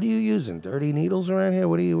infectious? What are you using? Dirty needles around here?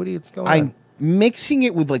 What's going on? I'm mixing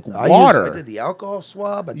it with like I water. did the alcohol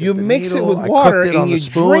swab. I did You the mix it needle, with I water cooked it on and the you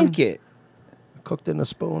spoon. drink it. I cooked it in a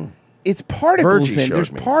spoon. It's particles Virgie in. showed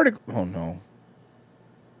There's me. particles. Oh no.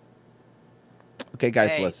 Okay,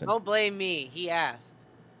 guys, Hey, listen. don't blame me. He asked.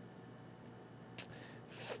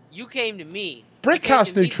 You came to me. Brick You came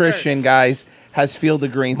House to me Nutrition, first. guys, has Field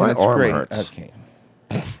of Greens, My and it's arm great. hurts. Okay.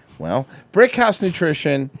 Well, Brick House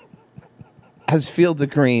Nutrition has Field of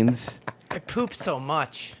Greens, I poop so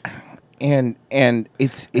much. and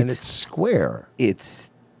it's square.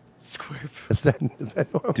 It's square. Is that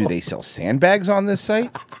normal? Do they sell sandbags on this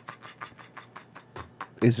site?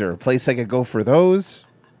 Is there a place I could go for those?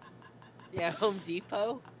 Yeah, Home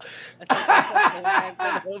Depot.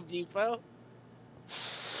 Home Depot.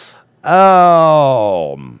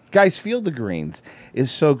 Oh, guys, Field of Greens is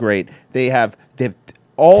so great. They've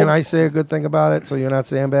all. Can I say a good thing about it so you're not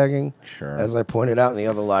sandbagging? Sure. As I pointed out in the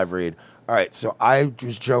other live read. All right, so I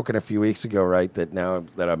was joking a few weeks ago, right, that now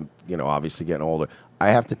that I'm, obviously getting older, I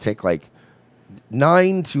have to take like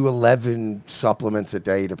 9 to 11 supplements a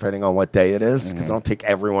day, depending on what day it is, because I don't take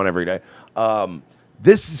everyone every day.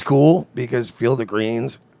 This is cool because Field of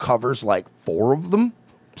Greens covers like 4 of them.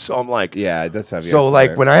 So I'm like, yeah, it does have. So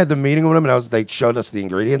like when I had the meeting with them and they showed us the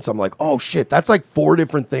ingredients, I'm like, oh shit, that's like 4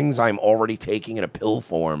 different things I'm already taking in a pill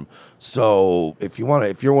form. So if you're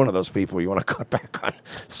one of those people, you want to cut back on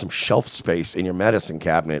some shelf space in your medicine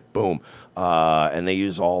cabinet, boom. And they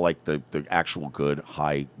use all like the actual good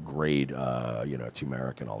high grade,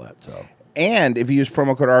 turmeric and all that. So. And if you use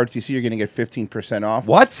promo code ROTC, you're going to get 15% off.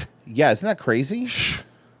 What? Yeah, isn't that crazy?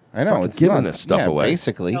 I know, Fucking it's giving nuts. this stuff Yeah, away.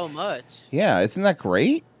 basically. So much. Yeah, isn't that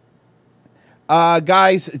great?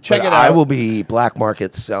 Guys, check But it out. I will be black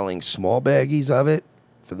market selling small baggies of it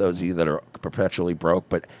for those of you that are perpetually broke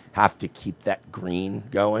but have to keep that green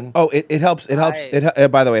going. Oh, it helps. It helps.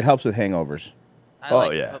 By the way, it helps with hangovers. I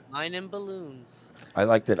like to put mine in balloons. I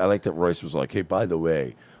like that Royce was like, hey, by the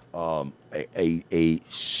way, a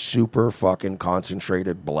super fucking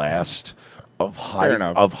concentrated blast of Fair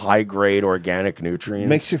enough. high grade organic nutrients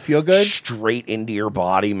Makes you feel good? straight into your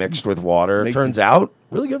body mixed with water. Makes Turns you- out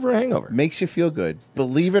really good for a hangover. Makes you feel good.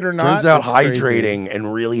 Believe it or not. Turns out it's crazy. hydrating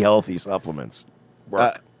and really healthy supplements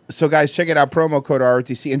work. So guys, check it out, promo code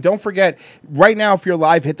ROTC. And don't forget, right now, if you're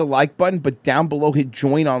live, hit the like button, but down below, hit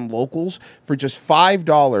join on Locals. For just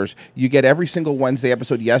 $5, you get every single Wednesday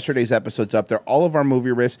episode. Yesterday's episode's up there. All of our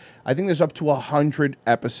movie riffs. I think there's up to 100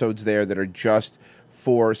 episodes there that are just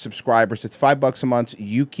for subscribers. It's $5 a month.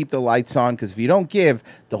 You keep the lights on, because if you don't give,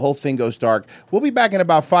 the whole thing goes dark. We'll be back in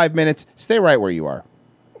about 5 minutes. Stay right where you are.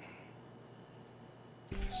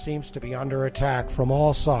 Seems to be under attack from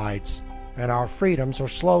all sides, and our freedoms are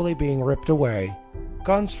slowly being ripped away.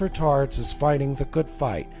 Guns for Tards is fighting the good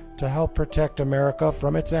fight to help protect America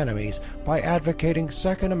from its enemies by advocating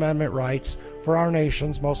Second Amendment rights for our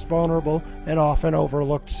nation's most vulnerable and often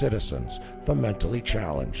overlooked citizens, the mentally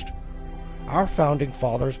challenged. Our founding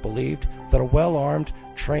fathers believed that a well-armed,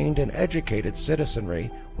 trained, and educated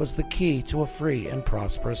citizenry was the key to a free and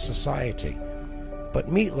prosperous society. But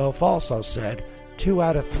Meatloaf also said 2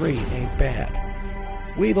 out of 3 ain't bad.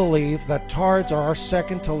 We believe that Tards are our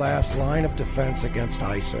second-to-last line of defense against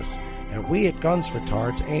ISIS, and we at Guns for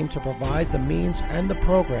Tards aim to provide the means and the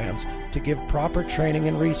programs to give proper training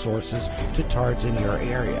and resources to Tards in your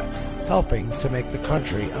area, helping to make the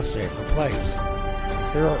country a safer place.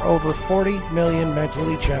 There are over 40 million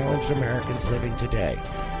mentally challenged Americans living today,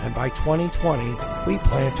 and by 2020, we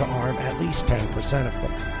plan to arm at least 10% of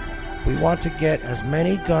them. We want to get as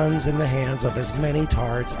many guns in the hands of as many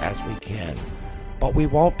Tards as we can, but we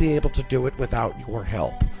won't be able to do it without your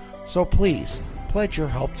help. So please, pledge your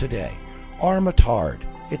help today. Arm a Tard.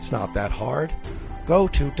 It's not that hard. Go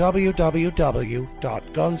to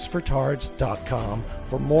www.gunsfortards.com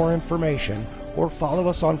for more information, or follow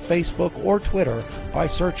us on Facebook or Twitter by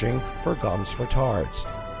searching for Guns for Tards.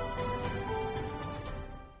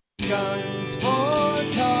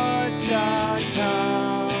 Gunsfortards.com.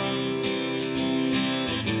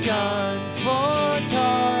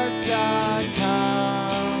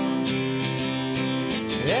 Gunsfortards.com.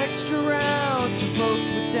 Extra rounds for folks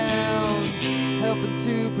with downs, helping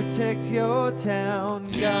to protect your town.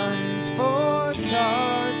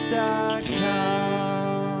 Gunsfortards.com.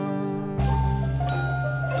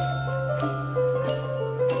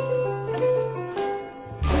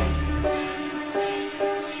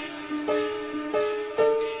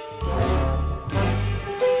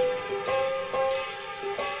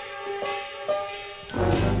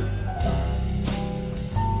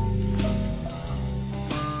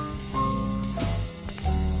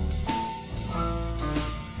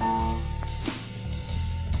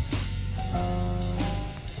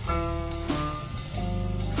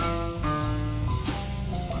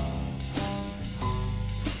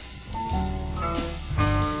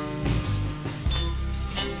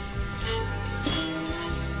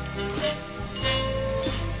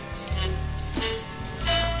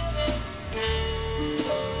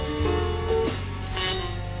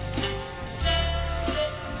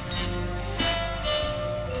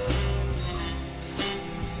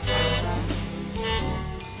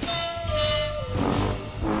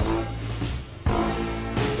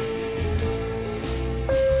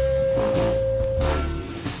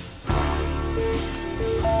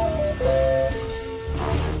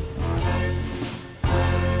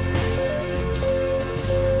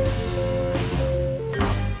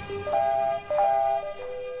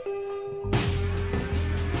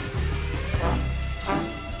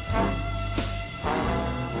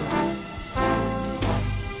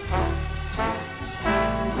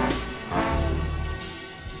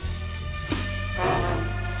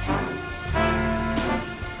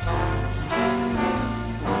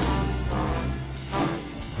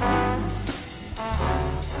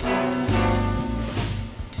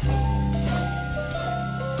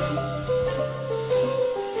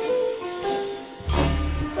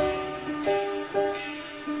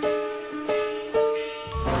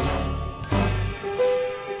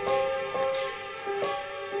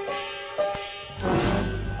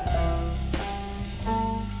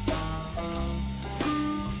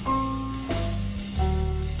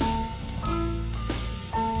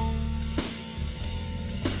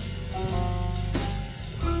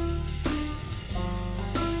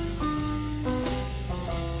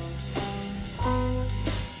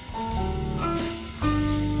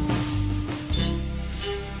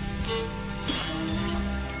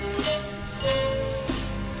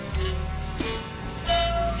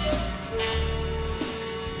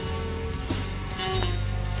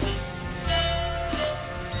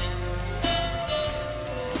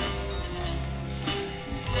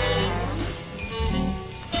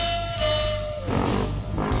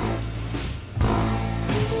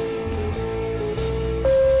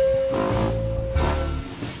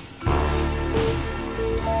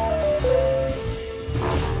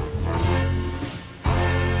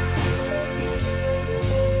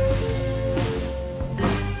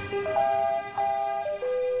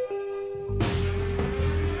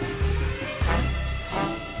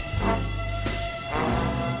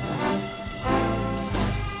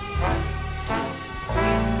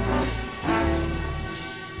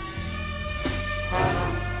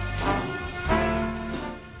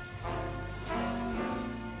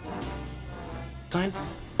 Sign?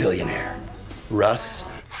 Billionaire. Russ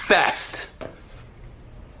Fest.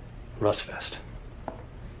 Russ Fest.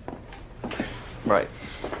 Right.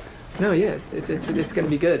 No, yeah, it's going to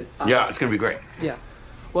be good. Yeah, it's gonna be great. Yeah.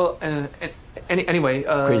 Well, anyway.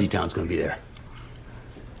 Crazy Town's gonna be there.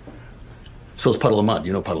 So is Puddle of Mud.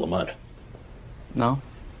 You know Puddle of Mud? No.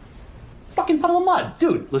 Fucking Puddle of Mud.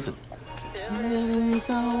 Dude, listen. Everything's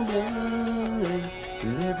so blurry,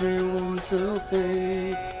 and everyone's so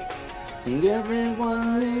fake, and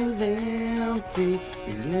everyone is empty,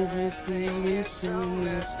 and everything is so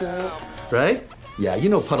messed up. Right? Yeah, you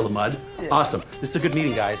know Puddle of Mud. Yeah. Awesome. This is a good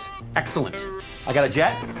meeting, guys. Excellent. I got a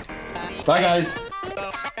jet. Bye, guys.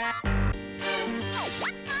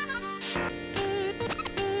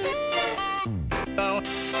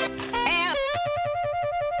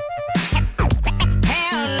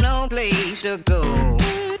 Have no place to go.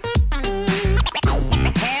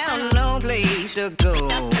 Have no place to go.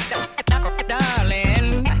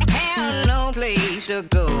 Darling, have no place to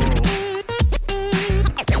go.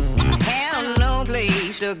 Have no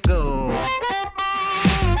place to go.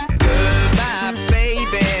 Goodbye,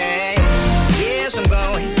 baby. Yes, I'm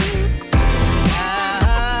going.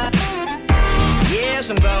 Yes,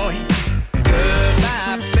 I'm going.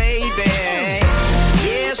 Goodbye, baby.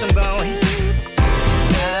 Yes, I'm going.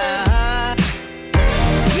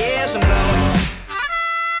 Yes, I'm going.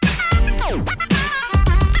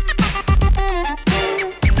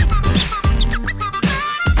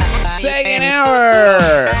 Second hour,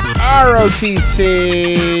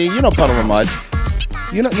 ROTC. You know Puddle of Mud.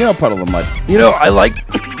 You know Puddle of Mud. You know, I like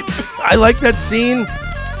that scene,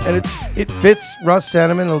 and it fits Russ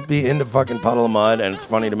sentiment. It'll be into fucking Puddle of Mud, and it's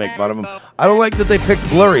funny to make fun of him. I don't like that they picked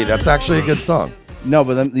Blurry. That's actually a good song. No,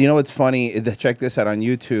 but then, you know what's funny? Check this out on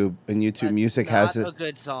YouTube, and YouTube Music has it. a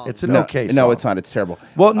good song. It's an okay song. No, it's not. It's terrible.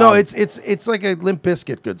 Well, no, it's like a Limp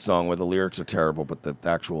Bizkit good song where the lyrics are terrible, but the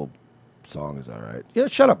actual song is all right. Yeah,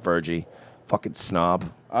 shut up, Virgie. Fucking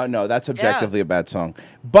snob. No, that's objectively a bad song.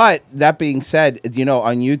 But that being said, you know,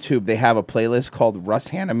 on YouTube they have a playlist called Russ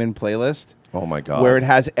Hanneman Playlist. Oh my god. Where it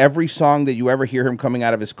has every song that you ever hear him coming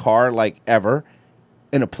out of his car, like ever,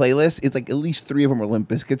 in a playlist. It's like at least 3 of them are Limp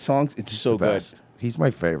Bizkit songs. It's so good. Best. He's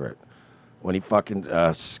my favorite. When he fucking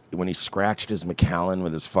when he scratched his Macallan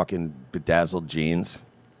with his fucking bedazzled jeans.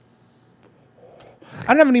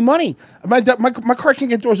 I don't have any money. My car can't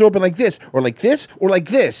get doors open like this, or like this, or like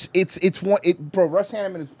this. Bro, Russ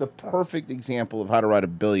Hanneman is the perfect example of how to ride a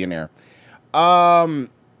billionaire. Let's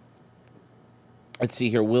see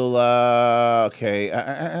here. Okay.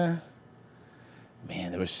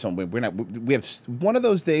 Man, there was so many. We have one of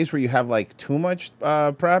those days where you have like too much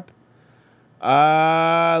prep.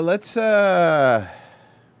 Let's okay,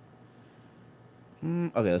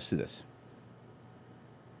 let's do this.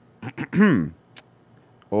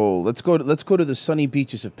 Let's go to the sunny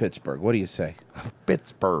beaches of Pittsburgh. What do you say?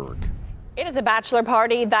 Pittsburgh. It is a bachelor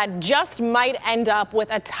party that just might end up with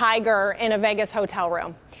a tiger in a Vegas hotel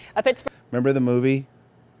room. A Pittsburgh. Remember the movie?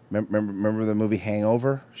 Remember the movie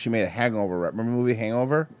Hangover? She made a hangover rap. Remember the movie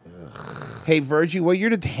Hangover? Hey, Virgie, what year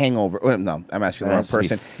did The Hangover? Oh, no, I'm asking the wrong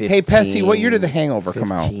person. Hey, Pessy, what year did The Hangover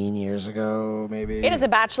come out? 15 years ago, maybe. It is a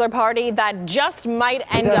bachelor party that just might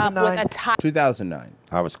end up with a 2009.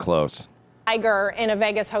 I was close. tiger in a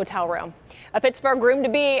Vegas hotel room. A Pittsburgh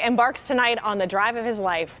groom-to-be embarks tonight on the drive of his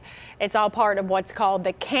life. It's all part of what's called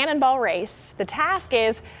the Cannonball Race. The task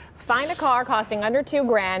is find a car costing under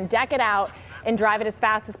 $2,000, deck it out, and drive it as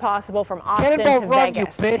fast as possible from Austin to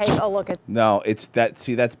Vegas. Take a look at No, it's that.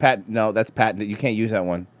 See, that's patent. No, that's patented. You can't use that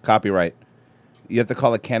one. Copyright. You have to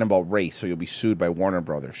call it Cannonball Race, so you'll be sued by Warner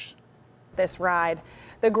Brothers. this ride.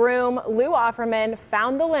 The groom, Lou Offerman,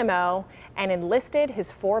 found the limo and enlisted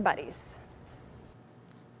his 4 buddies.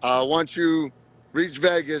 Once you reach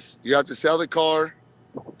Vegas, you have to sell the car,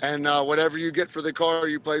 and whatever you get for the car,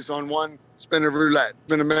 you place on one spin of roulette. It's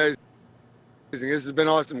been amazing. This has been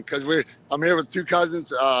awesome because I'm here with 2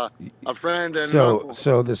 cousins, a friend, and an uncle.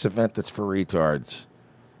 So this event that's for retards.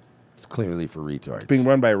 It's clearly for retards. It's being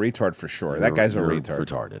run by a retard for sure. That guy's a You're retard.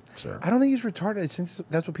 retarded, sir. I don't think he's retarded. I think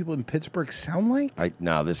that's what people in Pittsburgh sound like.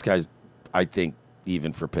 This guy's, I think,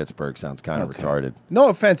 even for Pittsburgh, sounds kind of retarded. No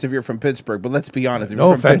offense if you're from Pittsburgh, but let's be honest.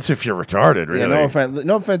 No offense if you're retarded, really. Yeah,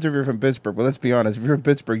 no offense if you're from Pittsburgh, but let's be honest. If you're from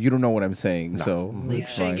Pittsburgh, you don't know what I'm saying. So Leave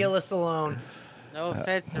it's fine. Shane Gillis alone. No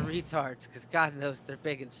offense to retards, because God knows they're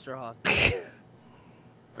big and strong.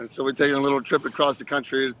 And so we're taking a little trip across the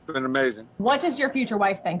country. It's been amazing. What does your future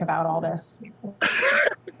wife think about all this?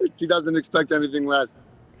 She doesn't expect anything less.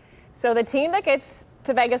 So the team that gets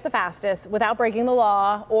to Vegas the fastest without breaking the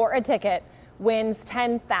law or a ticket wins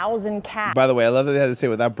 10,000 cash. By the way, I love that they had to say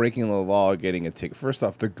without breaking the law or getting a ticket. First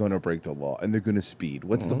off, they're going to break the law and they're going to speed.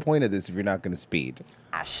 What's the point of this if you're not going to speed?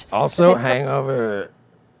 Also, Hangover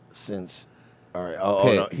since. All right.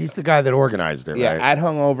 Oh, no. He's the guy that organized it, Yeah, right? at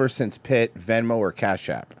Hungover since Pitt, Venmo, or Cash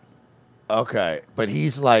App. Okay, but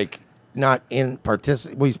he's like not in well,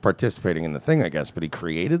 he's participating in the thing, I guess, but he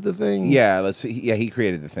created the thing. Yeah, let's see. Yeah, he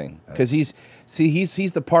created the thing because he's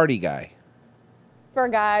the party guy.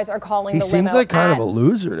 Pittsburgh guys are calling He the seems limo like kind at of a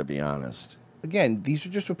loser, to be honest. Again, these are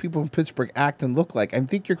just what people in Pittsburgh act and look like. I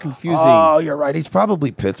think you're confusing. Oh, you're right. He's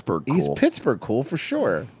probably Pittsburgh cool. He's Pittsburgh cool for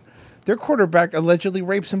sure. Their quarterback allegedly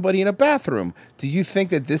raped somebody in a bathroom. Do you think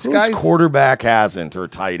that this Whose guy's quarterback hasn't, or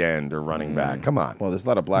tight end, or running back? Come on. Well, there's a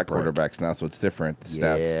lot of black quarterbacks now, so it's different. The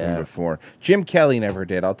stats Yeah. than before. Jim Kelly never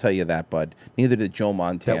did. I'll tell you that, bud. Neither did Joe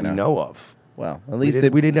Montana. That we know of. Well, at We least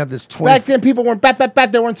didn't- we didn't have this Back then, people weren't bat.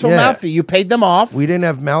 They weren't so Yeah. mouthy. You paid them off. We didn't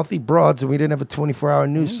have mouthy broads, and we didn't have a 24-hour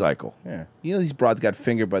news cycle. Yeah. You know these broads got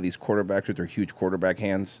fingered by these quarterbacks with their huge quarterback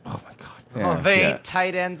hands. Oh my god. Oh, they ain't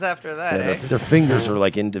tight ends after that. Yeah, eh? their fingers are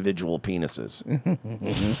like individual penises.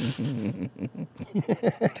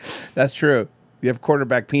 That's true. You have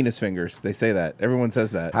quarterback penis fingers. They say that. Everyone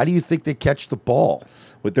says that. How do you think they catch the ball?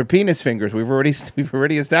 With their penis fingers. We've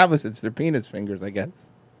already established it's their penis fingers, I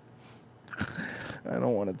guess. I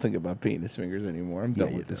don't want to think about penis fingers anymore. I'm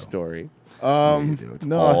done with this story. It's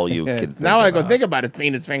all you can think now I go about. think about his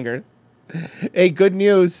penis fingers. Hey, good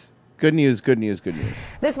news. Good news.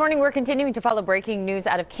 This morning, we're continuing to follow breaking news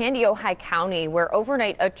out of Candy, Ojai County, where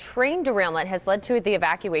overnight a train derailment has led to the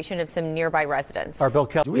evacuation of some nearby residents. Our Bill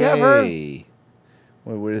Kelly. Do we have her? Wait,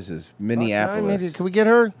 what is this? Minneapolis. Maybe, can we get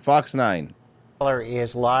her? Fox 9. Keller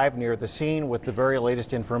is live near the scene with the very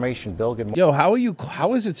latest information. Bill, good Yo, how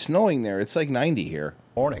is it snowing there? It's like 90 here.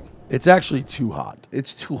 morning. It's actually too hot.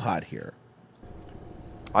 It's too hot here.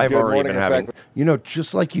 I've Good already morning, been having,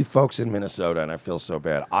 just like you folks in Minnesota, and I feel so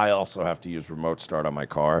bad. I also have to use remote start on my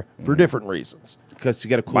car for different reasons. Because you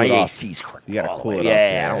got to cool my it off. AC's cracked. You got to cool it off.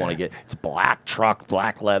 Yeah, I don't want to get. It's black truck,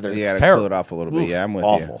 black leather. You It's got to terrible. cool it off a little bit. Oof, Yeah, I'm with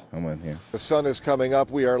awful. you. I'm with you. The sun is coming up.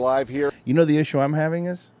 We are live here. You know the issue I'm having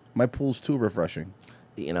is my pool's too refreshing.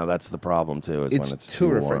 You know that's the problem too. Is when it's too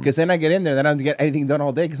warm. refreshing. Because then I get in there, then I don't get anything done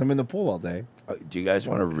all day because I'm in the pool all day. Do you guys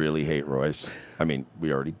want to really hate Royce? I mean,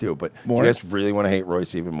 we already do, but More? do you guys really want to hate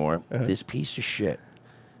Royce even more? Uh-huh. This piece of shit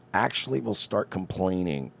actually will start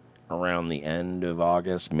complaining around the end of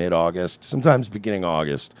August, mid-August, sometimes beginning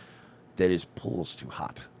August, that his pool's too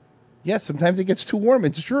hot. Yes, sometimes it gets too warm.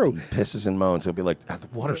 It's true. He pisses and moans. He'll be like, "Ah, the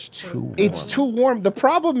water's too warm." It's too warm. The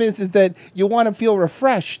problem is that you want to feel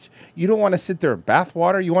refreshed. You don't want to sit there in bath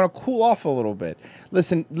water. You want to cool off a little bit.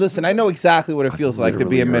 Listen. I know exactly what it feels like to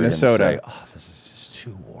be in Literally heard him Minnesota. say, "Oh, this is just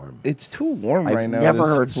too warm." It's too warm I've right now. never This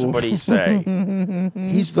heard pool. somebody say,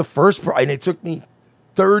 he's the first, and it took me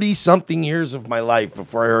 30-something years of my life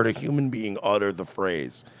before I heard a human being utter the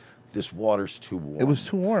phrase, "This water's too warm." It was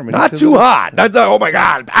too warm. And Not it's a too little- hot. Not oh my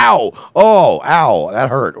God, ow, oh, ow, that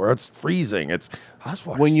hurt. Or it's freezing. It's this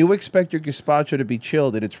water's- When you expect your gazpacho to be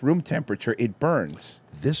chilled at its room temperature, it burns.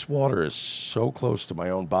 This water is so close to my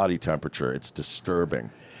own body temperature. It's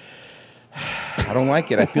disturbing. I don't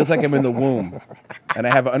like it. It feels like I'm in the womb, and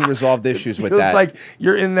I have unresolved issues with Feels that. like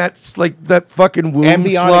you're in that that fucking womb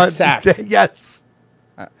Embryonic slot. sac. Yes.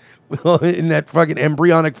 In that fucking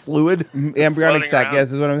embryonic fluid. Embryonic floating sac. around.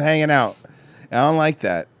 Yes, is what I'm hanging out. I don't like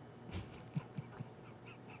that.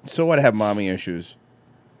 So what? I have mommy issues.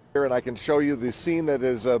 Here, and I can show you the scene that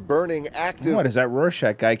is burning active. What is that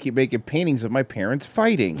Rorschach guy keep making paintings of my parents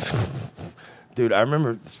fighting? Dude, I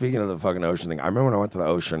remember, speaking of the fucking ocean thing, I remember when I went to the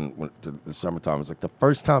ocean to the summertime. It was like the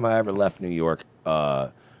first time I ever left New York. I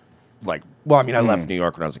left New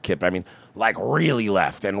York when I was a kid, but I mean, like really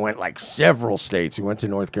left and went like several states. We went to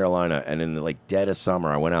North Carolina, and in the like dead of summer,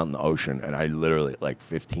 I went out in the ocean, and I literally, like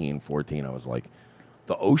 15, 14, I was like,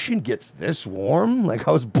 the ocean gets this warm? Like,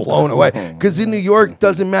 I was blown away. Because in New York,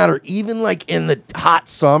 doesn't matter. Even like in the hot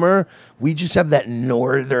summer, we just have that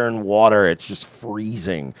northern water. It's just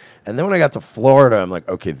freezing. And then when I got to Florida, I'm like,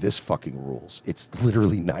 okay, this fucking rules. It's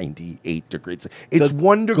literally 98 degrees. It's The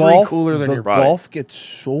 1 degree Gulf- cooler than the your body. Gulf gets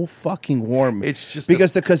so fucking warm. It's just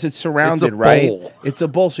because it's surrounded, it's a right? bowl. It's a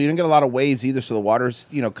bowl, so you don't get a lot of waves either. So the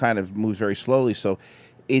water's kind of moves very slowly. So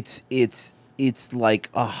it's like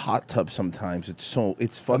a hot tub sometimes.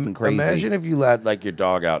 It's fucking crazy. Imagine if you let like your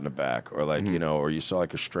dog out in the back, or like or you saw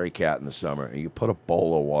like a stray cat in the summer, and you put a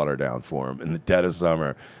bowl of water down for him in the dead of summer,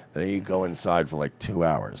 and then you go inside for like 2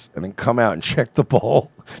 hours, and then come out and check the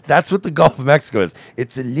bowl. That's what the Gulf of Mexico is.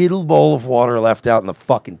 It's a little bowl of water left out in the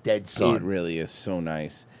fucking dead sun. It really is so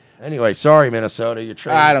nice. Anyway, sorry, Minnesota. Your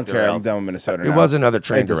train. I don't care. derailed. I'm done with Minnesota It now. was another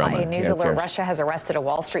train It doesn't derailment. matter. News Yeah, who alert: cares? Russia has arrested a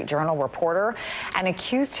Wall Street Journal reporter and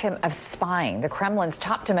accused him of spying. The Kremlin's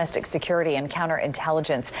top domestic security and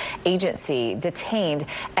counterintelligence agency detained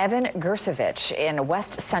Evan Gersevich in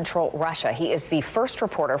west central Russia. He is the first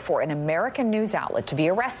reporter for an American news outlet to be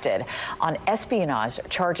arrested on espionage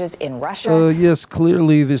charges in Russia. Yes,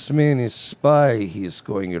 clearly this man is spy. He is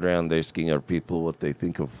going around asking our people what they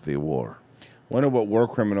think of the war. Wonder what war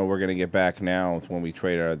criminal we're going to get back now when we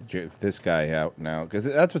trade this guy out now. Because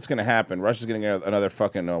that's what's going to happen. Russia's going to get another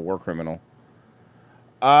fucking war criminal.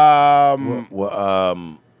 What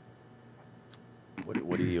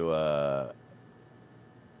do you,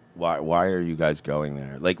 why are you guys going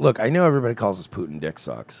there? Like, look, I know everybody calls us Putin dick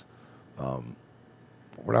sucks. But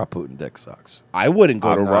we're not Putin dick sucks. I wouldn't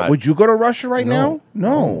go to Russia. Would you go to Russia right now?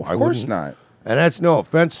 No, I of course wouldn't. not. And that's no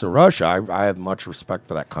offense to Russia. I have much respect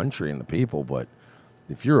for that country and the people, but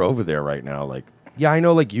if you're over there right now, like, yeah, I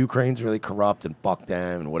know like Ukraine's really corrupt and fuck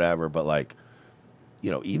them and whatever, but like,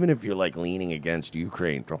 you know, even if you're like leaning against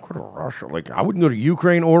Ukraine, don't go to Russia. Like, I wouldn't go to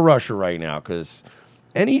Ukraine or Russia right now because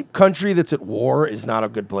any country that's at war is not a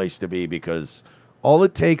good place to be because all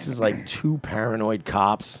it takes is like two paranoid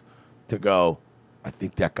cops to go, I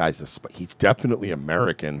think that guy's he's definitely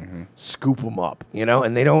American. Scoop him up, you know?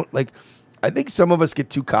 And they don't like, I think some of us get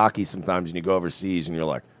too cocky sometimes when you go overseas and you're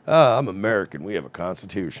like, oh, I'm American. We have a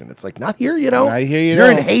constitution. It's like, not here, you know? Not here, you You're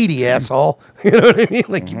in don't. Haiti, asshole. You know what I mean?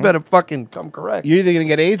 Like, you better fucking come correct. You're either going to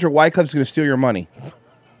get AIDS or Wyclif's going to steal your money.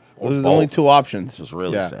 Those are the only two options. This is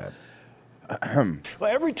really sad. Well,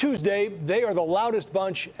 every Tuesday, they are the loudest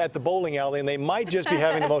bunch at the bowling alley, and they might just be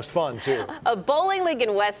having the most fun, too. A bowling league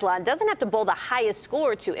in West Lawn doesn't have to bowl the highest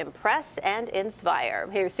score to impress and inspire.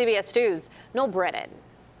 Here's CBS 2's Noel Brennan.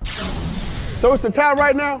 So it's the time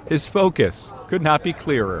right now? His focus could not be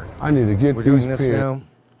clearer. I need to get We're these doing this pins. now.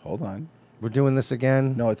 Hold on. We're doing this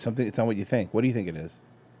again. No, it's something. It's not what you think. What do you think it is?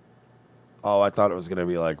 Oh, I thought it was going to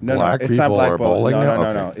be like No, black it's people not black or bowling. bowling. No, now? no, no,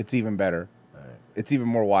 Okay. no. It's even better. It's even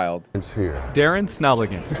more wild. It's here. Darren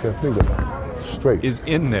Snelligan Think about it. Straight. is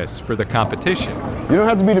in this for the competition. You don't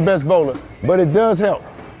have to be the best bowler, but it does help.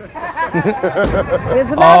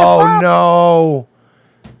 Oh, no.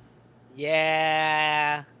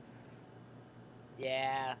 Yeah.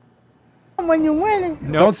 Yeah. When you're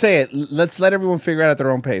winning. Don't say it. Let's let everyone figure it out at their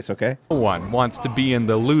own pace, okay? No one wants to be in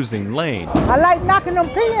the losing lane. I like knocking them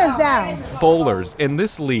pins down. Bowlers in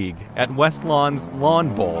this league at West Lawn's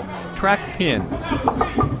Lawn Bowl track pins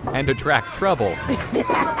and attract trouble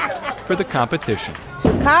for the competition.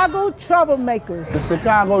 Chicago troublemakers. The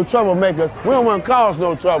Chicago troublemakers. We don't want to cause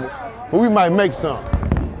no trouble, but we might make some.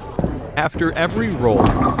 After every roll,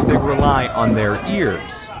 they rely on their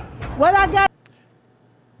ears. What I got?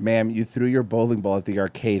 Ma'am, you threw your bowling ball at the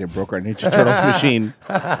arcade and broke our Ninja Turtles machine.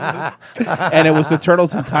 And it was the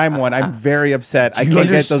Turtles in Time one. I'm very upset. I Do you can't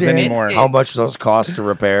get those understand anymore. How much those cost to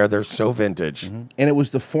repair? They're so vintage. And it was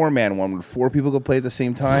the 4-man one where 4 people could play at the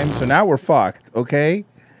same time. So now we're fucked, okay?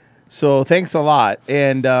 So thanks a lot.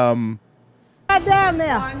 And Down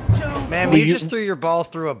there. Man, Well, you you- just threw your ball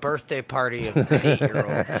through a birthday party of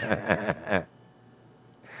 8-year-olds.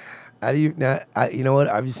 How do you now? You know what?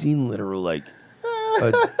 I've seen literal like,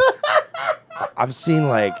 I've seen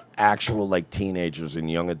like actual like teenagers and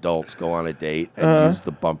young adults go on a date and use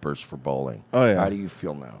the bumpers for bowling. Oh, yeah. How do you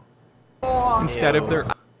feel now? Instead of their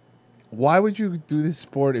Why would you do this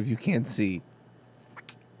sport if you can't see?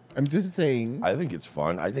 I'm just saying. I think it's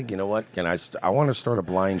fun. I think, you know what? Can I want to start a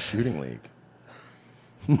blind shooting league.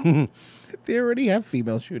 They already have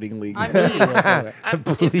female shooting leagues.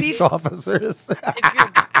 Police officers.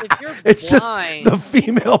 If you're It's blind, just the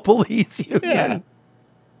female police union. Yeah.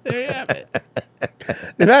 There you have it.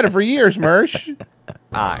 They've had it for years, Mersh.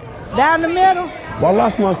 eyes. Down the middle. Well, I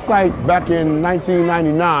lost my sight back in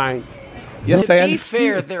 1999. Yes, to I be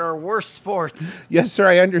fair, understand. there are worse sports. Yes, sir,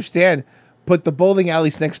 I understand. But the bowling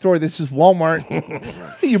alley's next door. This is Walmart.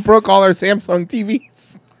 You broke all our Samsung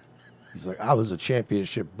TVs. He's like, I was a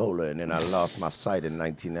championship bowler, and then I lost my sight in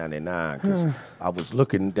 1999 because I was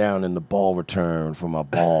looking down in the ball return for my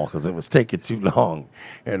ball because it was taking too long.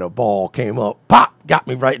 And a ball came up, pop, got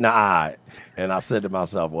me right in the eye. And I said to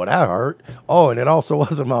myself, well, that hurt. Oh, and it also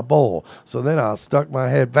wasn't my bowl. So then I stuck my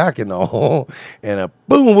head back in the hole, and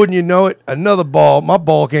boom, wouldn't you know it, another ball, my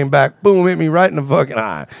ball came back, boom, hit me right in the fucking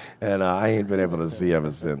eye. And I ain't been able to see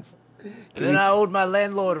ever since. And then I owed my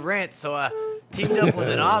landlord rent, so I teamed up with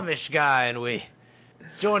an Amish guy, and we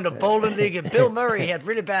joined a bowling league. And Bill Murray had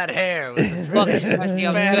really bad hair. It was this fuck really you, Rusty. I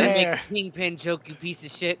was bad gonna hair. make a kingpin joke, you piece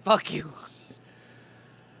of shit. Fuck you.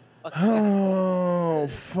 Oh,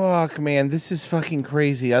 fuck, man. This is fucking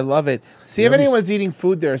crazy. I love it. See if It'd be anyone's eating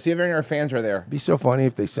food there. See if any of our fans are there. It'd be so funny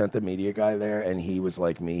if they sent the media guy there and he was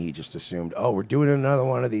like me. He just assumed, oh, we're doing another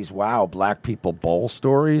one of these, wow, black people bowl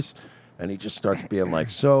stories. And he just starts being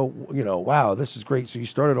like, so, you know, wow, this is great. So you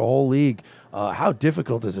started a whole league. How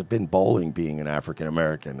difficult has it been bowling being an African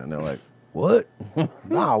American? And they're like, what?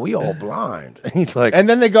 Nah, we all blind. And he's like, And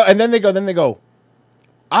then they go,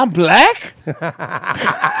 I'm black?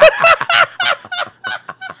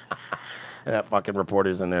 And that fucking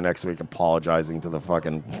reporter's in there next week apologizing to the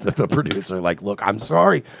fucking the producer. Like, look, I'm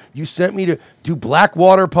sorry. You sent me to do black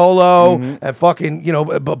water polo and fucking, you know,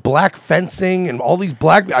 black fencing and all these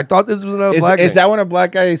black. I thought this was another black. Is thing. that when a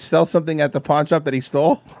black guy sells something at the pawn shop that he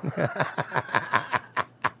stole?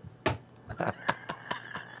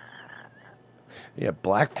 Yeah,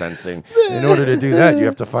 black fencing. In order to do that, you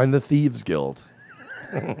have to find the Thieves Guild.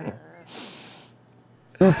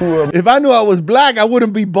 If I knew I was black, I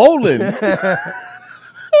wouldn't be bowling.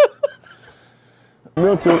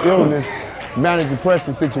 Mental illness, manic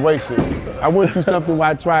depression situation. I went through something where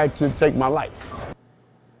I tried to take my life.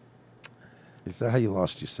 Is that how you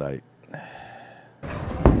lost your sight?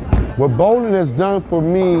 What bowling has done for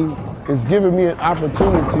me is given me an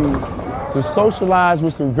opportunity to socialize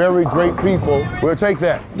with some very great people. We'll take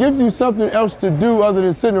that. Gives you something else to do other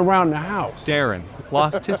than sitting around the house. Darren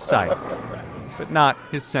lost his sight, but not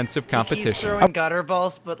his sense of He keeps competition. throwing gutter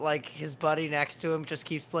balls, but like his buddy next to him just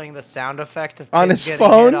keeps playing the sound effect of On pins his getting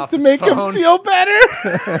hit phone off to his make him phone. feel better.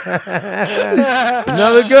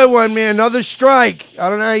 Another good one, man. Another strike. I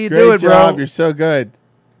don't know how you Great do it, job. bro. You're so good.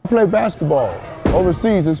 I played basketball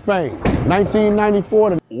overseas in Spain, 1994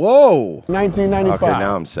 to 1995. Okay,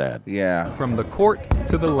 now I'm sad. Yeah. From the court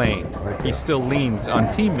to the lane, he still leans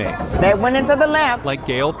on teammates. They went into the left. Like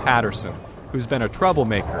Gail Patterson, who's been a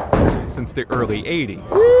troublemaker since the early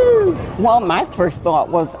 80s. Well, my first thought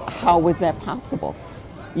was, how was that possible?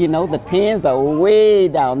 You know, the pins are way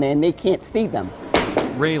down there and they can't see them.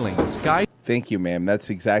 Railings, guide Thank you, ma'am. That's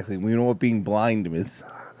exactly. We know what being blind is.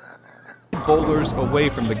 bowlers away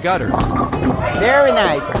from the gutters. Very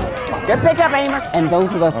nice. Good pickup, Amos. And those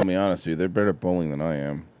are the I'll be honest with you, they're better at bowling than I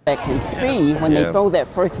am. that can see when they throw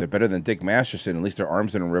that first They're better than Dick Masterson. At least their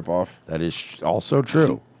arms didn't rip off. That is also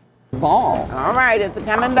true. ball. All right, is it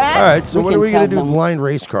coming back? All right, so what are we going to do? tell them. Blind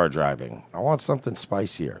race car driving. I want something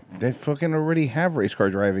spicier. They fucking already have race car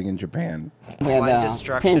driving in Japan. Where Blind the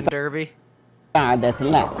destruction pins derby. side that's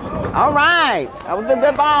left. All right, that was a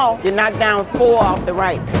good ball. You knocked down 4 off the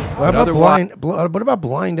right. What about what about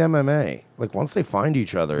blind MMA? Like once they find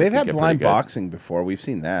each other, They've it could had get blind pretty good. boxing before. We've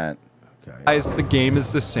seen that. Guys, the game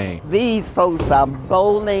is the same. These folks are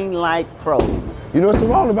bowling like pros. You know, it's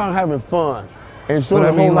all about having fun. And But I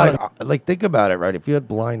a whole mean, lot like think about it, right? If you had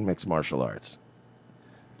blind mixed martial arts,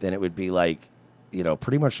 then it would be like, you know,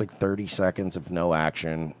 pretty much like 30 seconds of no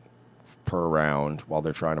action per round while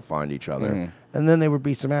they're trying to find each other, Mhm. and then there would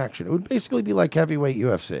be some action. It would basically be like heavyweight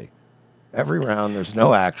UFC. Every round, there's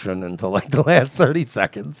no action until like the last 30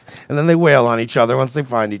 seconds, and then they wail on each other once they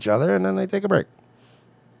find each other, and then they take a break.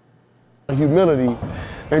 humility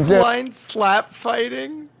and just Blind slap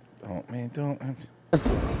fighting. Oh man, don't.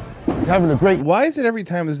 having a great. Why is it every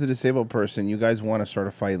time there's a disabled person, you guys want to start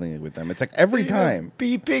a fighting with them? It's like every time.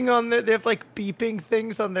 Beeping on the. They have like beeping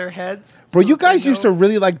things on their heads. Bro, you guys used to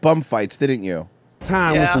really like bum fights, didn't you?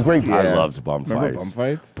 Time with some great people. I loved bum Remember fights. bum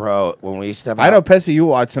fights? Bro, when we used to have I know, Pessy, you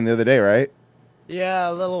watched them the other day, right? Yeah,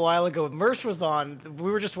 a little while ago. Mersh was on.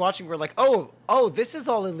 We were just watching. We're like, oh, this is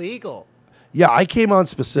all illegal. Yeah, I came on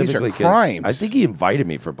specifically because crimes. I think he invited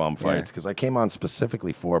me for bum fights because I came on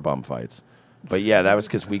specifically for bum fights. But yeah, that was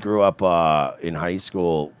because we grew up in high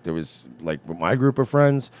school. There was like with my group of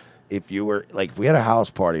friends. If you were like, if we had a house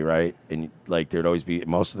party, right, and like there'd always be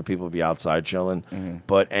most of the people would be outside chilling,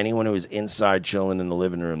 but anyone who was inside chilling in the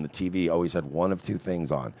living room, the TV always had one of two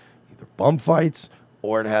things on: either bum fights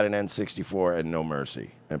or it had an N64 and No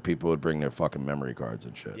Mercy, and people would bring their fucking memory cards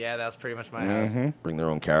and shit. Yeah, that's pretty much my house. Bring their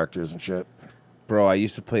own characters and shit. Bro, I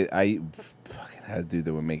used to play. I fucking had a dude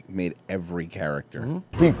that would made every character.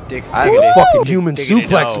 I had a fucking human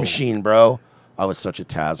suplex machine, bro. I was such a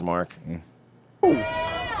Taz mark.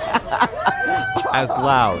 As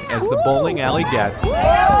loud as the bowling alley gets,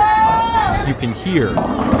 you can hear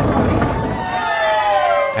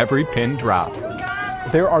every pin drop.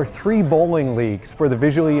 There are 3 bowling leagues for the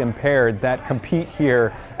visually impaired that compete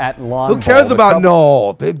here at Lawn Who cares Bowl. about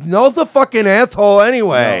Noel? Noel's a fucking asshole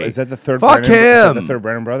anyway. No, is that the third? Fuck Brennan, is that him. the third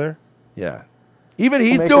Brennan brother? Yeah. Even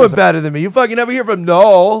he's Makers doing of- better than me. You fucking never hear from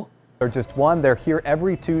Noel. They're just one. They're here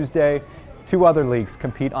every Tuesday. 2 other leagues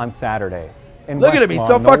compete on Saturdays. In Look at West him. He's Lawn,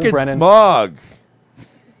 so Noel fucking Brennan- smug.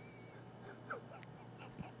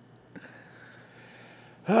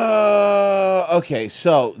 Okay,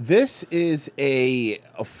 so this is a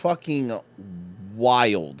fucking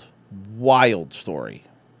wild story.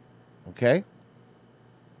 Okay,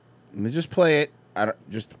 let me just play it. I don't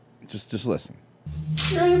just listen.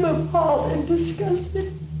 I am appalled and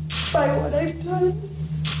disgusted by what I've done.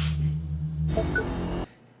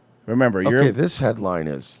 Remember, you're Okay, this headline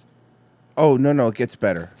is. Oh no, it gets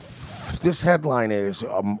better. This headline is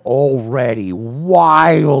already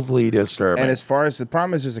wildly disturbing. And as far as the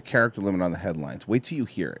problem is, there's a character limit on the headlines. Wait till you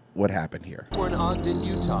hear it. What happened here? We're in Ogden,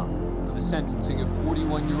 Utah, for the sentencing of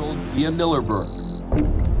 41-year-old Dia Millerberg.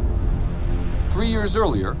 3 years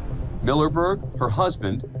earlier, Millerberg, her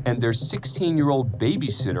husband, and their 16-year-old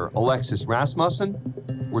babysitter, Alexis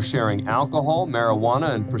Rasmussen, were sharing alcohol,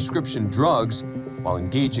 marijuana, and prescription drugs while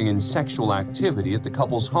engaging in sexual activity at the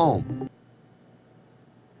couple's home.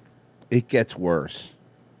 It gets worse.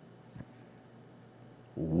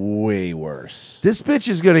 Way worse. This bitch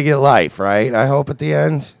is gonna get life, right? I hope at the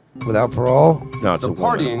end, without parole. No, it's The a woman,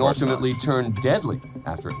 of partying course not. ultimately turned deadly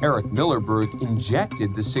after Eric Millerberg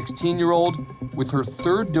injected the 16-year-old with her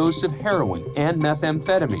third dose of heroin and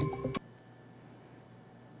methamphetamine.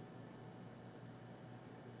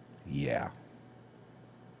 Yeah.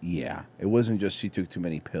 It wasn't just she took too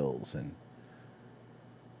many pills and.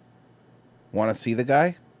 Want to see the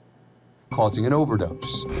guy? Causing an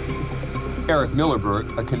overdose. Eric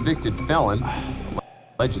Millerberg, a convicted felon,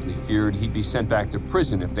 allegedly feared he'd be sent back to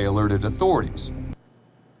prison if they alerted authorities.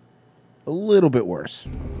 A little bit worse.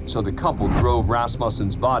 So the couple drove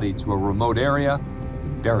Rasmussen's body to a remote area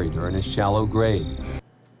and buried her in a shallow grave.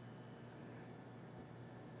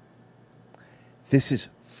 This is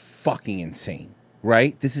fucking insane,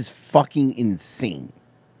 right? This is fucking insane.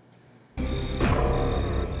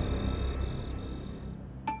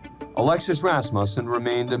 Alexis Rasmussen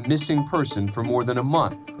remained a missing person for more than a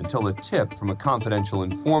month until a tip from a confidential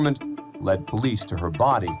informant led police to her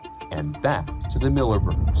body and back to the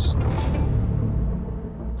Millerbergs.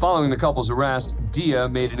 Following the couple's arrest, Dia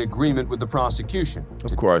made an agreement with the prosecution.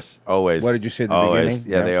 Of course, always. What did you say at the Always.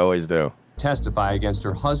 beginning? Yeah, they always do. Testify against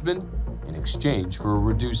her husband in exchange for a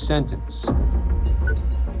reduced sentence.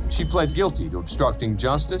 She pled guilty to obstructing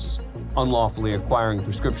justice, unlawfully acquiring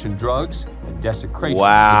prescription drugs, and desecration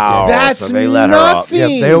Wow. of the dead. That's so they let her off. Yeah,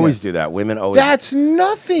 nothing. they always do that. Women always. That's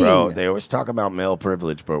nothing. Bro, they always talk about male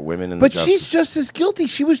privilege, but women in But the justice she's just as guilty.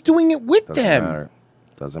 She was doing it with doesn't them. matter.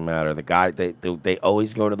 Doesn't matter. The guy, they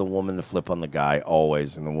always go to the woman to flip on the guy,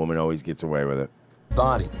 always, and the woman always gets away with it.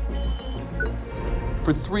 Body.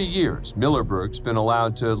 For 3 years, Millerberg's been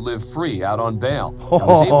allowed to live free out on bail and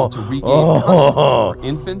was able to regain custody of her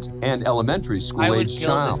infant and elementary school-aged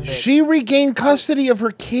child. She regained custody of her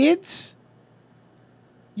kids?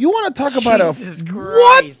 You want to talk about a... Jesus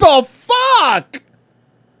What Christ. the fuck?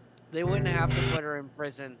 They wouldn't have to put her in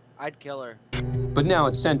prison. I'd kill her. But now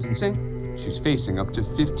at sentencing, she's facing up to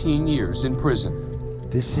 15 years in prison.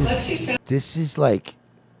 This is like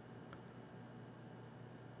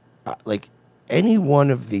any one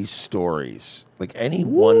of these stories, like any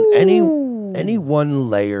one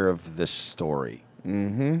layer of this story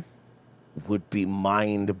would be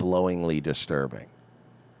mind-blowingly disturbing.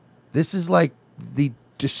 This is like the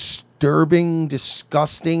disturbing,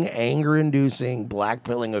 disgusting, anger-inducing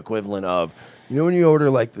blackpilling equivalent of, you know, when you order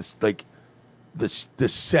like this, like the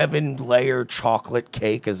 7-layer chocolate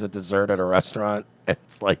cake as a dessert at a restaurant.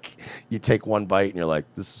 It's like you take one bite and you're like,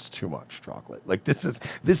 this is too much chocolate. Like this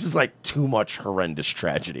is like too much horrendous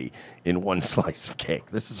tragedy in one slice of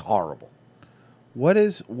cake. This is horrible. What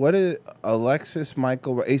is Alexis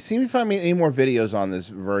Michael? Hey, see if I made any more videos on this,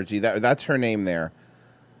 Virgie. That's her name there.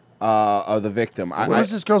 Of the victim.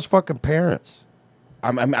 Where's this girl's fucking parents?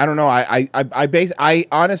 I don't know. I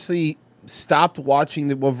honestly stopped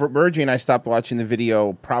watching Virgie and I stopped watching the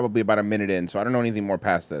video probably about a minute in, so I don't know anything more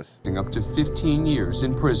past this. Up to 15 years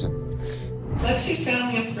in prison. Lexi's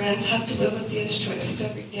family and friends have to live with these choices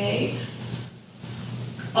every day.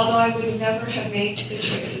 Although I would never have made the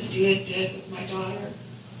choices Dia did with my daughter,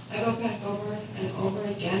 I go back over and over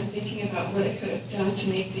again thinking about what I could have done to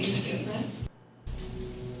make things different.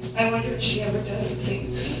 I wonder if she ever does the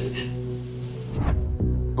same thing.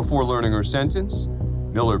 Before learning her sentence,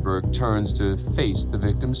 Millerberg turns to face the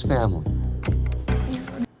victim's family.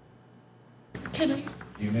 Can I?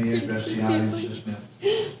 You may address the audience, Ms.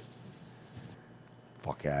 Smith.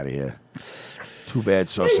 Fuck out of here. Too bad,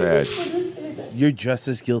 so sad. You're just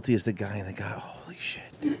as guilty as the guy in the guy. Holy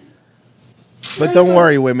shit. But don't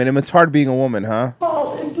worry, women. It's hard being a woman, huh?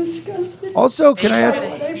 Appalled and disgusted. Also, can I ask? by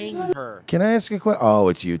what I've done. Can I ask a question? Oh,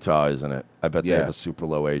 it's Utah, isn't it? I bet they Yeah. have a super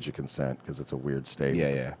low age of consent because it's a weird state. Yeah,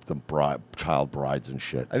 with yeah. The child brides and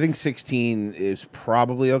shit. I think 16 is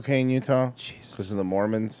probably okay in Utah because of the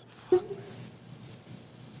Mormons.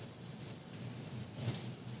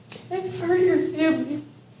 And for your family,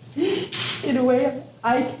 in a way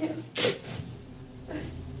I can't fix.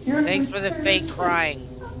 Thanks for the fake crying.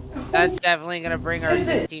 That's definitely gonna bring our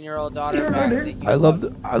 16-year-old daughter back. I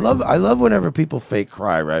love whenever people fake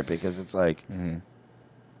cry, right? Because it's like,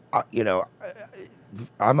 you know,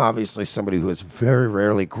 I'm obviously somebody who has very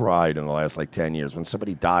rarely cried in the last like 10 years when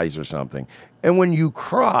somebody dies or something. And when you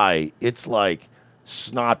cry, it's like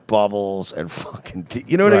snot bubbles and fucking,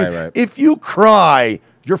 you know what I mean? Right. If you cry,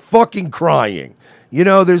 you're fucking crying. You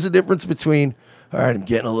know, there's a difference between, all right, I'm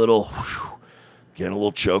getting a little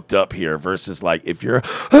choked up here versus like if you're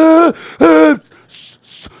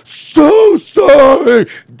so sorry.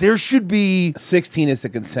 There should be 16 is the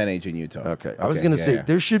consent age in Utah. Okay, I was gonna say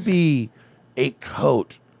there should be a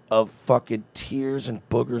coat of fucking tears and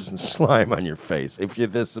boogers and slime on your face if you're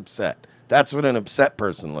this upset. That's what an upset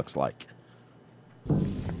person looks like.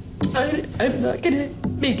 I'm not gonna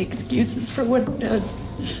make excuses for what I've done.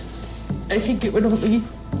 I think it would only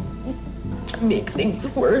make things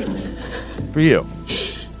worse. For you.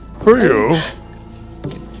 For you.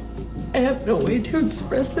 I have no way to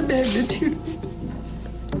express the magnitude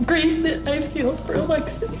of grief that I feel for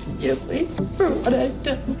Alexis' family for what I've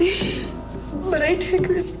done. But I take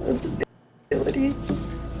responsibility.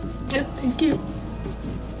 And thank you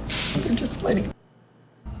for just letting.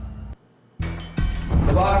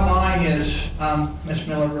 The bottom line is, Ms.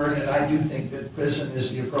 Miller-Berg, and I do think that prison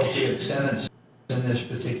is the appropriate sentence in this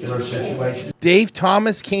particular situation. Dave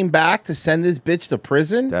Thomas came back to send this bitch to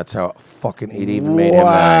prison? That's how fucking it even made him angry.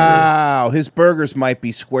 Wow. His burgers might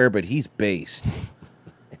be square, but he's based.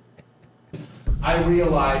 I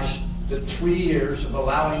realize that 3 years of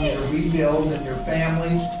allowing you to rebuild and your family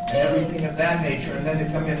and everything of that nature, and then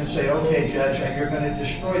to come in and say, okay, Judge, you're going to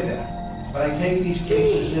destroy that. But I take these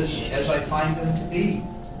cases as I find them to be.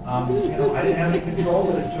 You know, I didn't have any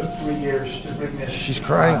control that it took 3 years to bring this. She's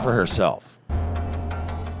crying for herself.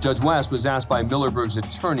 Judge West was asked by Millerberg's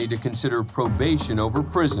attorney to consider probation over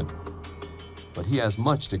prison. But he has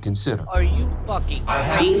much to consider. Are you fucking I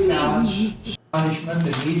have to balance punishment,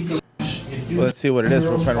 the need for Well, let's see what it is.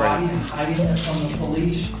 We'll find right. hiding it from the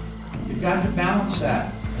police. You've got to balance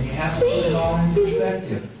that, and you have to put it all in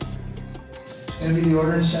perspective. It's going to be the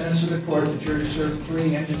order and sentence of the court that you're to serve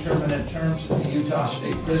 3 indeterminate terms at the Utah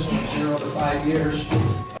State Prison of 0 to 5 years.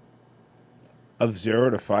 Of 0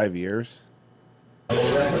 to 5 years? I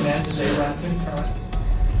will recommend that they run concurrent.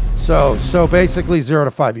 So basically 0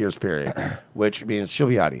 to 5 years period, which means she'll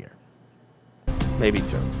be out of here. Maybe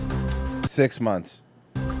 2. 6 months.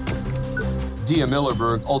 Dia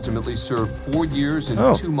Millerberg ultimately served 4 years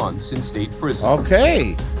and 2 months in state prison.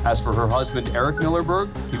 Okay. As for her husband, Eric Millerberg,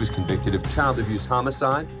 he was convicted of child abuse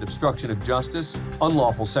homicide, obstruction of justice,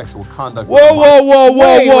 unlawful sexual conduct. Whoa, whoa, whoa,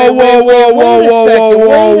 whoa, whoa, whoa, whoa, whoa,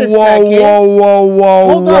 whoa, whoa, whoa,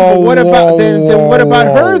 whoa. Hold on, but what about then what about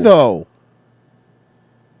her though?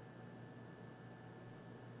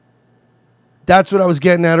 That's what I was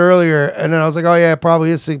getting at earlier, and then I was like, oh yeah, it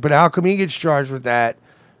probably is sick, but how come he gets charged with that?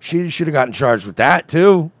 She should have gotten charged with that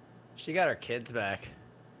too. She got her kids back.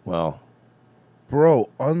 Well, bro,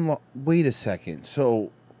 wait a second.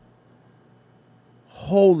 So,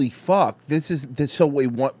 holy fuck, so wait,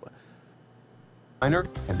 what? Minor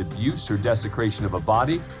and abuse or desecration of a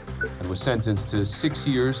body, and was sentenced to 6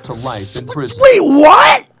 years to life in prison. Wait,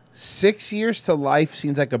 what? 6 years to life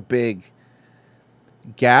seems like a big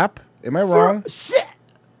gap. Am I wrong?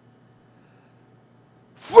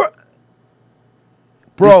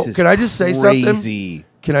 Bro, This is can I just say crazy. something?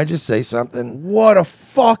 Can I just say something? What a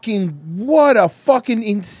fucking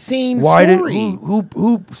insane Why story. did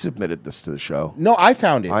who submitted this to the show? No, I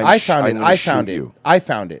found it. I found it. I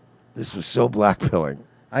found it. This was so blackpilling.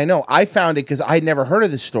 I know. I found it because I'd never heard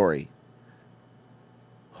of this story.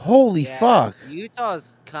 Holy fuck.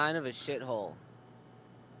 Utah's kind of a shithole.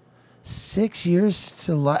 6 years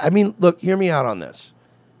to life. I mean, look, hear me out on this.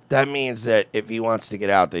 That means that if he wants to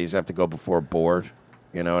get out, that he's have to go before a board.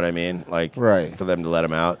 You know what I mean? Like, right. For them to let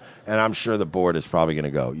him out. And I'm sure the board is probably going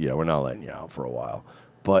to go, yeah, we're not letting you out for a while.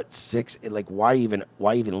 But 6, like, why even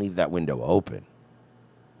leave that window open?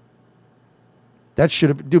 That should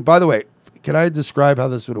have, dude, by the way, can I describe how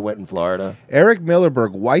this would have went in Florida? Eric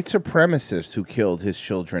Millerberg, white supremacist who killed his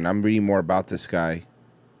children. I'm reading more about this guy.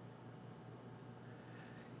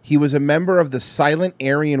 He was a member of the Silent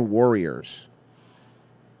Aryan Warriors.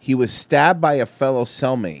 He was stabbed by a fellow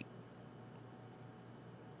cellmate.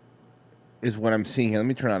 Is what I'm seeing here. Let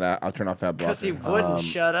me turn out. I'll turn off that blocker. Because he wouldn't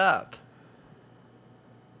shut up.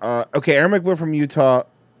 Okay, Aaron McBloom from Utah.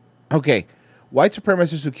 Okay, white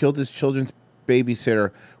supremacist who killed his children's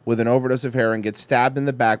babysitter with an overdose of heroin gets stabbed in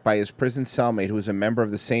the back by his prison cellmate who is a member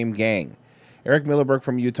of the same gang. Eric Millerberg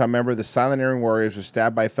from Utah, member of the Silent Aaron Warriors, was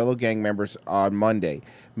stabbed by fellow gang members on Monday.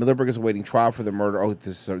 Millerberg is awaiting trial for the murder. Oh,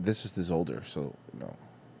 this is older, so no.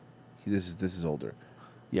 This is older.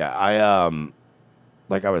 Yeah,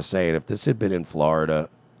 like I was saying, if this had been in Florida,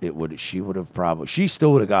 she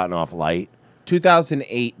still would have gotten off light.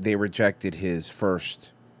 2008, they rejected his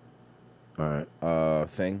first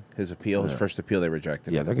thing, his appeal, his first appeal. They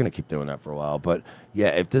rejected. Yeah, they're going to keep doing that for a while. But yeah,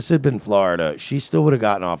 if this had been Florida, she still would have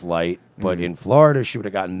gotten off light. But in Florida, she would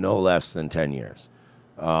have gotten no less than 10 years.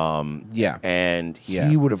 And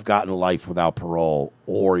he would have gotten life without parole,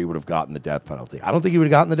 or he would have gotten the death penalty. I don't think he would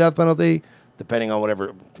have gotten the death penalty, depending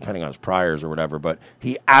on his priors or whatever. But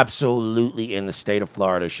he absolutely, in the state of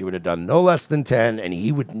Florida, she would have done no less than 10, and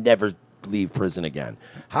he would never leave prison again.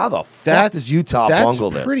 How the fuck does Utah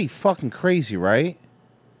bungle this? That's pretty fucking crazy, right?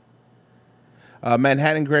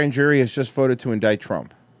 Manhattan grand jury has just voted to indict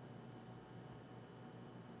Trump.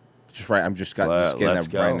 Just right. I'm just getting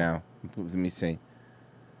that right now. Let me see.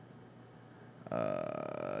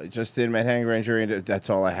 Just in Manhattan grand jury. That's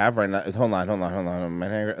all I have right now. Hold on.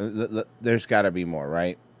 Manhattan. There's got to be more,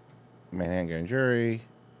 right? Manhattan grand jury.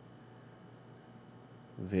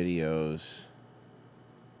 Videos.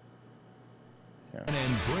 And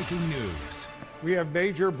breaking news. We have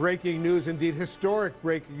major breaking news, indeed historic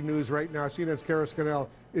breaking news right now. CNN's Kara Scannell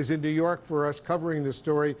is in New York for us covering this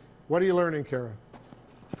story. What are you learning, Kara?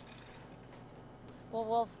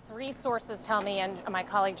 Well, three sources tell me, and my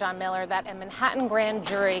colleague John Miller, that a Manhattan grand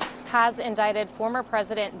jury has indicted former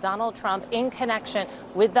President Donald Trump in connection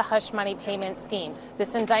with the hush money payment scheme.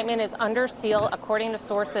 This indictment is under seal, according to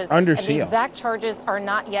sources. Under seal. seal. The exact charges are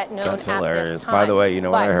not yet known. That's at hilarious. this time. By the way, you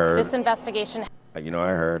know what I heard? This investigation. I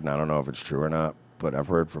heard, and I don't know if it's true or not, but I've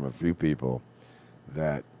heard from a few people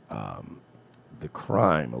that the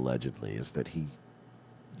crime, allegedly, is that he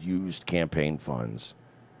used campaign funds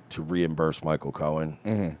to reimburse Michael Cohen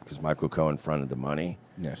because Michael Cohen fronted the money.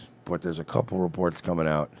 Yes. But there's a couple reports coming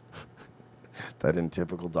out that in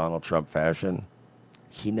typical Donald Trump fashion,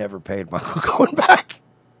 he never paid Michael Cohen back.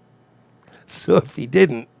 So if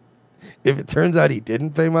it turns out he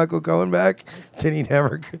didn't pay Michael Cohen back, then he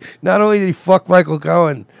never, not only did he fuck Michael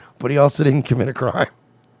Cohen, but he also didn't commit a crime.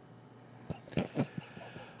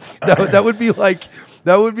 That would be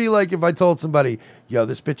like if I told somebody, yo,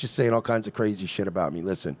 this bitch is saying all kinds of crazy shit about me.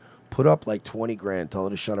 Listen, put up like 20 grand, tell her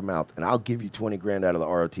to shut her mouth, and I'll give you 20 grand out of the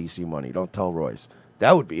ROTC money. Don't tell Royce.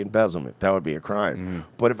 That would be embezzlement. That would be a crime.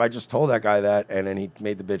 But if I just told that guy that and then he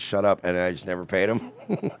made the bitch shut up and I just never paid him,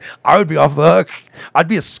 I would be off the hook. I'd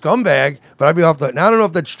be a scumbag, but I'd be off the hook. Now, I don't know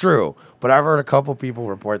if that's true, but I've heard a couple people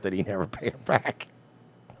report that he never paid her back.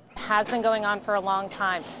 Has been going on for a long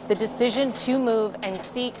time. The decision to move and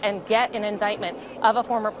seek and get an indictment of a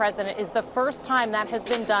former president is the first time that has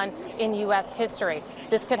been done in U.S. history.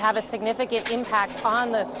 This could have a significant impact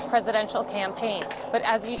on the presidential campaign. But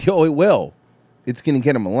as you... Yo, it will. It's going to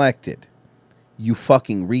get him elected. You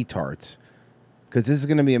fucking retards. Because this is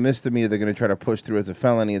going to be a misdemeanor they're going to try to push through as a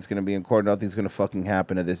felony. It's going to be in court. Nothing's going to fucking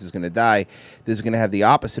happen. And this is going to die. This is going to have the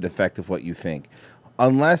opposite effect of what you think.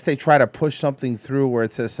 Unless they try to push something through where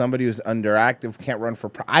it says somebody who's underactive can't run for...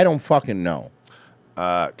 I don't fucking know.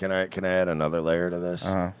 Can I add another layer to this?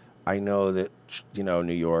 I know that,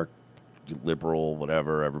 New York, liberal,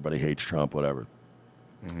 whatever, everybody hates Trump, whatever.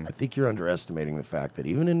 I think you're underestimating the fact that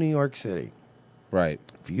even in New York City, right,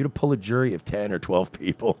 for you to pull a jury of 10 or 12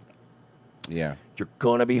 people, yeah, you're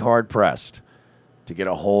going to be hard-pressed to get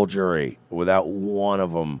a whole jury without one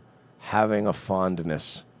of them having a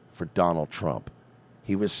fondness for Donald Trump.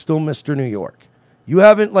 He was still Mr. New York. You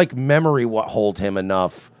haven't, memory hold him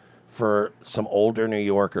enough for some older New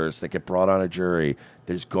Yorkers that get brought on a jury.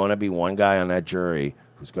 There's going to be one guy on that jury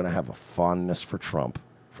who's going to have a fondness for Trump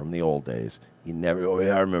from the old days. I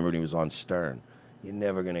remember when he was on Stern. You're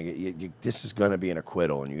never going to get... this is going to be an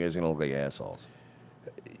acquittal, and you guys are going to look like assholes.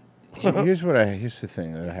 Here's the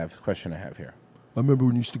thing that I have, the question I have here. I remember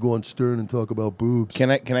when you used to go on Stern and talk about boobs. Can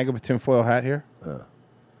I go with tinfoil hat here?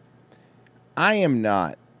 I am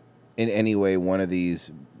not in any way one of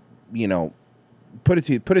these, put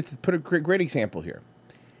a great example here.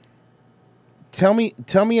 Tell me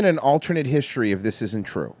in an alternate history if this isn't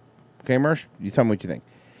true. Okay, Mersh, you tell me what you think.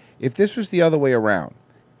 If this was the other way around,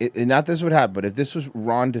 not this would happen, but if this was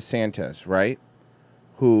Ron DeSantis, right,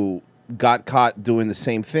 who got caught doing the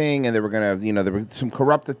same thing and they were going to, there was some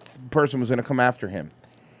corrupted person was going to come after him.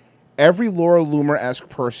 Every Laura Loomer-esque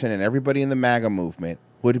person and everybody in the MAGA movement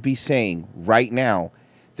would be saying right now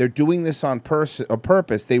They're doing this on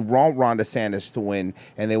purpose. They want Ron DeSantis to win,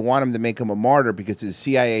 and they want him to make him a martyr because it's a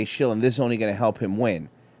CIA shill, and this is only going to help him win.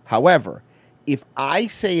 However, if I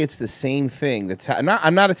say it's the same thing,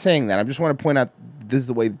 I'm not saying that. I just want to point out this is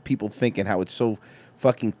the way people think and how it's so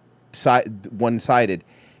fucking one-sided.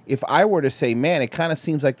 If I were to say, man, it kind of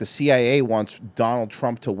seems like the CIA wants Donald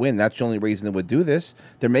Trump to win. That's the only reason they would do this.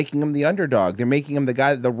 They're making him the underdog. They're making him the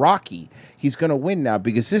guy, the Rocky. He's going to win now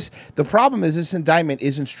because the problem is this indictment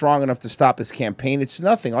isn't strong enough to stop his campaign. It's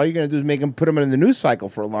nothing. All you're going to do is put him in the news cycle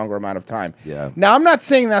for a longer amount of time. Yeah. Now, I'm not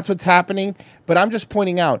saying that's what's happening, but I'm just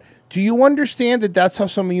pointing out, do you understand that that's how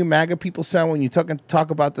some of you MAGA people sound when you talk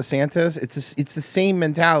about DeSantis? It's the same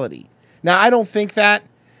mentality. Now, I don't think that.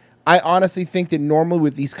 I honestly think that normally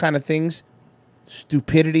with these kind of things,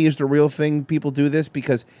 stupidity is the real thing. People do this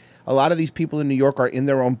because a lot of these people in New York are in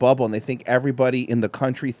their own bubble and they think everybody in the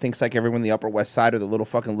country thinks like everyone in the Upper West Side or the little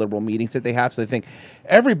fucking liberal meetings that they have. So they think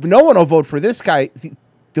no one will vote for this guy.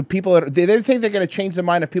 The people they think they're going to change the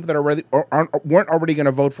mind of people that weren't already going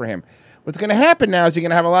to vote for him. What's going to happen now is you're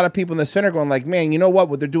going to have a lot of people in the center going like, man, you know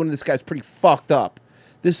what they're doing to this guy's pretty fucked up.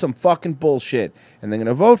 This is some fucking bullshit. And they're going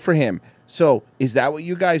to vote for him. So, is that what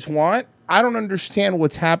you guys want? I don't understand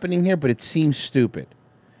what's happening here, but it seems stupid.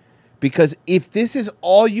 Because if this is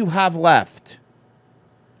all you have left,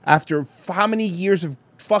 after how many years of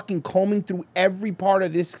fucking combing through every part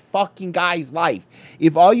of this fucking guy's life,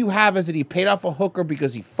 if all you have is that he paid off a hooker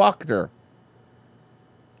because he fucked her,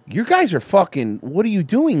 you guys are fucking, what are you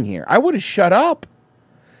doing here? I would have shut up.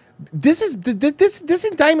 This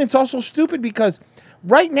indictment's also stupid because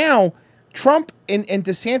right now, Trump and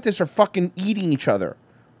DeSantis are fucking eating each other.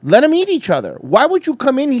 Let them eat each other. Why would you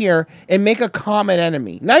come in here and make a common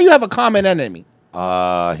enemy? Now you have a common enemy.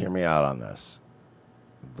 Hear me out on this.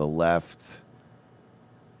 The left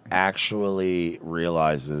actually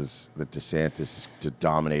realizes that DeSantis is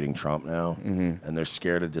dominating Trump now, and they're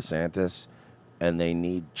scared of DeSantis, and they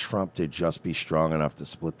need Trump to just be strong enough to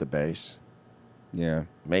split the base. Yeah.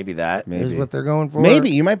 Maybe that is what they're going for.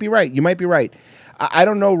 Maybe. You might be right. I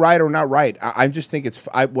don't know right or not right. I just think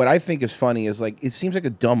what I think is funny is like it seems like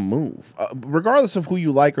a dumb move. Regardless of who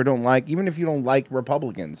you like or don't like, even if you don't like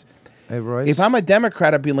Republicans. Hey, Royce. If I'm a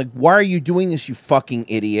Democrat, I'd be like, why are you doing this, you fucking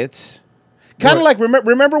idiots? Kind of like,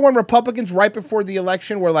 remember when Republicans right before the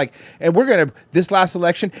election were like, and this last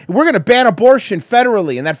election, we're going to ban abortion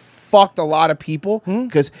federally, and that fucked a lot of people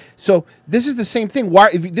so this is the same thing.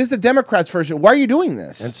 If this is the Democrats' version, why are you doing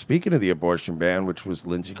this? And speaking of the abortion ban, which was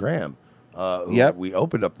Lindsey Graham, who we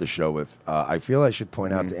opened up the show with, I feel I should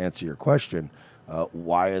point out to answer your question,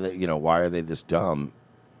 why are they this dumb?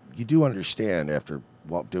 You do understand after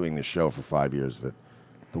doing this show for 5 years that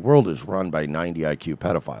the world is run by 90 IQ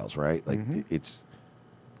pedophiles, right? Like it's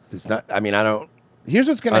not. I mean, I don't. Here's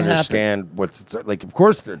what's going to understand happen. What's like. Of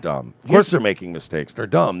course they're dumb. Of course they're making mistakes. They're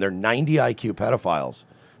dumb. They're 90 IQ pedophiles.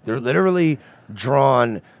 They're literally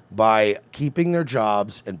drawn by keeping their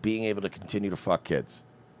jobs and being able to continue to fuck kids.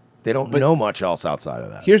 They don't know much else outside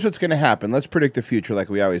of that. Here's what's going to happen. Let's predict the future like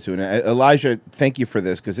we always do. And Elijah, thank you for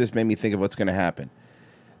this because this made me think of what's going to happen.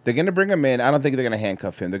 They're going to bring him in. I don't think they're going to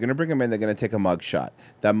handcuff him. They're going to bring him in. They're going to take a mugshot.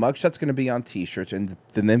 That mugshot's going to be on T-shirts. And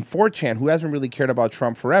then 4chan, who hasn't really cared about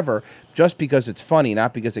Trump forever, just because it's funny,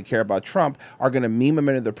 not because they care about Trump, are going to meme him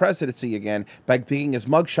into the presidency again by taking his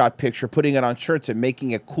mugshot picture, putting it on shirts, and making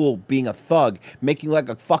it cool, being a thug, making like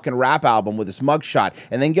a fucking rap album with his mugshot.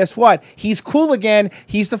 And then guess what? He's cool again.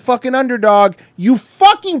 He's the fucking underdog. You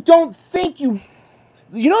fucking don't think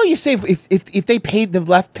you know, you say if the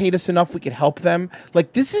left paid us enough, we could help them.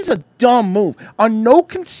 Like, this is a dumb move. On no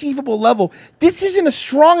conceivable level, this isn't a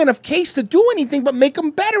strong enough case to do anything but make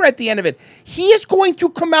them better at the end of it. He is going to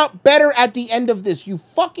come out better at the end of this, you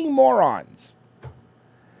fucking morons.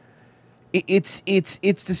 It's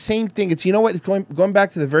the same thing. It's, you know what? It's going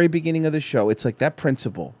back to the very beginning of the show. It's like that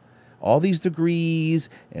principle. All these degrees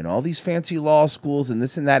and all these fancy law schools and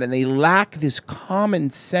this and that, and they lack this common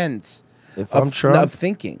sense. If I'm Trump,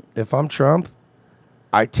 thinking. If I'm Trump,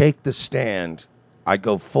 I take the stand. I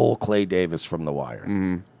go full Clay Davis from The Wire.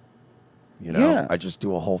 You know, I just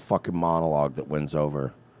do a whole fucking monologue that wins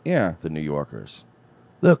over the New Yorkers.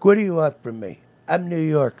 Look, what do you want from me? I'm New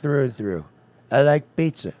York through and through. I like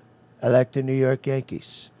pizza. I like the New York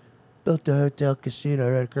Yankees. Built a hotel casino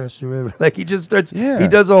right across the river. Like, he just starts, he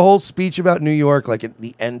does a whole speech about New York, like at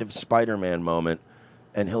the end of Spider-Man moment,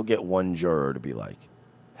 and he'll get one juror to be like,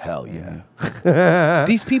 hell yeah.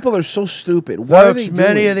 These people are so stupid. What are they doing?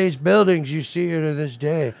 Many of these buildings you see here to this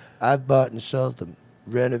day, I've bought and sold them,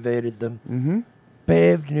 renovated them,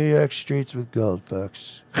 paved New York streets with gold,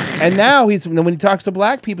 folks. And now when he talks to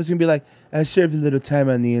black people, he's going to be like, I served a little time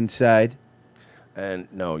on the inside. And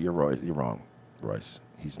no, you're wrong, Royce.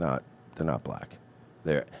 He's not. They're not black.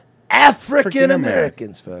 They're African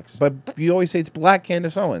Americans, folks. But you always say it's black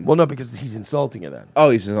Candace Owens. Well, no, because he's insulting her then. Oh,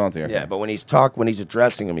 he's insulting her. Yeah, but when he's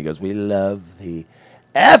addressing him, he goes, "We love the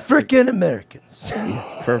African Americans."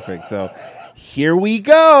 Yes, perfect. So here we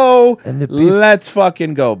go. And let's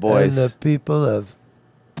fucking go, boys. And the people of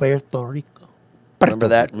Puerto Rico. Remember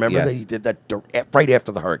that? Remember Yes. that he did that right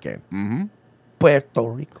after the hurricane. Mm-hmm. Puerto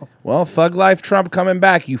Rico. Well, Thug Life Trump coming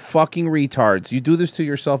back. You fucking retards. You do this to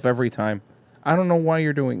yourself every time. I don't know why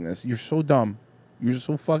you're doing this. You're so dumb. You're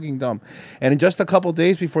so fucking dumb. And in just a couple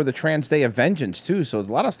days before the Trans Day of Vengeance, too. So there's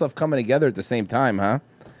a lot of stuff coming together at the same time, huh?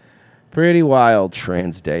 Pretty wild.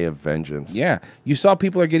 Trans Day of Vengeance. Yeah. You saw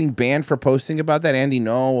people are getting banned for posting about that. Andy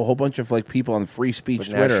No, a whole bunch of like people on free speech But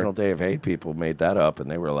Twitter. National Day of Hate people made that up,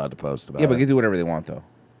 and they were allowed to post about Yeah, it. but they do whatever they want, though.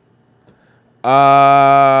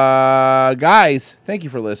 Guys, thank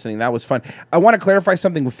you for listening. That was fun. I want to clarify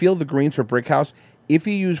something with Field the Greens for Brick House. If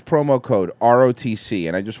you use promo code ROTC,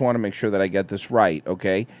 and I just want to make sure that I get this right,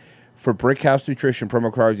 okay? For Brick House Nutrition,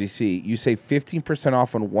 promo code ROTC, you save 15%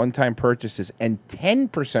 off on one-time purchases and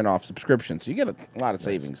 10% off subscriptions. So you get a lot of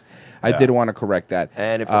savings. I Yeah. did want to correct that.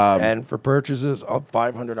 And and for purchases of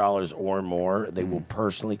 $500 or more, they will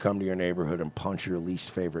personally come to your neighborhood and punch your least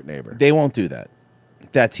favorite neighbor. They won't do that.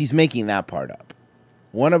 He's making that part up.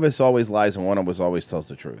 One of us always lies and one of us always tells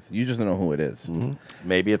the truth. You just don't know who it is. Mm-hmm.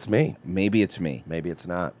 Maybe it's me. Maybe it's me. Maybe it's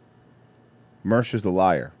not. Mercer's the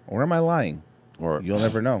liar. Or am I lying? Or you'll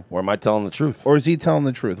never know. Or am I telling the truth? Or is he telling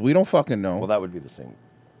the truth? We don't fucking know. Well, that would be the same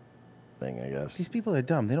thing, I guess. These people are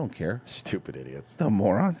dumb. They don't care. Stupid idiots. Dumb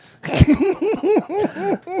morons.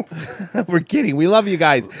 We're kidding. We love you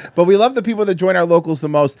guys. But we love the people that join our locals the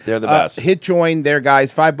most. They're the best. Hit join there,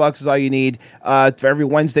 guys. $5 is all you need. For every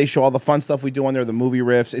Wednesday show, all the fun stuff we do on there, the movie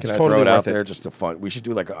riffs. It's Can I totally throw it worth out there just a fun? We should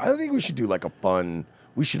do I think we should do like a fun.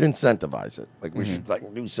 We should incentivize it. Like we should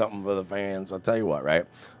like do something for the fans. I'll tell you what, right?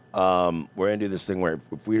 We're gonna do this thing where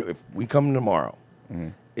if we come tomorrow,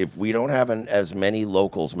 if we don't have as many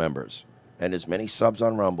locals members and as many subs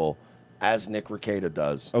on Rumble as Nick Rekieta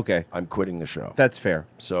does, okay, I'm quitting the show. That's fair.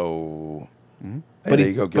 So, hey, But there he's,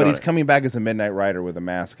 you go. but he's coming back as a Midnight Rider with a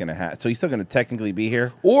mask and a hat. So he's still going to technically be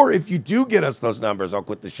here. Or if you do get us those numbers, I'll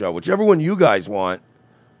quit the show. Whichever one you guys want.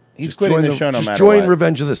 He's just quitting join the show no just matter join what.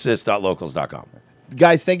 revengeofthesist.locals.com.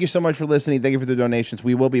 Guys, thank you so much for listening. Thank you for the donations.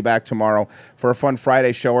 We will be back tomorrow for a fun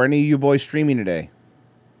Friday show. Are any of you boys streaming today?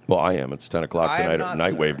 Well, I am. It's 10 o'clock I am tonight, not,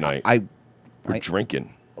 Nightwave night. We're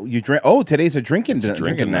drinking. You drink? Oh, today's a drinking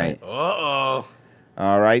drinking night. Uh-oh.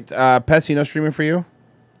 All right. Pessy, no streaming for you?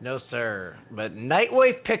 No, sir. But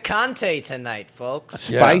Nightwave Picante tonight, folks.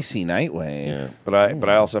 Spicy Nightwave. Yeah, but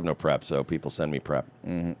I also have no prep, so people send me prep.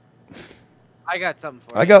 Mm-hmm. I got something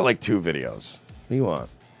for I got like 2 videos. What do you want?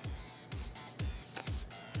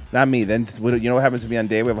 Not me. Then you know what happens to me on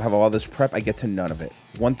Daywave? I'll have all this prep. I get to none of it.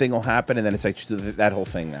 One thing will happen, and then it's like just do that whole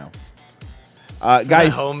thing now.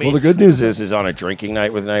 Guys, well, the good news is on a drinking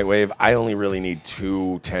night with Nightwave, I only really need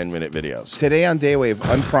 2 10-minute videos. Today on Daywave,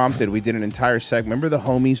 unprompted, we did an entire segment. Remember the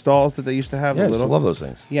homies dolls that they used to have? Yeah, I The used to love those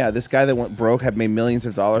things. Yeah, this guy that went broke had made millions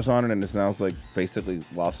of dollars on it, and is now like basically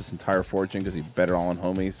lost his entire fortune because he bet it all on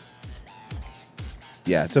homies.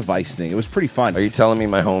 Yeah, it's a Vice thing. It was pretty fun. Are you telling me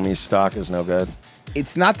my homies stock is no good?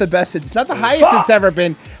 It's not the best. It's not the highest it's ever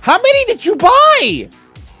been. How many did you buy?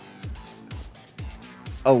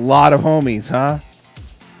 A lot of homies, huh?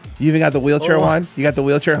 You even got the wheelchair one? You got the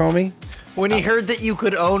wheelchair homie? When he heard that you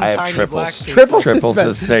could own I have tiny triples. black people. Triples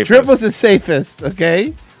is safest. Triples is safest,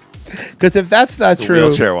 okay? Because if that's not The true.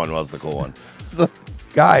 wheelchair one was the cool one.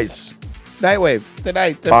 Guys. Nightwave,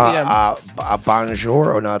 tonight, 10 p.m.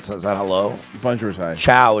 Bonjour or not? Is that hello? Bonjour is fine.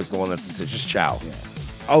 Ciao is the one that's just ciao.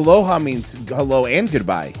 Aloha means hello and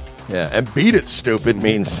goodbye. Yeah, and beat it, stupid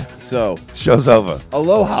means so. Show's over.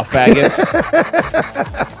 Aloha, faggots.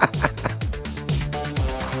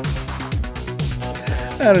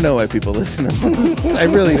 I don't know why people listen to this. I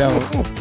really don't.